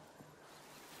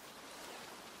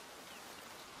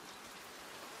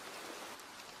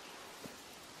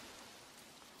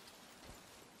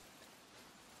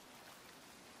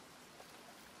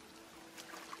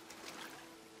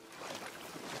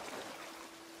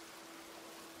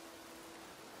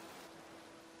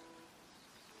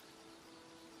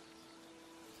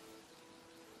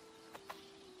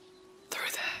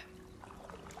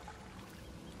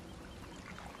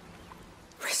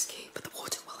 Risky, but the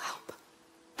water will help.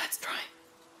 Let's try.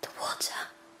 The water.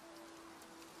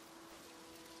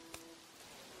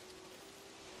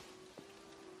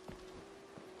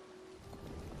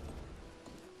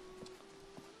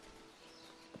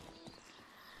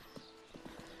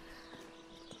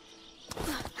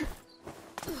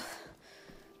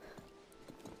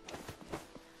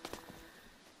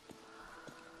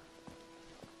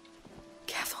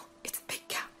 Careful, it's a big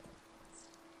gap.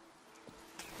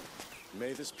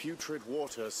 May this putrid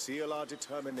water seal our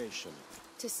determination.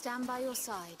 To stand by your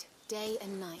side, day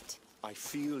and night. I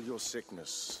feel your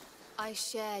sickness. I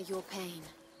share your pain.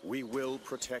 We will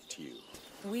protect you.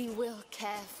 We will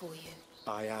care for you.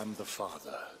 I am the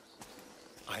father.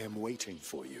 I am waiting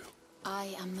for you.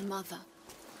 I am the mother.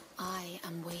 I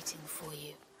am waiting for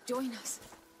you. Join us.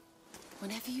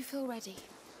 Whenever you feel ready,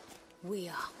 we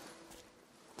are.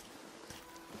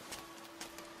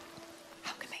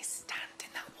 How can they stand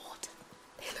in that water?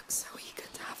 They look so eager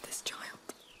to have this child.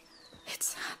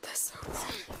 It's sad they're so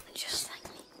wrong. Just like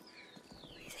me.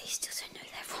 They still don't know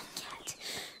they're wrong yet.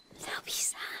 They'll be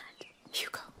sad.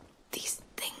 Hugo, these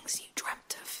things you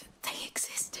dreamt of, they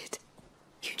existed.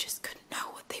 You just couldn't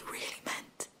know what they really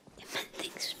meant. It meant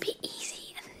things would be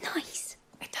easy and nice.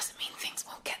 It doesn't mean things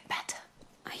won't get better.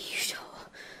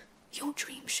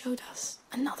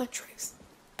 another truth.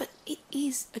 But it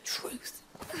is a truth.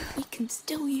 We can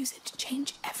still use it to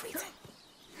change everything.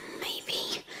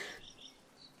 Maybe.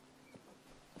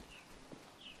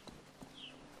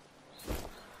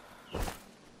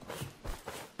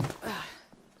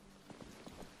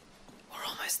 We're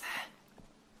almost there.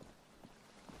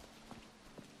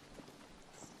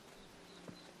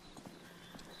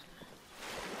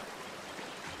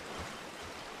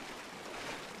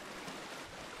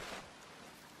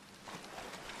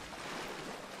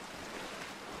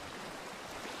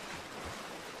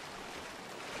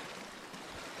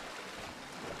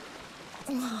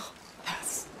 Wow.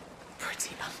 That's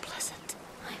pretty unpleasant.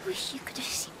 I wish you could have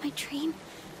seen my dream.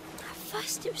 At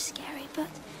first it was scary, but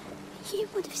you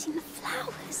would have seen the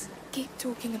flowers. Keep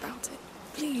talking about it,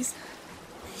 please.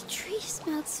 The tree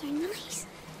smelled so nice.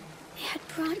 It had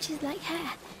branches like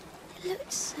hair. It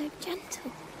looked so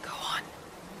gentle. Go on.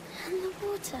 And the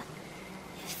water.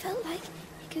 It felt like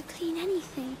it could clean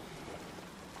anything.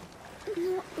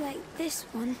 Not like this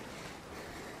one.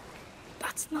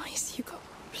 That's nice, Hugo.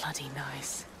 Bloody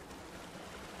nice.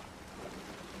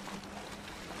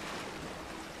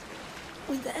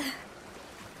 We're there.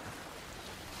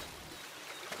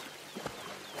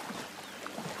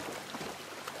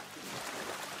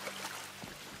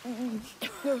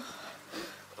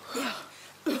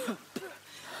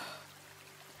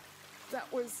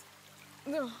 That was...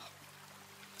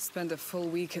 Spend a full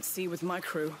week at sea with my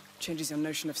crew. Changes your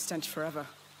notion of stench forever.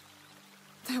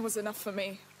 That was enough for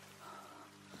me.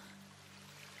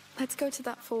 Let's go to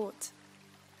that fort.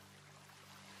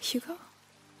 Hugo?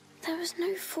 There was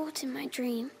no fort in my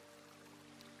dream.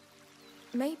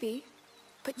 Maybe,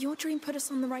 but your dream put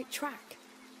us on the right track.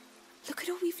 Look at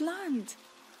all we've learned.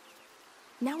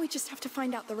 Now we just have to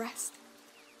find out the rest.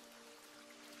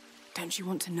 Don't you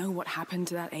want to know what happened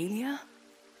to that Aelia?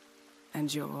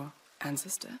 And your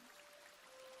ancestor?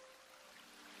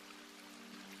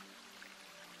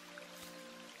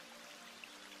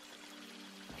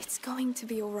 It's going to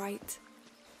be all right.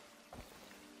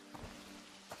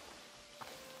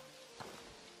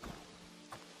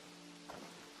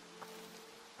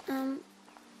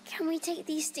 Can we take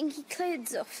these stinky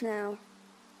clothes off now?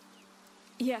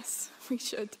 Yes, we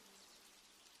should.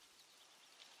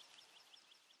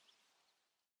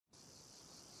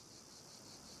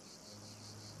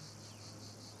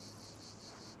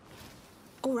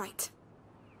 All right.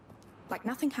 Like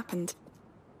nothing happened.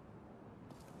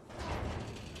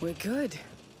 We're good.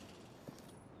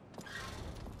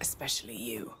 Especially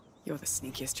you. You're the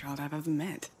sneakiest child I've ever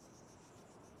met.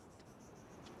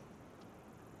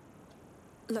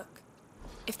 Look,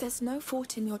 if there's no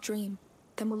fort in your dream,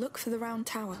 then we'll look for the round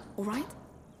tower, all right?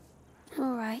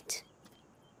 All right.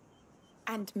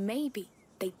 And maybe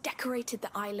they decorated the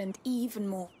island even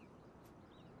more.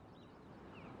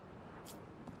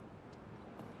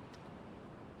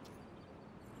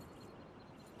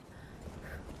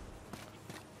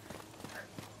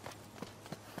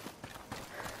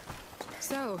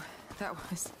 So, that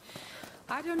was...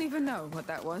 I don't even know what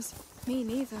that was. Me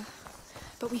neither.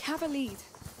 But we have a lead.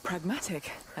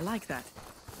 Pragmatic. I like that.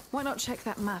 Why not check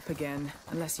that map again,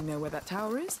 unless you know where that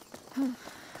tower is?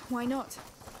 Why not?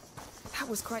 That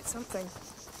was quite something.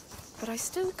 But I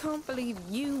still can't believe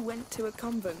you went to a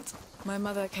convent. My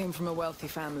mother came from a wealthy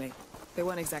family. They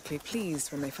weren't exactly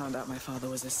pleased when they found out my father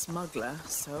was a smuggler,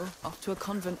 so off to a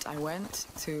convent I went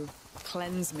to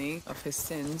cleanse me of his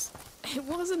sins. It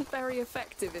wasn't very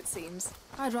effective, it seems.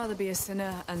 I'd rather be a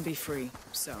sinner and be free,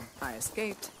 so I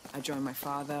escaped. I joined my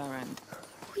father and...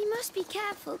 We must be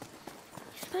careful.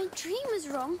 If my dream was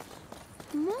wrong,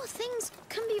 more things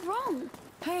can be wrong.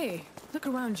 Hey, look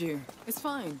around you. It's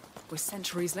fine. We're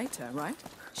centuries later, right?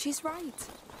 She's right.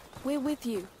 We're with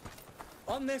you.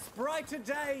 On this brighter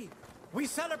day, we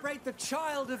celebrate the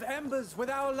child of embers with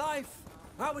our life,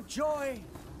 our joy,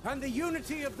 and the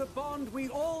unity of the bond we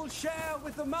all share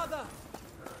with the mother.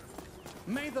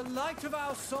 May the light of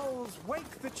our souls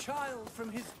wake the child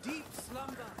from his deep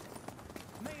slumber.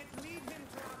 May it lead him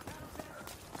to our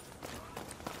campsite.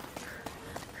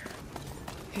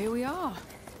 Here we are.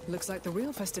 Looks like the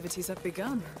real festivities have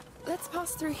begun. Let's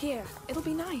pass through here. It'll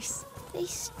be nice. They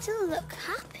still look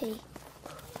happy.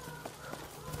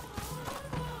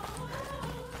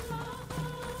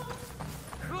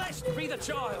 Blessed be the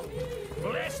child!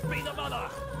 Blessed be the mother!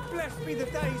 Blessed be the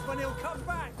days when he'll come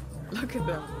back! Look at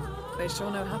them. They sure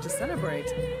know how to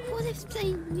celebrate. What if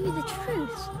they knew the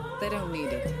truth? They don't need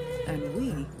it. And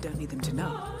we don't need them to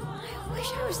know. I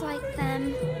wish I was like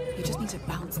them. You just need to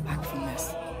bounce back from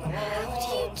this. How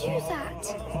do you do that?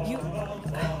 You...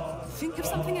 think of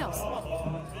something else.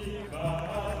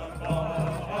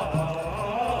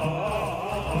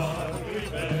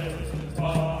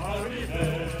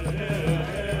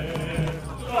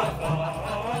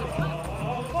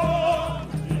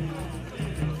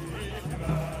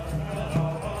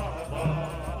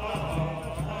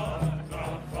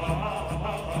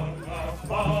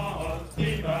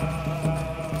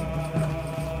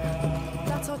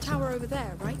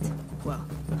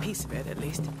 piece of it, at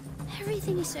least.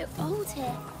 Everything is so old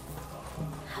here.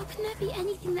 How can there be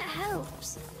anything that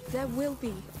helps? There will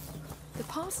be. The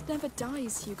past never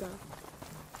dies, Hugo.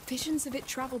 Visions of it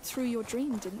traveled through your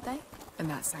dream, didn't they? And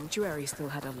that sanctuary still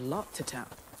had a lot to tell.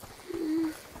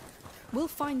 We'll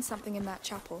find something in that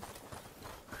chapel.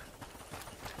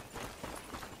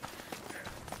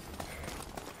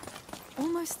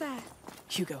 Almost there.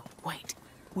 Hugo, wait.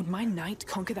 Would my knight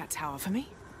conquer that tower for me?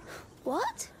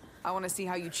 What? I want to see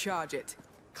how you charge it.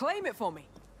 Claim it for me.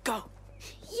 Go.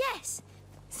 Yes!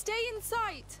 Stay in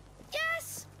sight!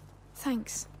 Yes!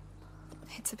 Thanks.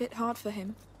 It's a bit hard for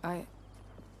him. I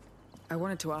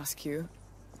wanted to ask you,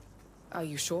 are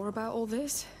you sure about all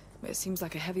this? It seems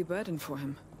like a heavy burden for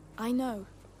him. I know.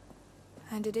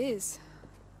 And it is.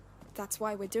 That's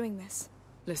why we're doing this.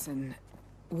 Listen,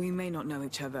 we may not know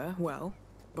each other well,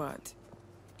 but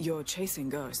you're chasing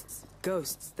ghosts.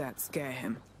 Ghosts that scare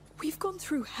him. We've gone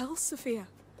through hell, Sophia.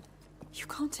 You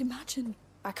can't imagine.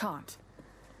 I can't.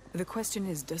 The question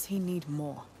is, does he need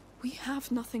more? We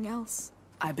have nothing else.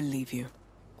 I believe you.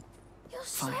 You're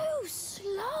Fine. so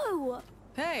slow.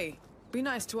 Hey, be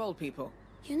nice to old people.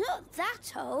 You're not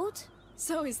that old.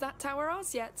 So is that tower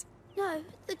ours yet? No,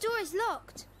 the door is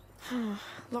locked.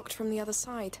 Locked from the other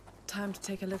side. Time to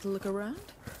take a little look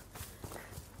around?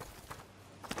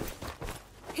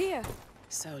 Here.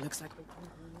 So, looks like we're...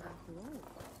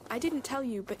 I didn't tell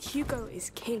you, but Hugo is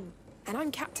king, and I'm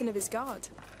captain of his guard.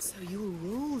 So you'll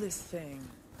rule this thing?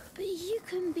 But you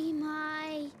can be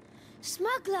my...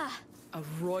 smuggler. A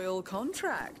royal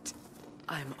contract.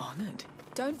 I'm honored.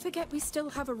 Don't forget we still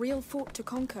have a real fort to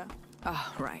conquer.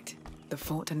 Ah, right. The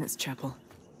fort and its chapel.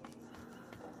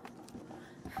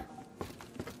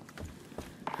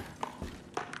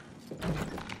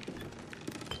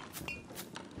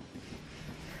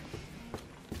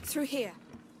 Through here.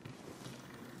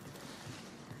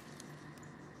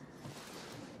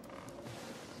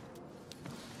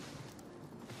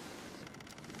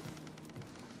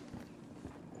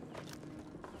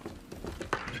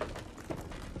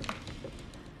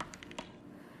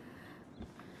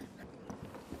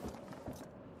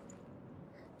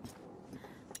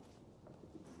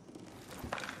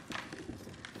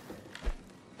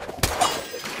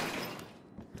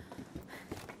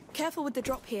 Careful with the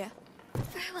drop here.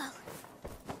 Very well.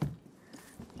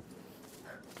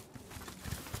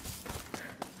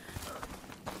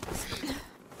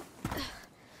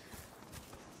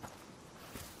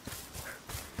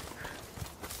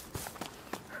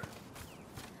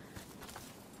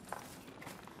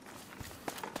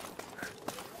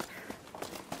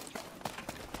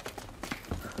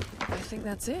 I think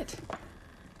that's it.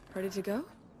 Ready to go?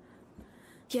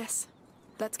 Yes.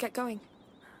 Let's get going.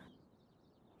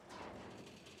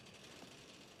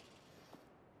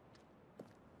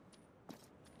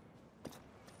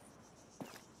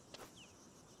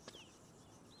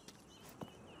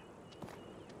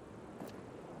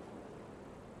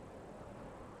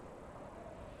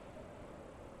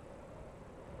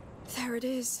 There it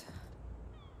is.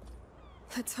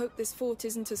 Let's hope this fort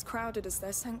isn't as crowded as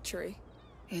their sanctuary.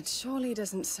 It surely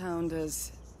doesn't sound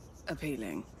as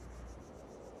appealing.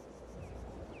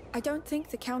 I don't think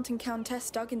the Count and Countess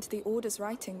dug into the Order's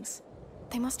writings.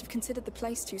 They must have considered the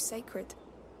place too sacred.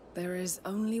 There is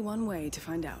only one way to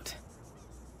find out.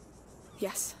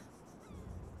 Yes.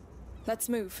 Let's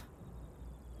move.